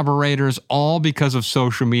collaborators, all because of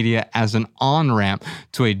social media as an on-ramp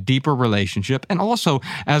to a deeper relationship, and also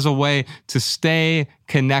as a way to stay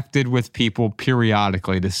connected with people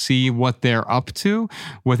periodically, to see what they're up to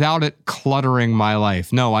without it cluttering my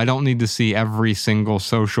life. No, I don't need to see every single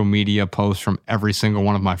social media post from every single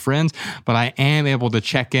one of my friends, but I am able to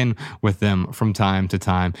check in with them from time to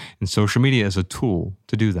time. And social media is a tool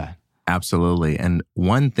to do that. Absolutely. And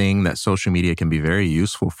one thing that social media can be very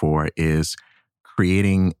useful for is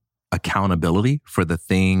creating accountability for the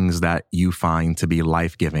things that you find to be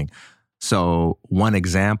life-giving. So one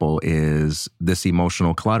example is this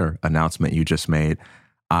emotional clutter announcement you just made.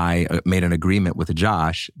 I made an agreement with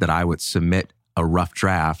Josh that I would submit a rough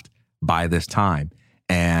draft by this time.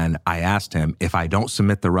 And I asked him, if I don't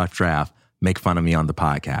submit the rough draft, make fun of me on the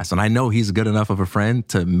podcast. And I know he's good enough of a friend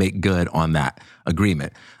to make good on that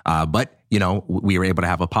agreement. But you know, we were able to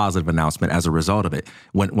have a positive announcement as a result of it.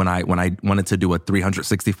 When I wanted to do a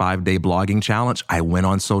 365-day blogging challenge, I went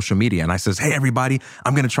on social media and I says, hey, everybody,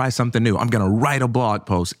 I'm going to try something new. I'm going to write a blog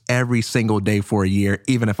post every single day for a year,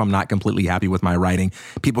 even if I'm not completely happy with my writing.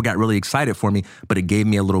 People got really excited for me, but it gave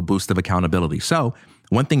me a little boost of accountability. So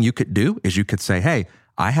one thing you could do is you could say, hey,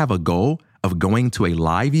 I have a goal of going to a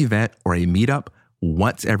live event or a meetup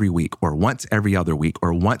once every week or once every other week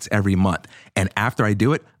or once every month. And after I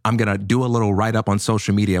do it, I'm going to do a little write-up on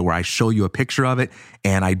social media where I show you a picture of it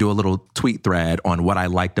and I do a little tweet thread on what I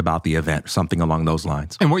liked about the event, something along those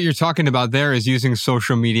lines. And what you're talking about there is using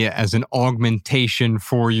social media as an augmentation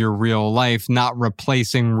for your real life, not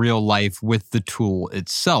replacing real life with the tool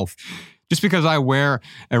itself. Just because I wear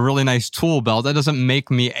a really nice tool belt, that doesn't make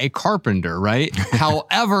me a carpenter, right?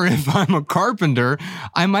 However, if I'm a carpenter,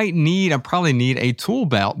 I probably need a tool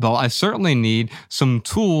belt. I certainly need some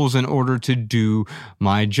tools in order to do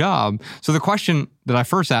my job. So the question that I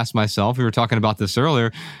first asked myself, we were talking about this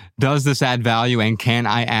earlier, does this add value and can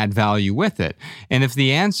I add value with it? And if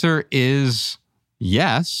the answer is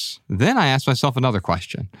yes, then I ask myself another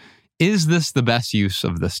question. Is this the best use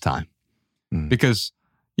of this time? Because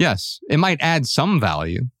yes, it might add some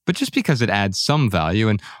value, but just because it adds some value,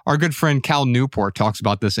 and our good friend Cal Newport talks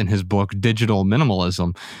about this in his book, Digital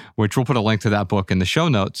Minimalism, which we'll put a link to that book in the show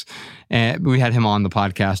notes. And we had him on the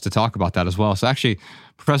podcast to talk about that as well. So actually,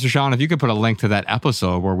 Professor Sean, if you could put a link to that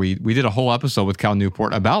episode where we did a whole episode with Cal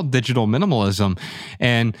Newport about digital minimalism,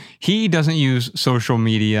 and he doesn't use social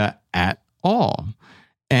media at all.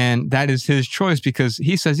 And that is his choice because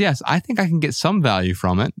he says, yes, I think I can get some value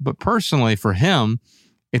from it, but personally for him,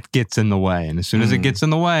 it gets in the way. And as soon as it gets in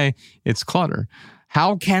the way, it's clutter.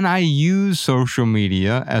 How can I use social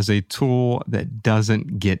media as a tool that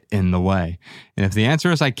doesn't get in the way? And if the answer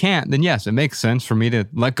is I can't, then yes, it makes sense for me to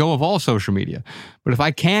let go of all social media. But if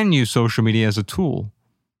I can use social media as a tool,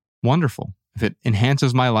 wonderful. If it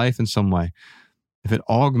enhances my life in some way, if it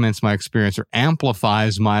augments my experience or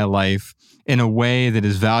amplifies my life in a way that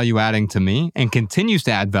is value adding to me and continues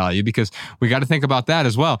to add value, because we got to think about that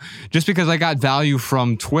as well. Just because I got value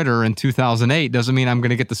from Twitter in 2008 doesn't mean I'm going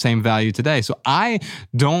to get the same value today. So I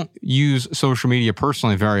don't use social media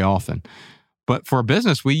personally very often. But for a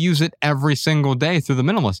business, we use it every single day through the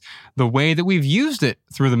Minimalist. The way that we've used it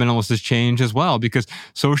through the Minimalist has changed as well, because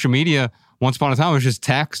social media, once upon a time, was just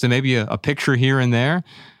text and maybe a picture here and there.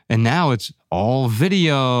 And now it's all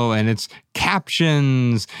video and it's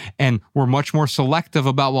captions, and we're much more selective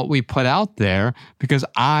about what we put out there because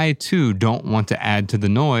I too don't want to add to the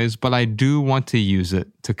noise, but I do want to use it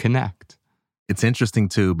to connect. It's interesting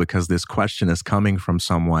too, because this question is coming from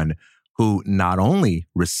someone who not only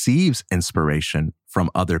receives inspiration from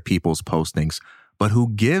other people's postings, but who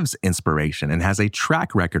gives inspiration and has a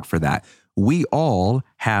track record for that. We all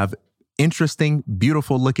have interesting,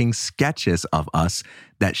 beautiful looking sketches of us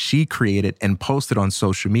that she created and posted on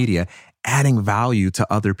social media, adding value to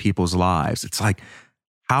other people's lives. It's like,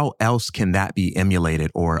 how else can that be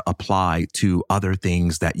emulated or applied to other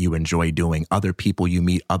things that you enjoy doing, other people you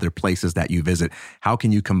meet, other places that you visit? How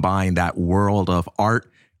can you combine that world of art,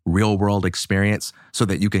 real world experience, so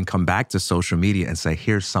that you can come back to social media and say,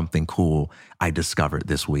 here's something cool I discovered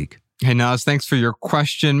this week? Hey, Nas, thanks for your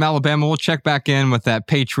question. Malabama, we'll check back in with that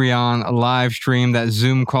Patreon live stream, that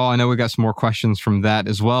Zoom call. I know we got some more questions from that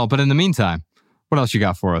as well. But in the meantime, what else you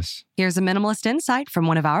got for us? Here's a minimalist insight from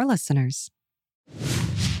one of our listeners.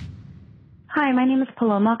 Hi, my name is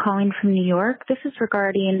Paloma, calling from New York. This is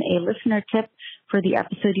regarding a listener tip for the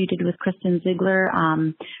episode you did with Kristen Ziegler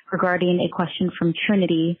regarding a question from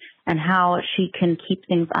Trinity and how she can keep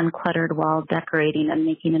things uncluttered while decorating and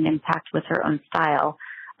making an impact with her own style.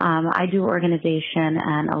 I do organization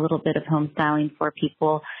and a little bit of home styling for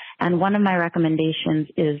people, and one of my recommendations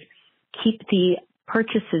is keep the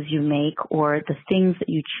purchases you make or the things that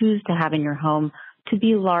you choose to have in your home to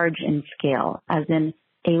be large in scale, as in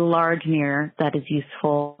a large mirror that is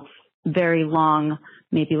useful, very long,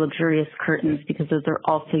 maybe luxurious curtains, because those are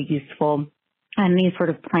also useful. And these sort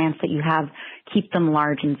of plants that you have, keep them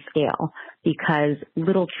large in scale, because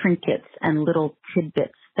little trinkets and little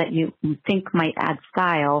tidbits that you think might add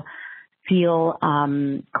style feel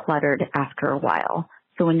cluttered after a while.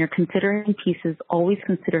 So when you're considering pieces, always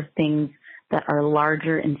consider things that are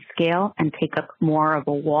larger in scale and take up more of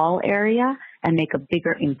a wall area and make a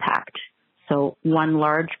bigger impact. So one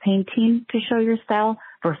large painting to show your style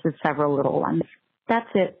versus several little ones. That's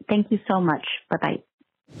it. Thank you so much. Bye-bye.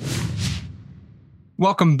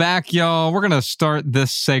 Welcome back, y'all. We're going to start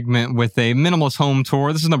this segment with a minimalist home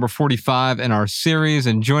tour. This is number 45 in our series,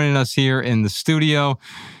 and joining us here in the studio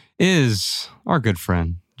is our good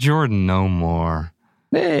friend, Jordan No More.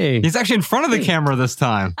 Hey. He's actually in front of the camera this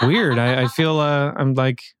time. Weird. I feel I'm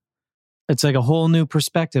like, it's like a whole new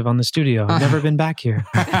perspective on the studio. I've never been back here.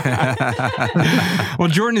 Well,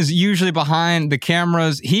 Jordan is usually behind the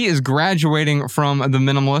cameras. He is graduating from the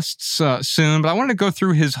Minimalists soon, but I wanted to go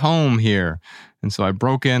through his home here. And so I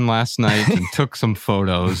broke in last night and took some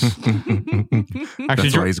photos. Actually,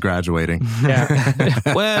 that's why he's graduating. Yeah.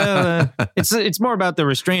 Well, it's more about the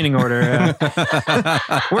restraining order.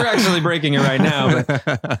 We're actually breaking it right now.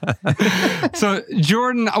 But. So,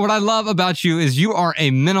 Jordan, what I love about you is you are a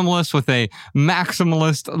minimalist with a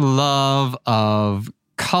maximalist love of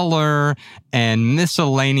color and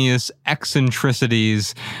miscellaneous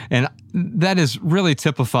eccentricities. And that is really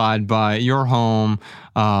typified by your home.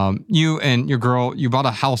 You and your girl, you bought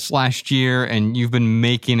a house last year and you've been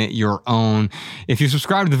making it your own. If you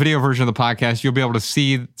subscribe to the video version of the podcast, you'll be able to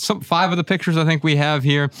see 5 of the pictures I think we have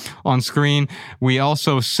here on screen. We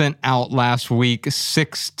also sent out last week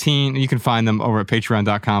 16, you can find them over at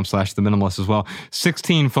patreon.com/theminimalist as well,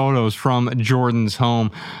 16 photos from Jordan's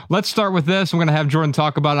home. Let's start with this. I'm going to have Jordan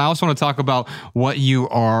talk about it. I also want to talk about what you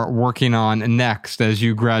are working on next as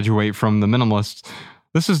you graduate from the Minimalists.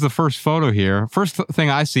 This is the first photo here. First thing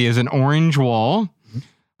I see is an orange wall.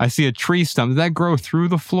 I see a tree stump. Did that grow through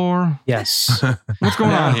the floor? Yes. What's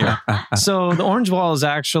going on here? So the orange wall is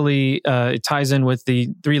actually, it ties in with the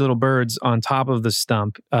 3 little birds on top of the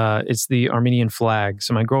stump. It's the Armenian flag.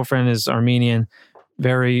 So my girlfriend is Armenian,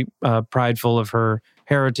 very prideful of her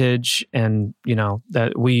heritage. And, you know,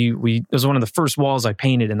 that it was one of the first walls I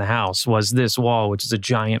painted in the house was this wall, which is a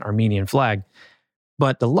giant Armenian flag.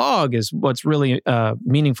 But the log is what's really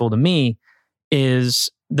meaningful to me is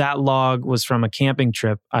that log was from a camping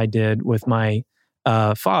trip I did with my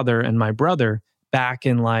father and my brother back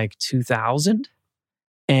in like 2000.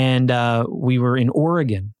 And we were in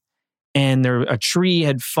Oregon. And a tree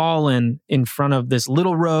had fallen in front of this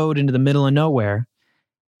little road into the middle of nowhere.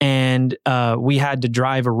 And we had to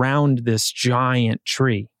drive around this giant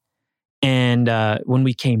tree. And when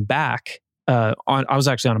we came back, I was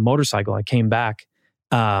actually on a motorcycle. I came back.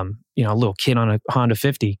 A little kid on a Honda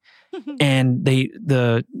 50, and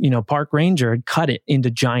the park ranger had cut it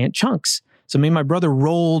into giant chunks. So me and my brother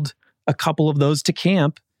rolled a couple of those to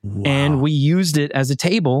camp, and we used it as a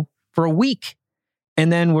table for a week.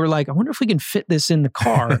 And then we're like, I wonder if we can fit this in the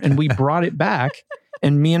car. And we brought it back,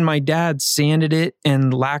 and me and my dad sanded it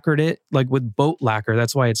and lacquered it like with boat lacquer.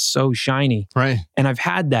 That's why it's so shiny. Right. And I've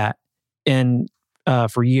had that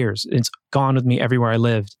for years. It's gone with me everywhere I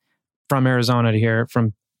lived. From Arizona to here,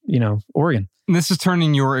 from, Oregon. And this is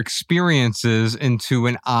turning your experiences into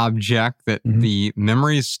an object that the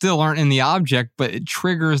memories still aren't in the object, but it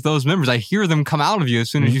triggers those memories. I hear them come out of you as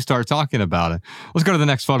soon as you start talking about it. Let's go to the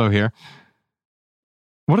next photo here.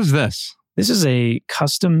 What is this? This is a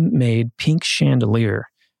custom-made pink chandelier.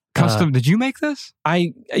 Custom? Did you make this?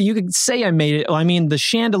 You could say I made it. I mean, the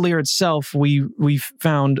chandelier itself, we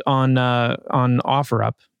found on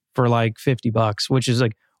OfferUp for like $50, which is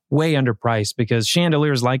like way underpriced because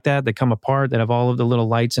chandeliers like that come apart, that have all of the little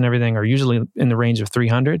lights and everything, are usually in the range of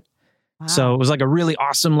 $300. Wow. So it was like a really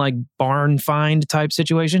awesome like barn find type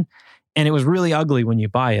situation. And it was really ugly when you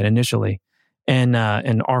buy it initially. And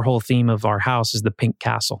our whole theme of our house is the pink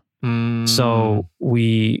castle. So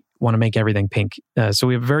we want to make everything pink. So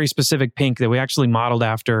we have a very specific pink that we actually modeled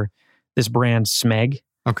after this brand Smeg.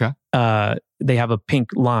 Okay. They have a pink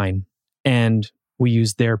line and we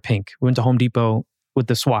used their pink. We went to Home Depot with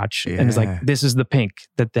the swatch and it's like, this is the pink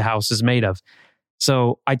that the house is made of.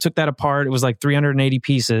 So I took that apart. It was like 380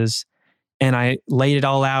 pieces and I laid it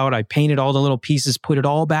all out. I painted all the little pieces, put it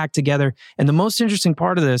all back together. And the most interesting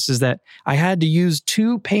part of this is that I had to use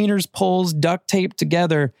 2 painter's poles duct taped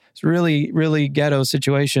together. It's really, really ghetto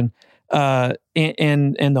situation. And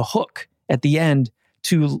the hook at the end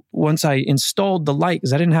to once I installed the light,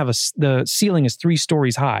 because I didn't have the ceiling is 3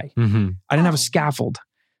 stories high. Mm-hmm. I didn't have a scaffold.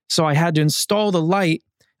 So I had to install the light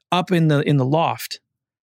up in the loft.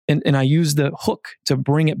 And I used the hook to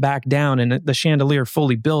bring it back down. And the chandelier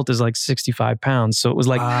fully built is like 65 pounds. So it was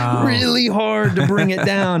like really hard to bring it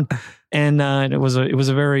down. And it was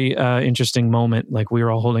a very interesting moment. Like we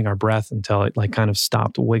were all holding our breath until it like kind of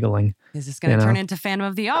stopped wiggling. Is this going to turn into Phantom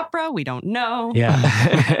of the Opera? We don't know.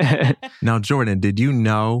 Yeah. Now, Jordan, did you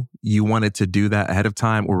know you wanted to do that ahead of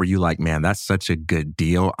time? Or were you like, man, that's such a good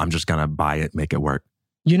deal. I'm just going to buy it, make it work.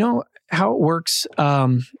 You know how it works?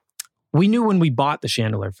 We knew when we bought the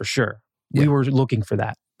chandelier for sure. We were looking for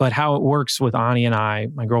that. But how it works with Ani and I,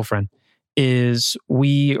 my girlfriend, is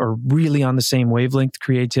we are really on the same wavelength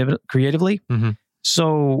creatively. Mm-hmm.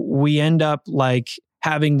 So we end up like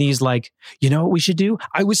having these like, you know what we should do?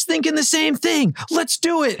 I was thinking the same thing. Let's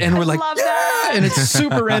do it. And we're like, love that. And it's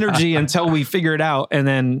super energy until we figure it out. And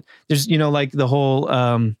then there's, like the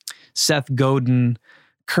whole Seth Godin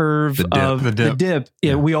curve of the dip.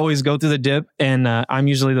 Yeah, we always go through the dip, and I'm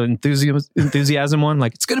usually the enthusiasm one.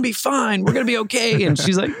 Like, it's gonna be fine. We're gonna be okay. And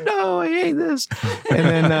she's like, no, I hate this.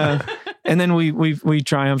 And then we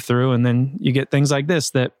triumph through, and then you get things like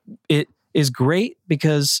this. That it is great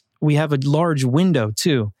because we have a large window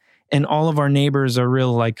too, and all of our neighbors are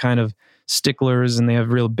real like kind of sticklers, and they have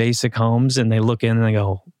real basic homes, and they look in and they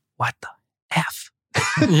go, what the F?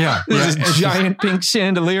 Yeah. There's a giant pink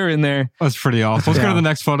chandelier in there. That's pretty awesome. Let's go to the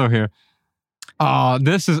next photo here.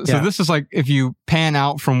 This is like if you pan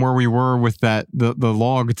out from where we were with the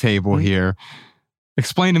log table here.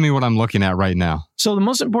 Explain to me what I'm looking at right now. So the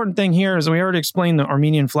most important thing here is we already explained the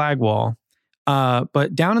Armenian flag wall,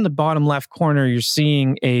 but down in the bottom left corner, you're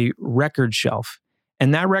seeing a record shelf.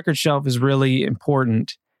 And that record shelf is really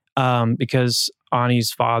important because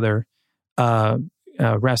Ani's father,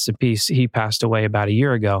 rest in peace, he passed away about a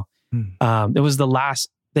year ago. It was the last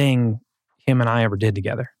thing him and I ever did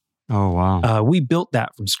together. Oh, wow. We built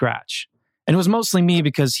that from scratch. And it was mostly me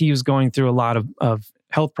because he was going through a lot of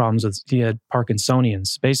health problems. He had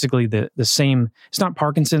Parkinsonians. Basically the same, it's not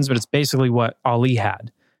Parkinson's, but it's basically what Ali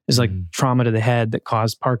had. It's like trauma to the head that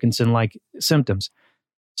caused Parkinson-like symptoms.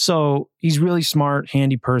 So he's really smart,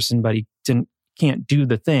 handy person, but he can't do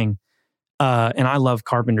the thing. And I love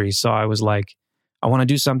carpentry. So I was like, I want to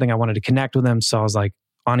do something. I wanted to connect with him. So I was like,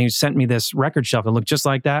 Ani sent me this record shelf that looked just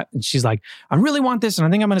like that. And she's like, I really want this. And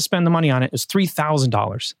I think I'm going to spend the money on it. It was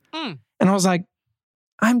 $3,000. And I was like,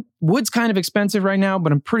 wood's kind of expensive right now,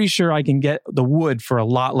 but I'm pretty sure I can get the wood for a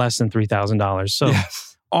lot less than $3,000. So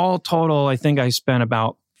all total, I think I spent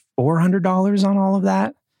about $400 on all of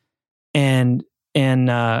that. And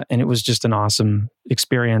it was just an awesome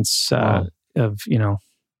experience of,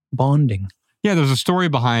 bonding. Yeah, there's a story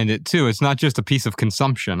behind it too. It's not just a piece of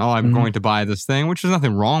consumption. Oh, I'm going to buy this thing, which there's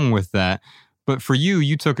nothing wrong with that. But for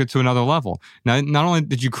you took it to another level. Now, not only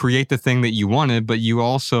did you create the thing that you wanted, but you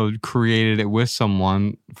also created it with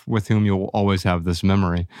someone with whom you'll always have this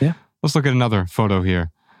memory. Yeah. Let's look at another photo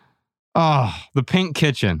here. Oh, the pink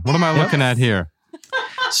kitchen. What am I looking at here?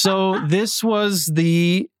 So this was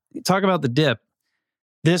talk about the dip.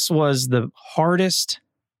 This was the hardest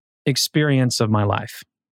experience of my life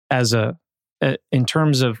in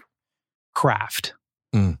terms of craft.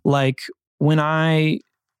 Like when I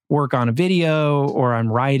work on a video or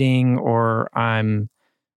I'm writing or I'm,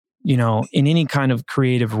 in any kind of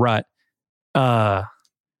creative rut, I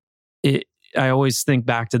always think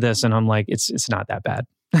back to this and I'm like, it's not that bad.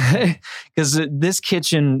 Because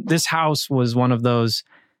this house was one of those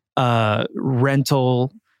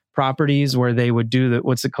rental properties where they would do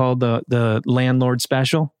what's it called? The landlord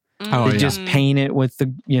special. They just paint it with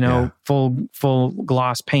the, full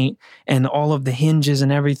gloss paint, and all of the hinges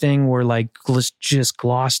and everything were like just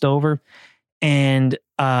glossed over. And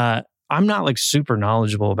I'm not like super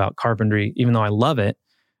knowledgeable about carpentry, even though I love it.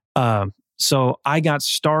 So I got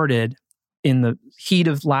started in the heat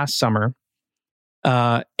of last summer,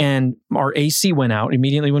 and our AC went out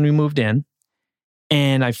immediately when we moved in.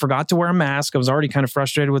 And I forgot to wear a mask. I was already kind of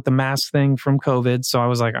frustrated with the mask thing from COVID. So I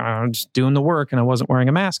was like, I'm just doing the work, and I wasn't wearing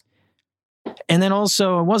a mask. And then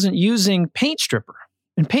also I wasn't using paint stripper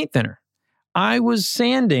and paint thinner. I was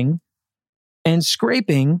sanding and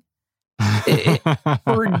scraping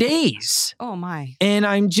for days. Oh my. And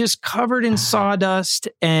I'm just covered in sawdust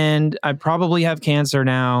and I probably have cancer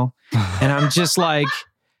now. And I'm just like,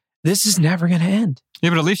 this is never going to end. Yeah,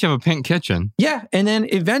 but at least you have a pink kitchen. Yeah. And then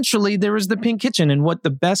eventually there was the pink kitchen. And what the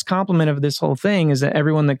best compliment of this whole thing is that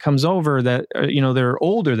everyone that comes over that, they're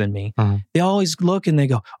older than me, they always look and they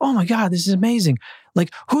go, oh my God, this is amazing.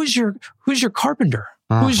 Like, who's your carpenter?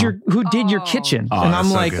 Who did your kitchen? Oh, and I'm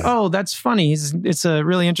so like, good. oh, that's funny. It's a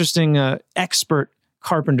really interesting expert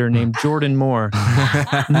carpenter named Jordan Moore.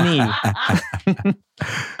 Me.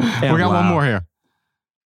 We got one more here.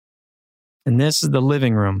 And this is the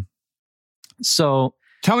living room. So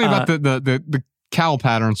tell me about the cowl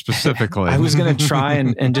pattern specifically. I was going to try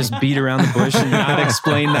and just beat around the bush and not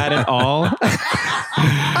explain that at all.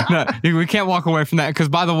 No, we can't walk away from that because,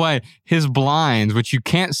 by the way, his blinds, which you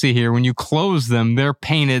can't see here, when you close them, they're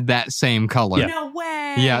painted that same color. Yeah. No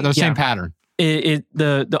way. Yeah, the same pattern.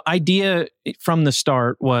 The idea from the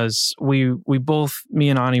start was me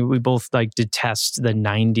and Ani, we both like detest the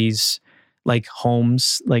 90s like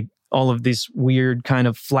homes, like all of this weird kind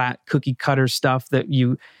of flat cookie cutter stuff that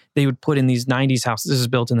they would put in these 90s houses. This is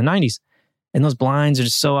built in the 90s. And those blinds are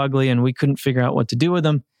just so ugly and we couldn't figure out what to do with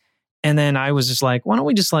them. And then I was just like, why don't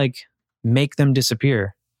we just like make them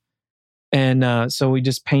disappear? And so we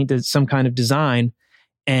just painted some kind of design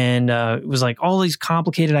and it was like all these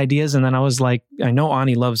complicated ideas. And then I was like, I know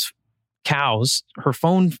Ani loves cows. Her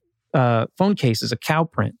phone case is a cow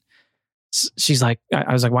print. She's like,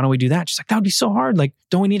 I was like, why don't we do that? She's like, that would be so hard. Like,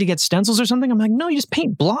 don't we need to get stencils or something? I'm like, no, you just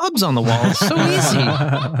paint blobs on the wall. It's so easy.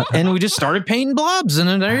 And we just started painting blobs and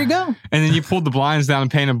then there you go. And then you pulled the blinds down and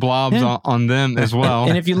painted blobs on them as well.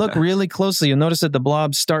 And if you look really closely, you'll notice that the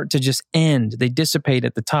blobs start to just end. They dissipate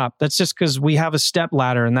at the top. That's just because we have a step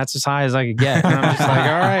ladder and that's as high as I could get. And I'm just like,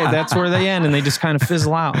 all right, that's where they end. And they just kind of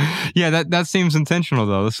fizzle out. Yeah, that seems intentional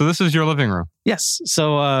though. So this is your living room. Yes.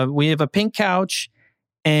 So we have a pink couch.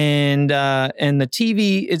 And the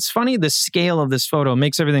TV, it's funny, the scale of this photo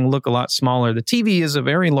makes everything look a lot smaller. The TV is a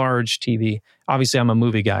very large TV. Obviously, I'm a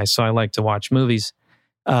movie guy, so I like to watch movies.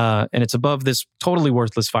 And it's above this totally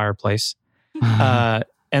worthless fireplace. And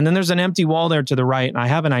then there's an empty wall there to the right. And I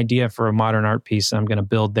have an idea for a modern art piece I'm going to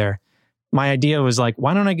build there. My idea was like,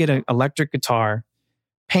 why don't I get an electric guitar,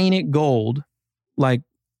 paint it gold, like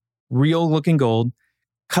real looking gold,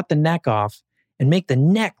 cut the neck off, and make the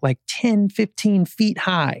neck like 10, 15 feet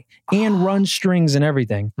high and run strings and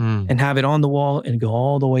everything and have it on the wall and go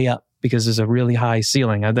all the way up because there's a really high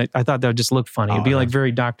ceiling. I thought that would just look funny. It'd be like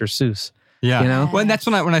very Dr. Seuss. Yeah. You know? Well, and that's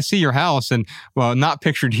when I see your house and, well, not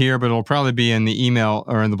pictured here, but it'll probably be in the email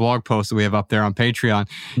or in the blog post that we have up there on Patreon.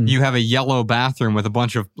 You have a yellow bathroom with a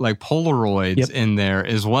bunch of like Polaroids in there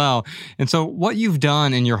as well. And so what you've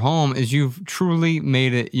done in your home is you've truly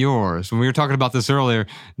made it yours. When we were talking about this earlier,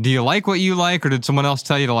 do you like what you like or did someone else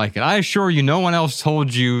tell you to like it? I assure you, no one else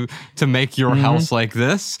told you to make your house like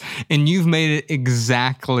this. And you've made it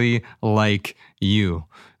exactly like you.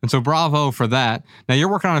 And so bravo for that. Now you're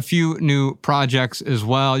working on a few new projects as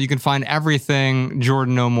well. You can find everything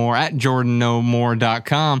Jordan No More at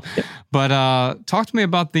jordannomore.com. But talk to me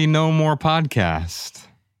about the No More podcast.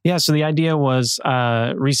 Yeah, so the idea was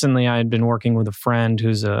recently I had been working with a friend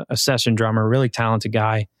who's a session drummer, a really talented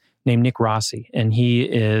guy named Nick Rossi. And he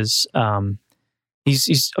is,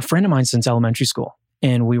 he's a friend of mine since elementary school.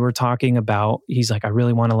 And we were talking about, he's like, I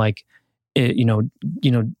really want to like,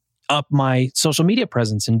 up my social media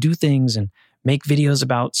presence and do things and make videos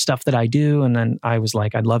about stuff that I do. And then I was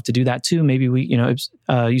like, I'd love to do that too. Maybe we,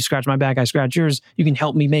 you scratch my back, I scratch yours. You can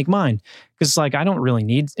help me make mine. Because like, I don't really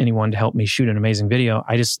need anyone to help me shoot an amazing video.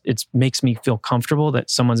 It makes me feel comfortable that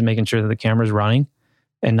someone's making sure that the camera's running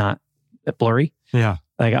and not blurry. Yeah.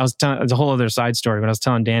 Like I was telling, it's a whole other side story, but I was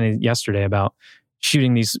telling Danny yesterday about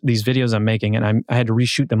shooting these videos I'm making, and I had to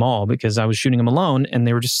reshoot them all because I was shooting them alone and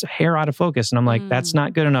they were just hair out of focus. And I'm like, that's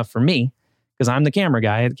not good enough for me because I'm the camera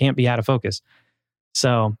guy. It can't be out of focus.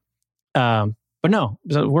 So, but no,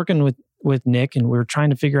 so working with Nick and we were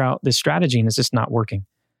trying to figure out this strategy and it's just not working.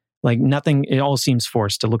 Like nothing, it all seems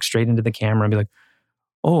forced to look straight into the camera and be like,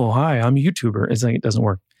 oh, hi, I'm a YouTuber. It's like, it doesn't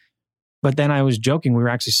work. But then I was joking, we were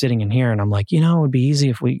actually sitting in here and I'm like, it would be easy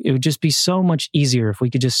it would just be so much easier if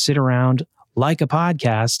we could just sit around like a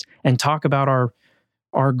podcast and talk about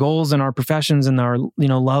our goals and our professions and our,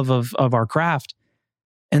 love of our craft.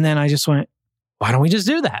 And then I just went, why don't we just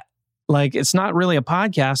do that? Like, it's not really a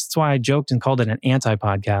podcast. That's why I joked and called it an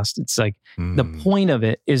anti-podcast. It's like the point of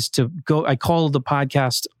it is to go, I call the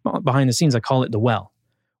podcast behind the scenes, I call it the well.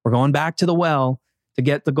 We're going back to the well to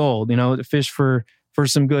get the gold, to fish for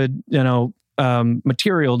some good,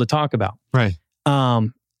 material to talk about. Right.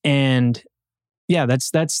 And yeah,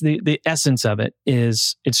 that's the essence of it.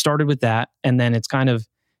 Is it started with that, and then it's kind of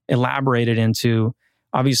elaborated into,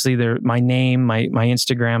 obviously my name, my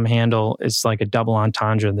Instagram handle is like a double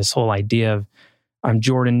entendre. This whole idea of I'm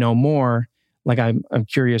Jordan No More, like I'm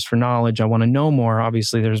curious for knowledge. I want to know more.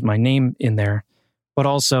 Obviously there's my name in there, but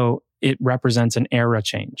also it represents an era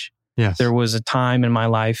change. Yes. There was a time in my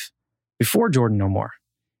life before Jordan No More,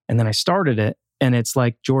 and then I started it, and it's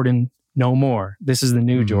like Jordan No More. This is the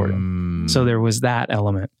new Jordan. So there was that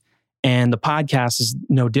element. And the podcast is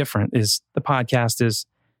no different. The podcast is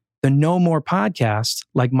the No More podcast,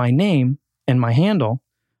 like my name and my handle.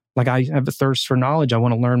 Like I have a thirst for knowledge. I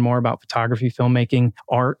want to learn more about photography, filmmaking,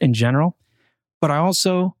 art in general. But I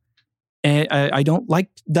also, I don't like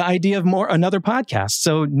the idea of another podcast.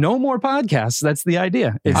 So no more podcasts. That's the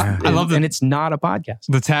idea. I love that. And it's not a podcast.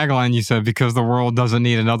 The tagline you said, because the world doesn't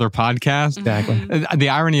need another podcast. Exactly. The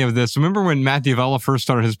irony of this, remember when Matt D'Avella first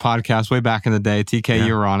started his podcast way back in the day, TK,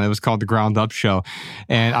 you were on it. It was called The Ground Up Show.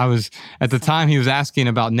 And I was, at the time he was asking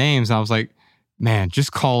about names. And I was like, man,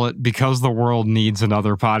 just call it Because the World Needs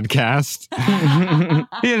Another Podcast.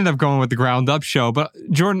 He ended up going with The Ground Up Show. But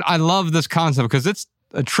Jordan, I love this concept because it's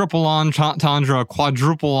a triple entendre, a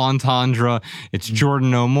quadruple entendre. It's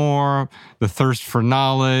Jordan No More, the thirst for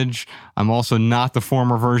knowledge. I'm also not the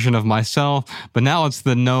former version of myself, but now it's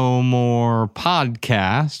the No More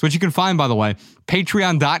Podcast, which you can find, by the way,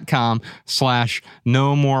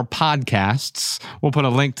 patreon.com/no more podcasts. We'll put a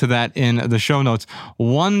link to that in the show notes.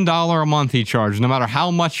 $1 a month he charged, no matter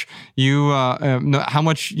how much you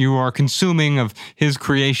are consuming of his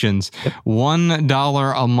creations.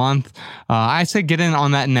 $1 a month. I say get in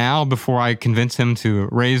on that now before I convince him to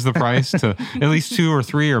raise the price to at least $2 or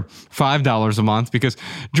 $3 or $5 a month, because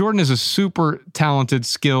Jordan is a super talented,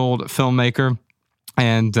 skilled filmmaker.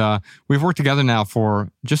 And we've worked together now for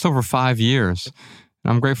just over 5 years.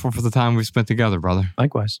 And I'm grateful for the time we've spent together, brother.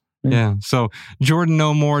 Likewise. Yeah. So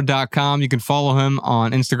jordannomore.com. You can follow him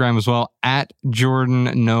on Instagram as well, at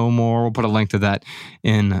Jordan No More. We'll put a link to that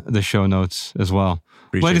in the show notes as well.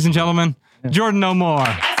 Ladies and gentlemen, Jordan No More.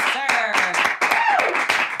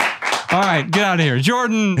 All right, get out of here.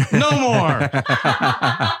 Jordan No More.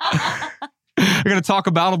 We're going to talk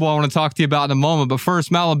Aboutable. I want to talk to you about in a moment. But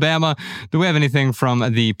first, Malabama, do we have anything from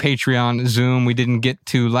the Patreon Zoom we didn't get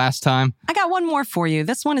to last time? I got one more for you.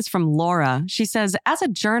 This one is from Laura. She says, as a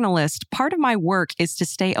journalist, part of my work is to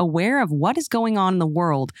stay aware of what is going on in the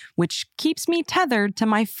world, which keeps me tethered to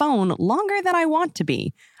my phone longer than I want to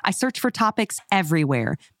be. I search for topics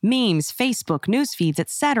everywhere, memes, Facebook, news feeds,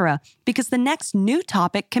 etc., because the next new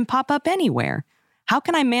topic can pop up anywhere. How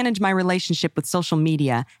can I manage my relationship with social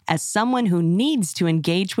media as someone who needs to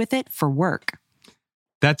engage with it for work?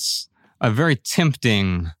 That's a very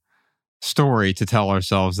tempting story to tell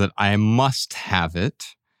ourselves, that I must have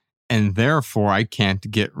it and therefore I can't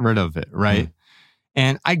get rid of it, right?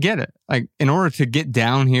 And I get it. Like, in order to get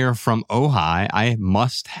down here from Ojai, I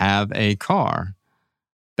must have a car.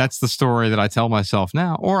 That's the story that I tell myself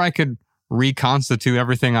now. Or I could reconstitute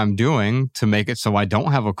everything I'm doing to make it so I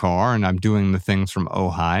don't have a car and I'm doing the things from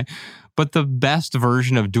Ojai. But the best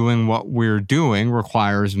version of doing what we're doing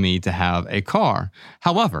requires me to have a car.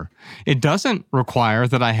 However, it doesn't require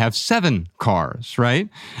that I have 7 cars, right?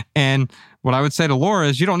 And what I would say to Laura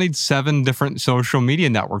is, you don't need 7 different social media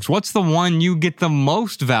networks. What's the one you get the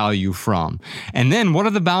most value from? And then what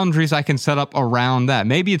are the boundaries I can set up around that?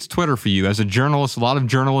 Maybe it's Twitter for you. As a journalist, a lot of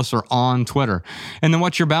journalists are on Twitter. And then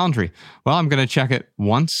what's your boundary? Well, I'm going to check it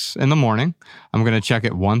once in the morning. I'm going to check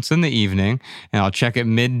it once in the evening. And I'll check it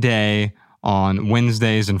midday on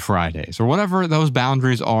Wednesdays and Fridays, or whatever those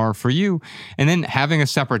boundaries are for you. And then having a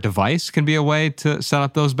separate device can be a way to set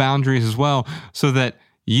up those boundaries as well, so that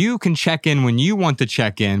you can check in when you want to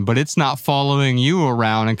check in, but it's not following you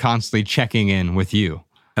around and constantly checking in with you.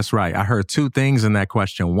 That's right. I heard 2 things in that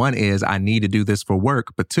question. One is, I need to do this for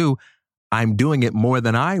work, but 2, I'm doing it more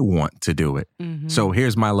than I want to do it. So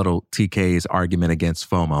here's my little TK's argument against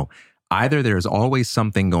FOMO. Either there's always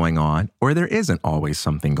something going on, or there isn't always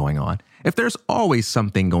something going on. If there's always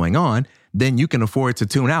something going on, then you can afford to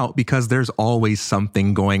tune out, because there's always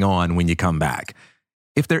something going on when you come back.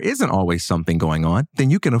 If there isn't always something going on, then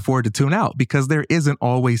you can afford to tune out, because there isn't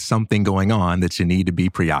always something going on that you need to be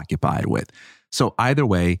preoccupied with. So either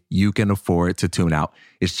way, you can afford to tune out.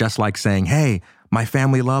 It's just like saying, hey, my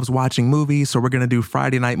family loves watching movies, so we're going to do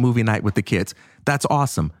Friday night movie night with the kids. That's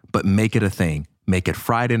awesome, but make it a thing. Make it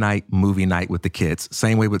Friday night movie night with the kids.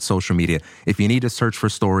 Same way with social media. If you need to search for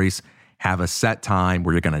stories, have a set time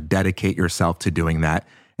where you're going to dedicate yourself to doing that.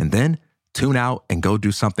 And then tune out and go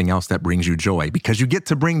do something else that brings you joy, because you get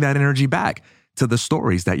to bring that energy back to the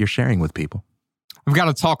stories that you're sharing with people. I've got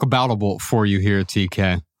to talk aboutable for you here,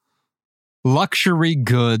 TK. Luxury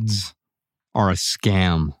goods are a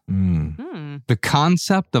scam. The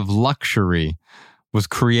concept of luxury was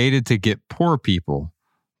created to get poor people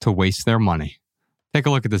to waste their money. Take a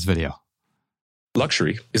look at this video.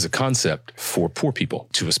 Luxury is a concept for poor people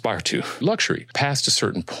to aspire to. Luxury, past a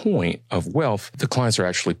certain point of wealth, the clients are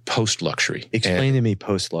actually post-luxury. Explain to me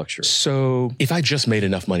post-luxury. So if I just made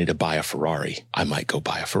enough money to buy a Ferrari, I might go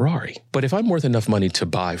buy a Ferrari. But if I'm worth enough money to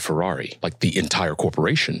buy Ferrari, like the entire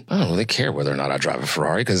corporation, I don't really care whether or not I drive a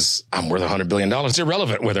Ferrari because I'm worth $100 billion. It's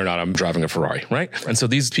irrelevant whether or not I'm driving a Ferrari, right? And so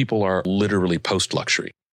these people are literally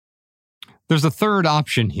post-luxury. There's a third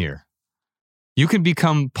option here. You can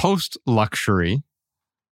become post-luxury,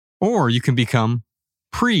 or you can become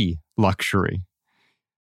pre-luxury.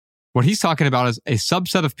 What he's talking about is a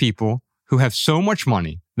subset of people who have so much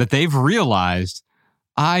money that they've realized,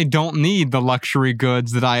 I don't need the luxury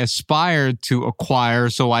goods that I aspired to acquire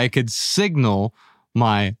so I could signal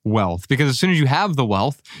my wealth. Because as soon as you have the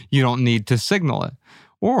wealth, you don't need to signal it.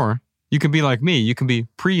 Or you can be like me, you can be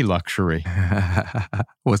pre-luxury.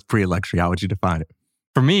 What's pre-luxury? How would you define it?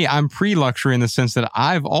 For me, I'm pre-luxury in the sense that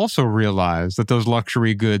I've also realized that those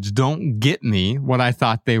luxury goods don't get me what I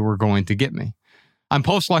thought they were going to get me. I'm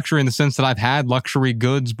post-luxury in the sense that I've had luxury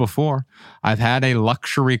goods before. I've had a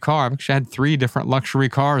luxury car. I've actually had 3 different luxury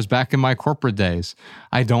cars back in my corporate days.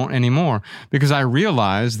 I don't anymore because I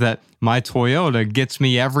realized that my Toyota gets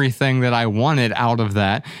me everything that I wanted out of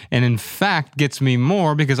that, and in fact gets me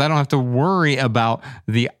more because I don't have to worry about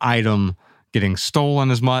the item getting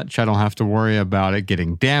stolen as much. I don't have to worry about it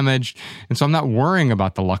getting damaged. And so I'm not worrying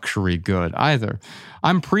about the luxury good either.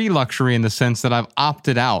 I'm pre-luxury in the sense that I've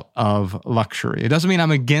opted out of luxury. It doesn't mean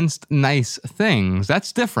I'm against nice things.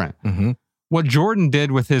 That's different. What Jordan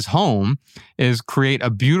did with his home is create a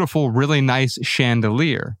beautiful, really nice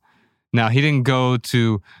chandelier. Now, he didn't go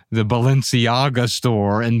to the Balenciaga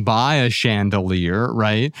store and buy a chandelier,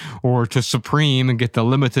 right? Or to Supreme and get the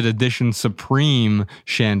limited edition Supreme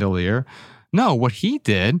chandelier. No, what he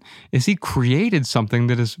did is he created something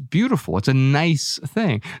that is beautiful. It's a nice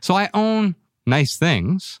thing. So I own nice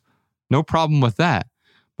things. No problem with that.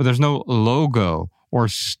 But there's no logo or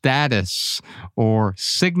status or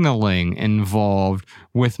signaling involved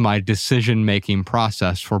with my decision-making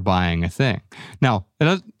process for buying a thing. Now,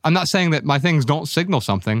 I'm not saying that my things don't signal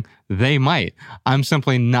something. They might. I'm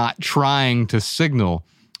simply not trying to signal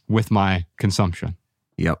with my consumption.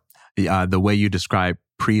 Yep. The way you describe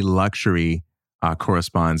pre-luxury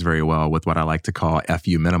corresponds very well with what I like to call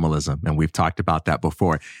FU minimalism. And we've talked about that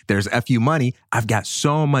before. There's FU money. I've got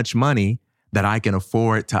so much money that I can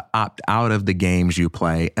afford to opt out of the games you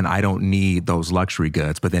play, and I don't need those luxury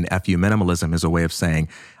goods. But then FU minimalism is a way of saying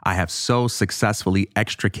I have so successfully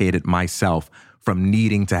extricated myself from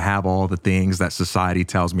needing to have all the things that society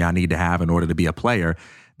tells me I need to have in order to be a player,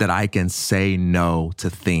 that I can say no to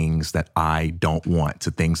things that I don't want,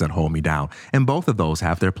 to things that hold me down. And both of those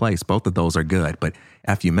have their place. Both of those are good. But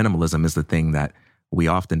FU minimalism is the thing that we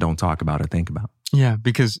often don't talk about or think about. Yeah,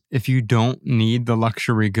 because if you don't need the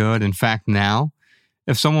luxury good, in fact, now,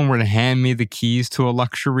 if someone were to hand me the keys to a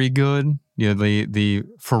luxury good, you know, the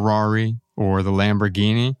Ferrari or the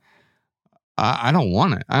Lamborghini, I don't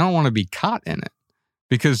want it. I don't want to be caught in it.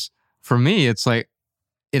 Because for me, it's like,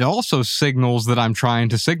 it also signals that I'm trying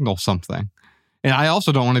to signal something. And I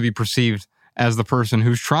also don't want to be perceived as the person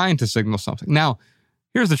who's trying to signal something. Now,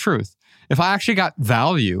 here's the truth. If I actually got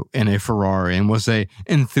value in a Ferrari and was a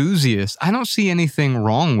enthusiast, I don't see anything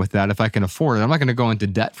wrong with that if I can afford it. I'm not going to go into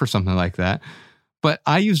debt for something like that. But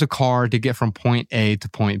I use a car to get from point A to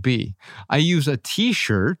point B. I use a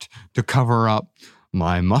t-shirt to cover up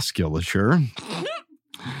my musculature.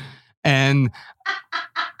 And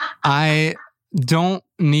I don't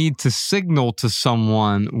need to signal to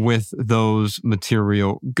someone with those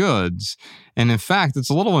material goods. And in fact, it's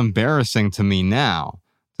a little embarrassing to me now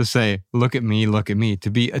to say, look at me, to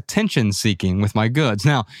be attention seeking with my goods.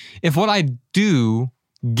 Now, if what I do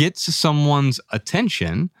gets someone's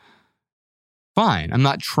attention, fine. I'm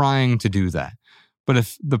not trying to do that. But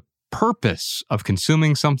if the purpose of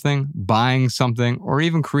consuming something, buying something, or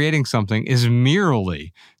even creating something is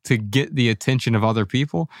merely to get the attention of other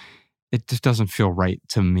people, it just doesn't feel right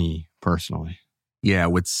to me personally. Yeah,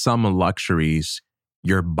 with some luxuries,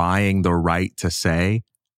 you're buying the right to say,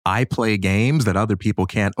 I play games that other people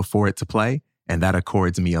can't afford to play, and that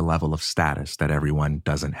accords me a level of status that everyone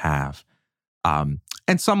doesn't have. And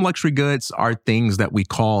some luxury goods are things that we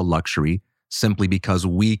call luxury. simply because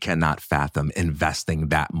we cannot fathom investing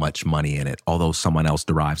that much money in it, although someone else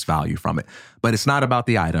derives value from it. But it's not about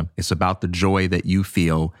the item. It's about the joy that you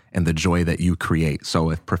feel and the joy that you create. So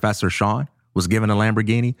if Professor Sean was given a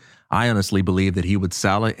Lamborghini, I honestly believe that he would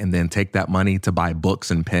sell it and then take that money to buy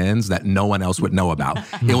books and pens that no one else would know about.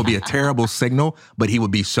 It would be a terrible signal, but he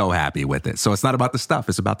would be so happy with it. So it's not about the stuff.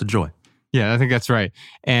 It's about the joy. Yeah, I think that's right.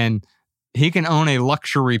 And he can own a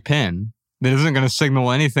luxury pen that isn't going to signal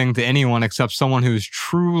anything to anyone except someone who's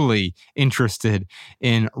truly interested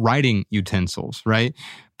in writing utensils, right?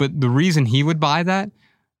 But the reason he would buy that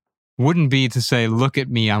wouldn't be to say, look at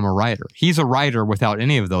me, I'm a writer. He's a writer without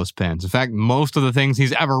any of those pens. In fact, most of the things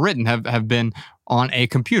he's ever written have been on a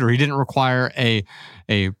computer. He didn't require a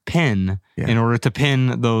pen in order to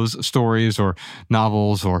pen those stories or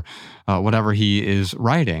novels or whatever he is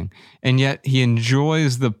writing. And yet he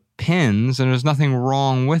enjoys the pens, and there's nothing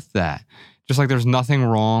wrong with that. Just like there's nothing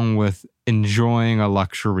wrong with enjoying a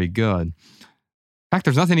luxury good. In fact,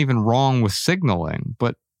 there's nothing even wrong with signaling.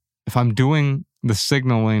 But if I'm doing the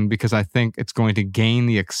signaling because I think it's going to gain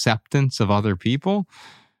the acceptance of other people,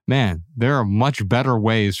 man, there are much better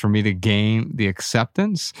ways for me to gain the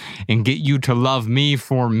acceptance and get you to love me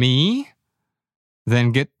for me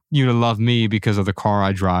than get you to love me because of the car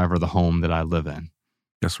I drive or the home that I live in.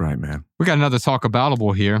 That's right, man. We got another talk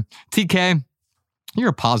aboutable here. TK, you're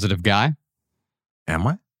a positive guy. Am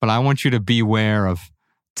I? But I want you to beware of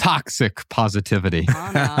toxic positivity.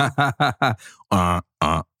 Oh,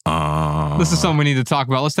 no. This is something we need to talk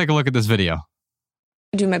about. Let's take a look at this video.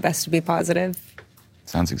 I do my best to be positive.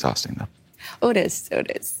 Sounds exhausting, though. Oh, it is. So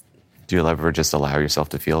it is. Do you ever just allow yourself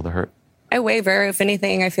to feel the hurt? I waver. If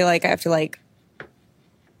anything, I feel like I have to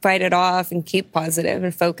fight it off and keep positive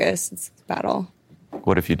and focus. It's a battle.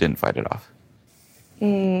 What if you didn't fight it off?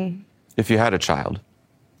 If you had a child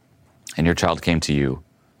and your child came to you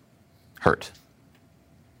hurt,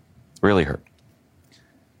 really hurt,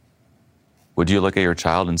 would you look at your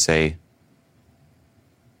child and say,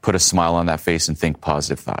 put a smile on that face and think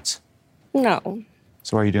positive thoughts? No.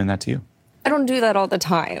 So why are you doing that to you? I don't do that all the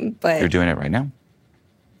time, but... You're doing it right now.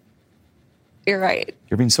 You're right.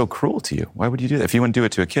 You're being so cruel to you. Why would you do that? If you wouldn't do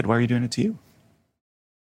it to a kid, why are you doing it to you?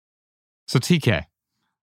 So TK,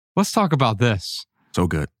 let's talk about this. So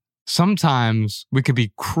good. Sometimes we could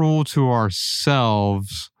be cruel to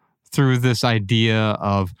ourselves through this idea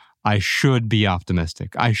of, I should be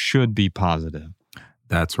optimistic. I should be positive.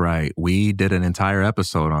 That's right. We did an entire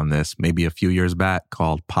episode on this maybe a few years back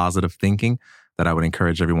called Positive Thinking that I would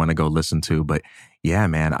encourage everyone to go listen to. But yeah,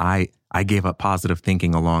 man, I gave up positive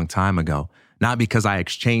thinking a long time ago. Not because I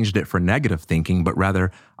exchanged it for negative thinking, but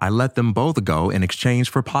rather I let them both go in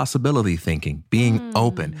exchange for possibility thinking, being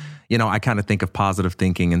open. You know, I kind of think of positive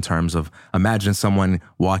thinking in terms of, imagine someone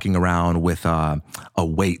walking around with a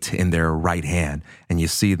weight in their right hand and you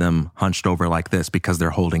see them hunched over like this because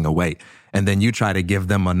they're holding a weight. And then you try to give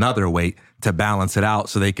them another weight to balance it out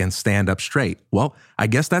so they can stand up straight. Well, I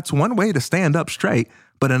guess that's one way to stand up straight.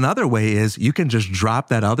 But another way is you can just drop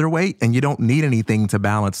that other weight and you don't need anything to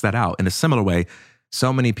balance that out. In a similar way,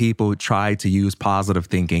 so many people try to use positive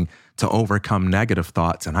thinking to overcome negative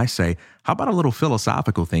thoughts. And I say, how about a little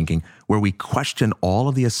philosophical thinking where we question all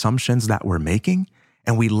of the assumptions that we're making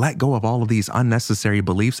and we let go of all of these unnecessary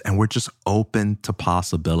beliefs and we're just open to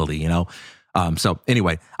possibility, you know? So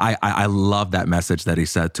anyway, I love that message that he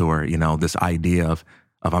said to her, you know, this idea of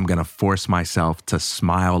I'm going to force myself to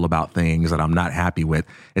smile about things that I'm not happy with.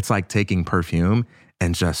 It's like taking perfume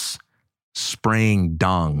and just spraying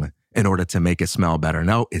dung in order to make it smell better.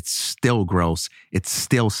 No, it's still gross. It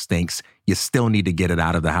still stinks. You still need to get it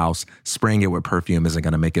out of the house. Spraying it with perfume isn't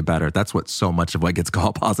going to make it better. That's what so much of what gets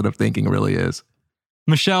called positive thinking really is.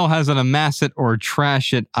 Michelle has an amass it or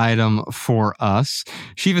trash it item for us.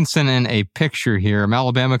 She even sent in a picture here.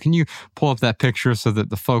 Alabama, can you pull up that picture so that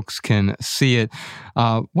the folks can see it?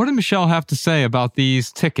 What did Michelle have to say about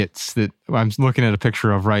these tickets that I'm looking at a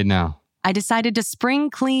picture of right now? I decided to spring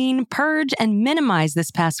clean, purge, and minimize this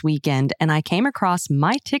past weekend, and I came across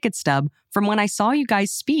my ticket stub from when I saw you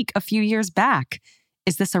guys speak a few years back.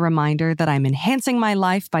 Is this a reminder that I'm enhancing my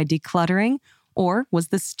life by decluttering? Or was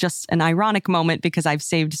this just an ironic moment because I've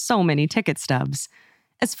saved so many ticket stubs?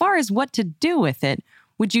 As far as what to do with it,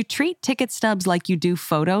 would you treat ticket stubs like you do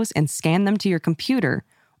photos and scan them to your computer?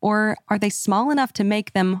 Or are they small enough to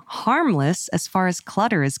make them harmless as far as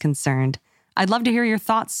clutter is concerned? I'd love to hear your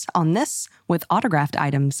thoughts on this with autographed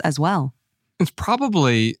items as well. It's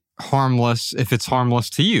probably harmless if it's harmless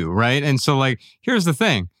to you, right? And so, here's the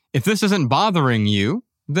thing. If this isn't bothering you,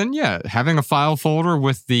 then yeah, having a file folder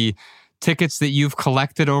with the tickets that you've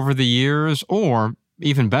collected over the years, or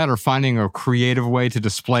even better, finding a creative way to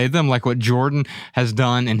display them, like what Jordan has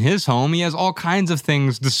done in his home. He has all kinds of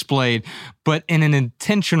things displayed, but in an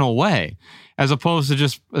intentional way, as opposed to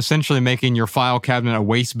just essentially making your file cabinet a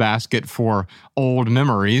wastebasket for old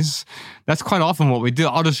memories. That's quite often what we do.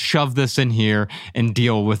 I'll just shove this in here and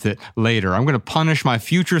deal with it later. I'm going to punish my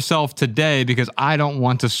future self today because I don't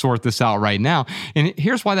want to sort this out right now. And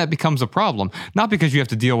here's why that becomes a problem. Not because you have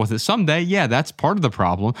to deal with it someday. Yeah, that's part of the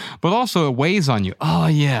problem. But also it weighs on you. Oh,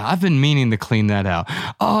 yeah, I've been meaning to clean that out.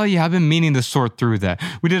 Oh, yeah, I've been meaning to sort through that.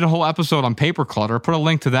 We did a whole episode on paper clutter. Put a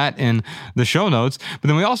link to that in the show notes. But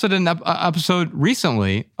then we also did an episode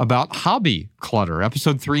recently about hobby clutter,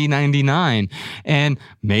 episode 399. And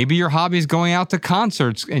maybe your hobby is going out to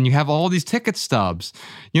concerts and you have all these ticket stubs.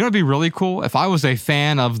 You know, it'd be really cool if I was a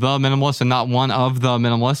fan of The Minimalist and not one of the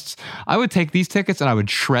minimalists. I would take these tickets and I would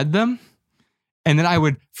shred them. And then I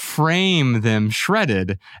would frame them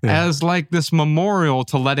shredded as like this memorial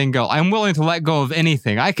to letting go. I'm willing to let go of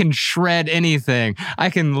anything. I can shred anything. I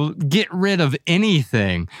can get rid of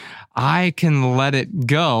anything. I can let it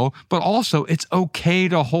go, but also it's okay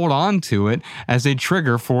to hold on to it as a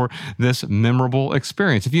trigger for this memorable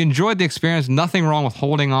experience. If you enjoyed the experience, nothing wrong with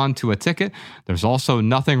holding on to a ticket. There's also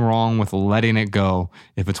nothing wrong with letting it go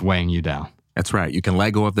if it's weighing you down. That's right. You can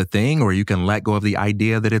let go of the thing, or you can let go of the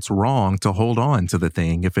idea that it's wrong to hold on to the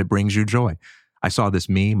thing if it brings you joy. I saw this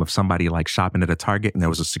meme of somebody like shopping at a Target and there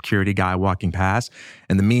was a security guy walking past,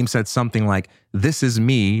 and the meme said something like, "This is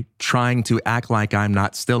me trying to act like I'm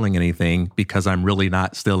not stealing anything because I'm really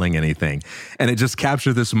not stealing anything." And it just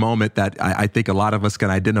captured this moment that I think a lot of us can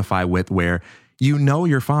identify with, where you know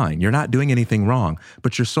you're fine. You're not doing anything wrong,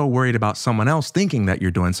 but you're so worried about someone else thinking that you're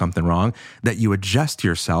doing something wrong that you adjust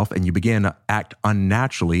yourself and you begin to act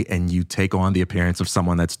unnaturally and you take on the appearance of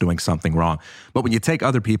someone that's doing something wrong. But when you take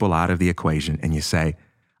other people out of the equation and you say,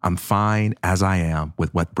 "I'm fine as I am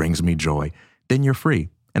with what brings me joy," then you're free.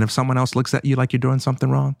 And if someone else looks at you like you're doing something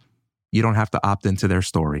wrong, you don't have to opt into their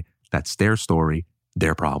story. That's their story,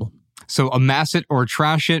 their problem. So amass it or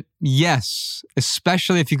trash it, yes,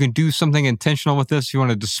 especially if you can do something intentional with this. If you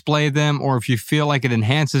want to display them, or if you feel like it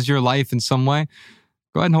enhances your life in some way,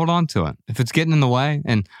 go ahead and hold on to it. If it's getting in the way,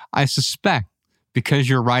 and I suspect because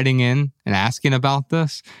you're writing in and asking about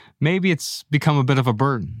this, maybe it's become a bit of a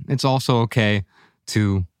burden. It's also okay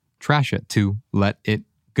to trash it, to let it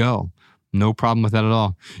go. No problem with that at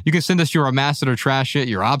all. You can send us your amass it or trash it,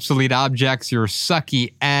 your obsolete objects, your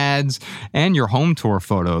sucky ads, and your home tour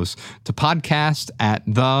photos to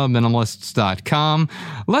podcast@theminimalists.com.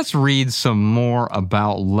 Let's read some more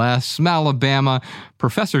about less. Alabama.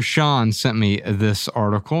 Professor Sean sent me this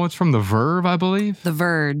article. It's from The Verve, I believe. The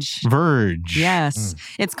Verge. Verge. Yes.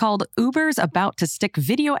 It's called Uber's About to Stick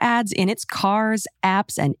Video Ads in Its Cars,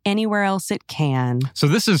 Apps, and Anywhere Else It Can. So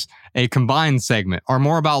this is a combined segment. Our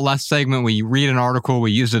More About Less segment, we read an article,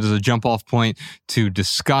 we use it as a jump off point to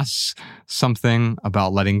discuss something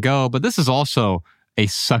about letting go. But this is also a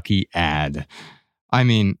sucky ad. I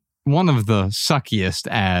mean, one of the suckiest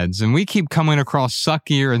ads, and we keep coming across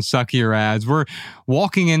suckier and suckier ads. We're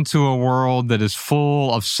walking into a world that is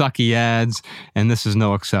full of sucky ads, and this is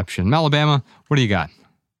no exception. Alabama, what do you got?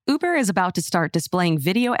 Uber is about to start displaying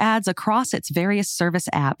video ads across its various service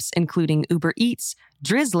apps, including Uber Eats,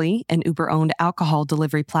 Drizzly, an Uber-owned alcohol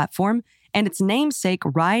delivery platform, and its namesake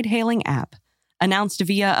ride-hailing app. Announced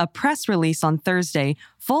via a press release on Thursday,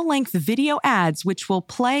 full-length video ads which will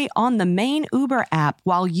play on the main Uber app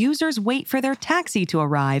while users wait for their taxi to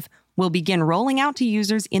arrive will begin rolling out to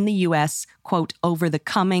users in the U.S., quote, over the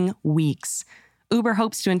coming weeks. Uber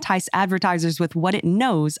hopes to entice advertisers with what it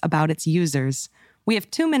knows about its users. We have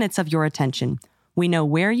 2 minutes of your attention. We know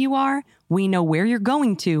where you are, we know where you're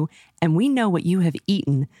going to, and we know what you have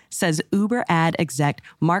eaten, says Uber ad exec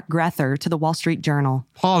Mark Grether to the Wall Street Journal.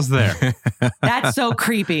 Pause there. That's so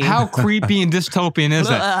creepy. How creepy and dystopian is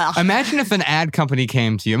that? Imagine if an ad company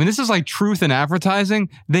came to you. I mean, this is like truth in advertising.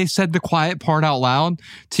 They said the quiet part out loud.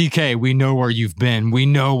 TK, we know where you've been. We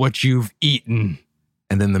know what you've eaten.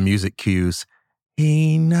 And then the music cues.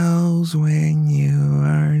 He knows when you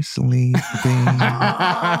are sleeping.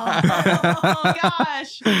 Oh,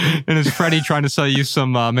 gosh. And it's Freddie trying to sell you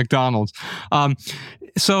some McDonald's.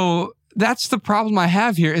 So that's the problem I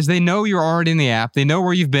have here is they know you're already in the app. They know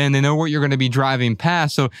where you've been. They know what you're going to be driving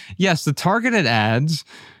past. So yes, the targeted ads,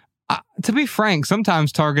 to be frank,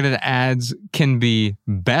 sometimes targeted ads can be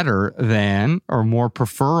better than or more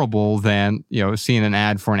preferable than, seeing an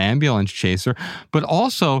ad for an ambulance chaser. But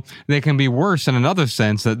also they can be worse in another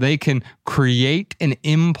sense that they can create an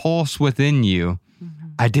impulse within you. Mm-hmm.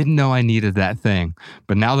 I didn't know I needed that thing.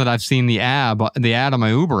 But now that I've seen the ad on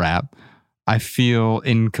my Uber app, I feel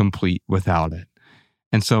incomplete without it.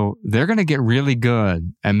 And so they're going to get really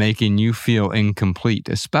good at making you feel incomplete,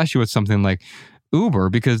 especially with something like Uber,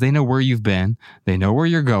 because they know where you've been, they know where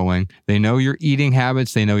you're going, they know your eating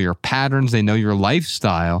habits, they know your patterns, they know your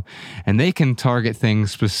lifestyle, and they can target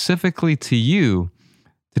things specifically to you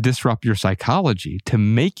to disrupt your psychology, to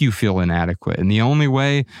make you feel inadequate. And the only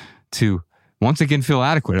way to, once again, feel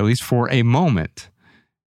adequate, at least for a moment,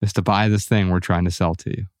 is to buy this thing we're trying to sell to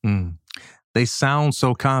you. Mm. They sound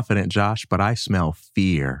so confident, Josh, but I smell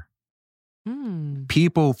fear.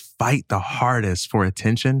 People fight the hardest for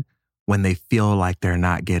attention when they feel like they're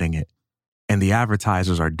not getting it. And the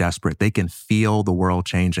advertisers are desperate. They can feel the world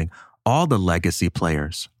changing. All the legacy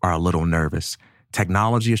players are a little nervous.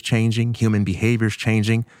 Technology is changing. Human behavior is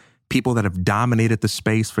changing. People that have dominated the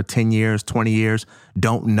space for 10 years, 20 years,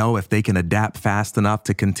 don't know if they can adapt fast enough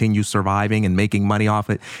to continue surviving and making money off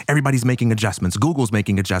it. Everybody's making adjustments. Google's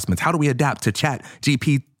making adjustments. How do we adapt to Chat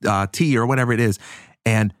GPT or whatever it is?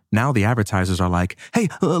 And now the advertisers are like, hey,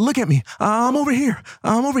 look at me. I'm over here.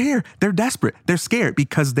 I'm over here. They're desperate. They're scared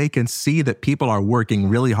because they can see that people are working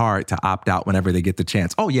really hard to opt out whenever they get the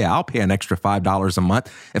chance. Oh, yeah, I'll pay an extra $5 a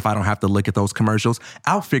month if I don't have to look at those commercials.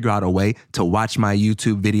 I'll figure out a way to watch my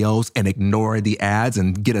YouTube videos and ignore the ads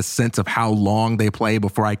and get a sense of how long they play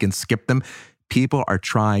before I can skip them. People are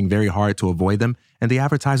trying very hard to avoid them, and the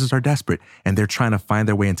advertisers are desperate, and they're trying to find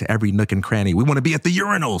their way into every nook and cranny. We want to be at the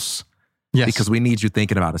urinals. Yes. Because we need you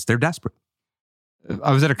thinking about us. They're desperate.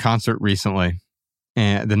 I was at a concert recently,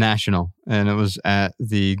 the National, and it was at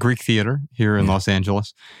the Greek Theater here in Los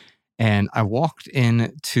Angeles. And I walked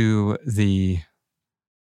into the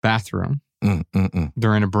bathroom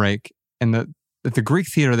during a break. And at the Greek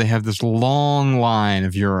Theater, they have this long line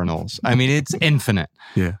of urinals. I mean, it's infinite.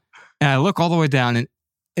 Yeah. And I look all the way down, and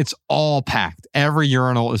it's all packed. Every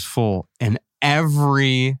urinal is full. And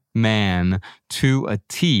every man to a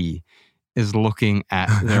T is looking at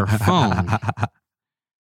their phone.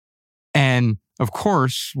 And of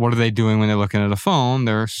course, what are they doing when they're looking at a phone?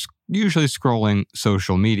 They're usually scrolling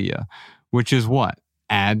social media, which is what?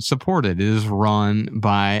 Ad supported. It is run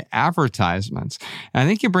by advertisements. And I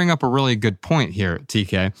think you bring up a really good point here,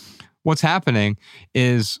 TK. What's happening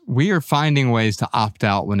is we are finding ways to opt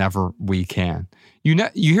out whenever we can. You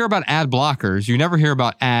hear about ad blockers. You never hear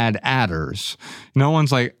about ad adders. No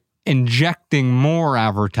one's like injecting more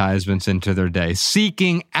advertisements into their day,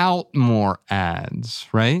 seeking out more ads,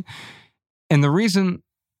 right? And the reason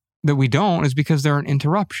that we don't is because they're an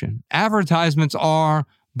interruption. Advertisements are,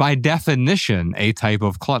 by definition, a type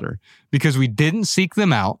of clutter because we didn't seek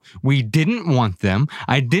them out. We didn't want them.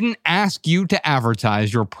 I didn't ask you to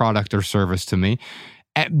advertise your product or service to me.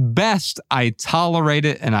 At best, I tolerate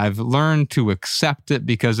it and I've learned to accept it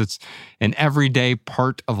because it's an everyday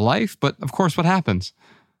part of life. But of course, what happens?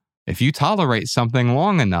 If you tolerate something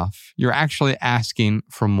long enough, you're actually asking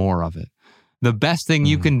for more of it. The best thing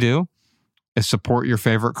you can do is support your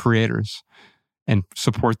favorite creators and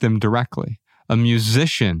support them directly. A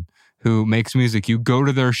musician who makes music, you go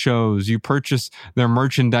to their shows, you purchase their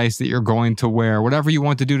merchandise that you're going to wear, whatever you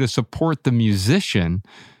want to do to support the musician.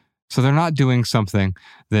 So they're not doing something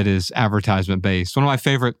that is advertisement based. One of my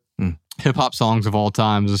favorite hip hop songs of all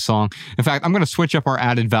time is a song. In fact, I'm going to switch up our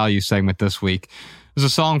added value segment this week. There's a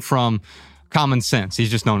song from Common Sense. He's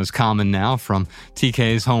just known as Common now, from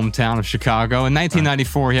TK's hometown of Chicago. In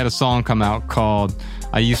 1994, he had a song come out called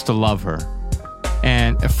I Used to Love Her.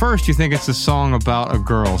 And at first, you think it's a song about a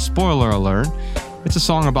girl. Spoiler alert, it's a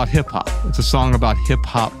song about hip-hop. It's a song about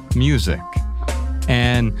hip-hop music.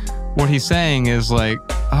 And what he's saying is like,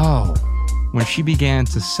 oh, when she began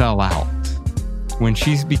to sell out, when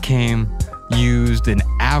she became used in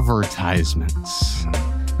advertisements.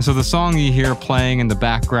 So the song you hear playing in the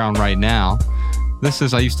background right now, this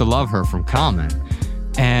is I Used to Love Her from Common.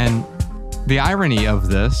 And the irony of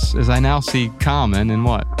this is I now see Common in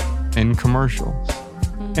what? In commercials.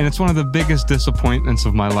 And it's one of the biggest disappointments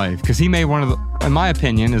of my life because he made one of the, in my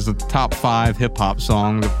opinion, is the top 5 hip-hop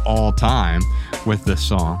songs of all time with this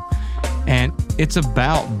song. And it's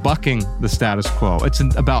about bucking the status quo. It's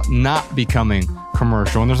about not becoming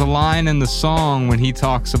commercial. And there's a line in the song when he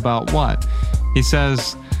talks about what? He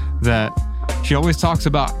says that she always talks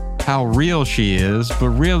about how real she is, but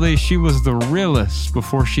really she was the realest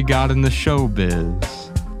before she got in the showbiz.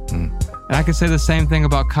 And I could say the same thing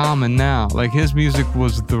about Common now. Like his music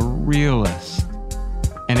was the realest.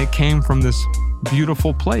 And it came from this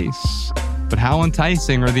beautiful place. But how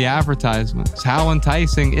enticing are the advertisements? How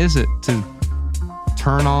enticing is it to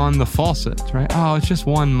turn on the faucet, right? Oh, it's just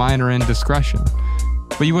one minor indiscretion.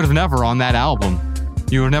 But you would have never on that album,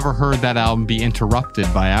 you would have never heard that album be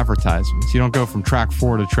interrupted by advertisements. You don't go from track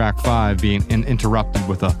 4 to track 5 being interrupted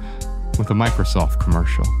with a with a Microsoft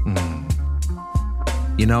commercial.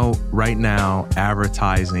 You know, right now,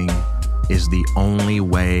 advertising is the only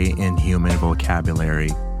way in human vocabulary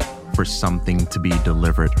for something to be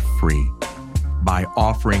delivered free. By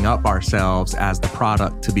offering up ourselves as the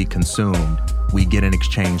product to be consumed, we get in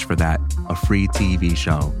exchange for that a free TV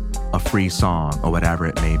show, a free song, or whatever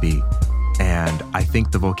it may be. And I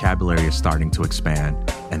think the vocabulary is starting to expand,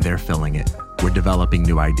 and they're filling it. We're developing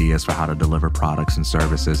new ideas for how to deliver products and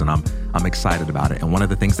services, and I'm excited about it. And one of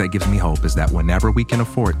the things that gives me hope is that whenever we can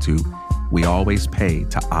afford to, we always pay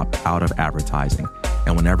to opt out of advertising.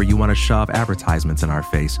 And whenever you want to shove advertisements in our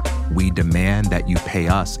face, we demand that you pay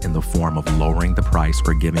us in the form of lowering the price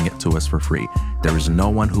or giving it to us for free. There is no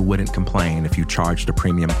one who wouldn't complain if you charged a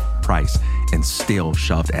premium price and still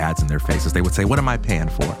shoved ads in their faces. They would say, what am I paying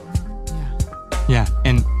for? Yeah,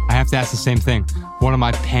 and I have to ask the same thing. What am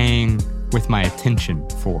I paying with my attention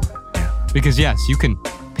for? Yeah. Because yes, you can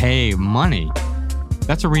pay money.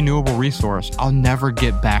 That's a renewable resource. I'll never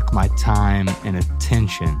get back my time and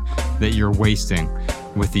attention that you're wasting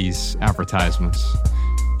with these advertisements.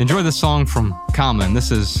 Enjoy the song from Common.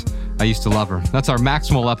 This is I Used to Love Her. That's our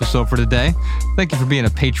maximal episode for today. Thank you for being a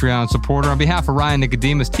Patreon supporter. On behalf of Ryan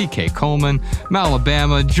Nicodemus, TK Coleman,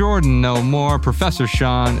 Malabama, Jordan No More, Professor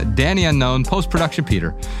Sean, Danny Unknown, Post-Production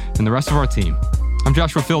Peter, and the rest of our team, I'm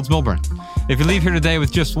Joshua Fields Milburn. If you leave here today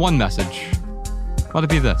with just one message, let it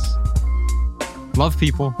be this. Love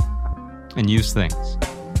people and use things,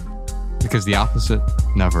 because the opposite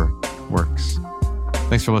never works.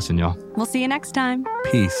 Thanks for listening, y'all. We'll see you next time.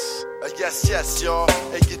 Peace. Yes, yes, y'all,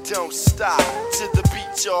 and you don't stop to the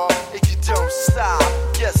beat, y'all, and you don't stop.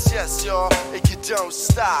 Yes, yes, y'all, and you don't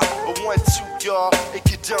stop. 1, 2, y'all, and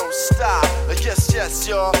you don't stop. Yes, yes,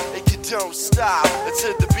 y'all, and you don't stop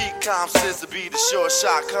until the beat comes. Says to be the short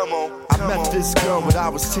shot. Come on. I met this girl when I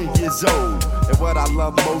was 10 years old, and what I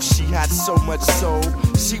love most, she had so much soul.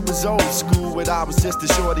 She was old school when I was just a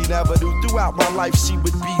shorty, never knew. Throughout my life, she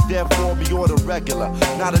would be there for me on the regular.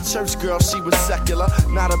 Not a church girl, she was secular.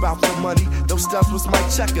 Not about the money, those stuff was my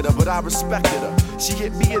checker, but I respected her. She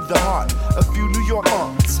hit me in the heart. A few New York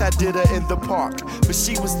aunts had dinner in the park, but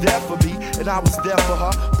she was there for me, and I was there for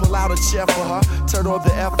her. Pull out a chair for her, turn on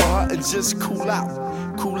the air for her, and just cool out.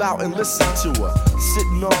 Cool out and listen to her.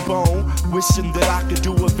 Sitting on bone, wishing that I could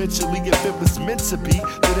do eventually. If it was meant to be,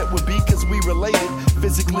 then it would be, cause we related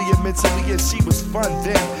physically and mentally, and she was fun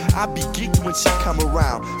then. I'd be geeked when she come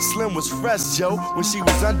around. Slim was fresh, Joe, when she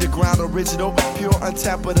was underground, original, pure,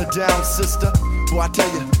 untapped, but a down sister. Boy, I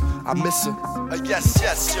tell you, I miss her. Yes,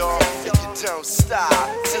 yes, y'all, and you don't stop.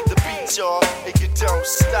 To the beat, y'all, and you don't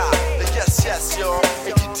stop. Yes, yes, y'all,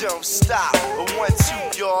 and you don't stop. 1,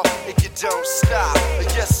 2, y'all, and you don't stop.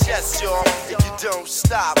 Yes, yes, y'all, and you don't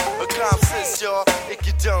stop. Calm sense, y'all, and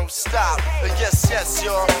you don't stop. Yes, yes,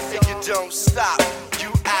 y'all, and you don't stop. You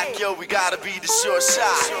act, yo, we gotta be the short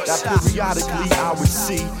shot. Now periodically I would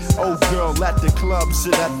see old girl at the club,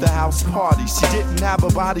 sit at the house party. She didn't have a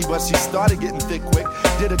body, but she started getting thick quick.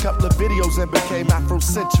 Did a couple of videos and became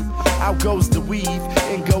Afrocentric. Out goes the weave,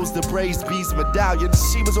 in goes the braids, beads, medallion.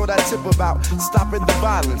 She was on that tip about stopping the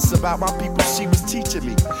violence, about my people she was teaching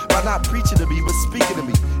me. By not preaching to me, but speaking to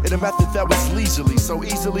me in a method that was leisurely, so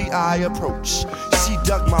easily I approach. She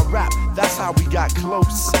dug my rap, that's how we got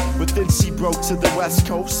close. But then she broke to the West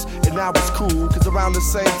Coast, and I was cool, cause around the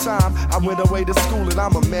same time I went away to school, and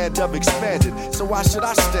I'm a man of expanded, so why should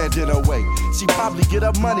I stand in her way? She probably get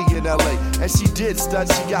up money in LA, and she did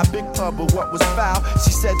stud, she got big pub, but what was foul? She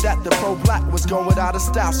said that the pro-black was going out of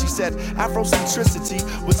style. She said Afrocentricity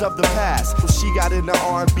was of the past, so she got into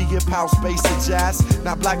R&B, hip-house, bass, and jazz.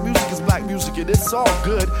 Now black music is black music, and it's all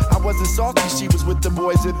good. I wasn't salty, she was with the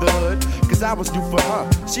boys in the hood, cause I was new for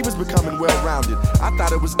her. She was becoming well-rounded. I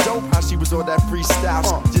thought it was dope how she was on that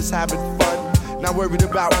freestyle, just having fun. Not worried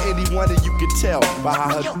about anyone, and you could tell by how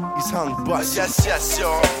her he's hung bust. Yes, yes,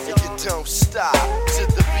 y'all, and you don't stop. To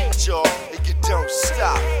the beat, y'all, and you don't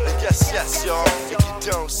stop. Yes, yes, y'all, and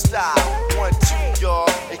you don't stop. 1, 2, y'all,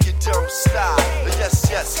 and you don't stop. Yes,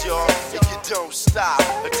 yes, y'all, and you don't stop.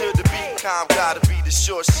 Until the beat calm, gotta be the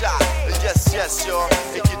short shot. Yes, yes, y'all,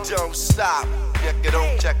 and you don't stop. Check it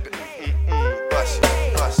on, check it.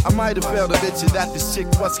 I might have failed to mention that this chick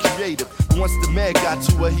was creative. Once the man got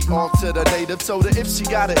to her, he altered her native. Told her if she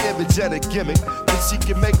got an image and a gimmick, then she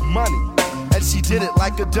can make money. And she did it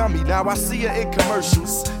like a dummy. Now I see her in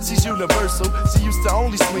commercials. She's universal. She used to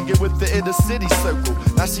only swing it with the inner city circle.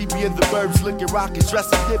 Now she be in the burbs looking rockin',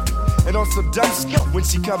 dressing hippie. And on some dumb shit when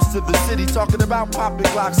she comes to the city, talking about popping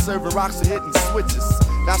Glocks, serving rocks and hitting switches.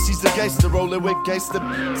 Now she's a gangster rolling with gangster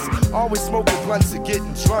beats. Always smoking blunts and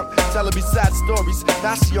getting drunk, telling me sad stories.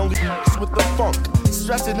 Now she only with the funk,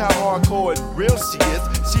 stressing how hardcore and real she is.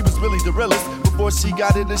 She was really the realest before she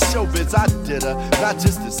got into showbiz. I did her, not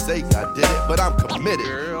just to say I did it, but I'm committed.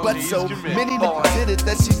 But so many niggas did it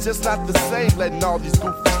that she's just not the same, letting all these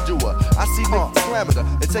goofies do her. I see niggas slamming her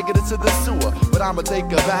and taking her to the sewer, but I'ma take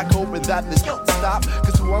her back, hoping that this don't stop.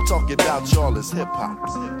 Cause who I'm talking about, y'all, is hip-hop.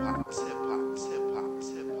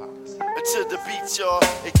 To the beat, y'all,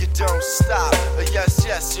 and you don't stop. Yes,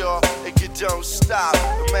 yes, y'all, and you don't stop.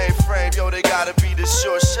 The mainframe, yo, they gotta be the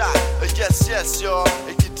short shot. Yes, yes, y'all,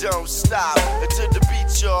 and you don't stop. To the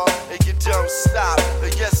beat, y'all, and you don't stop.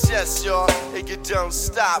 Yes, yes, y'all, and you don't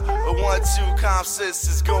stop. 1, 2, calm sense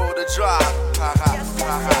is going to drop. Ha ha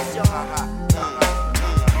ha ha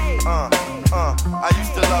ha. I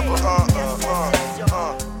used to love her.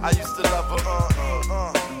 I used to love her.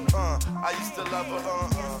 I used to love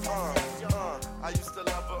her.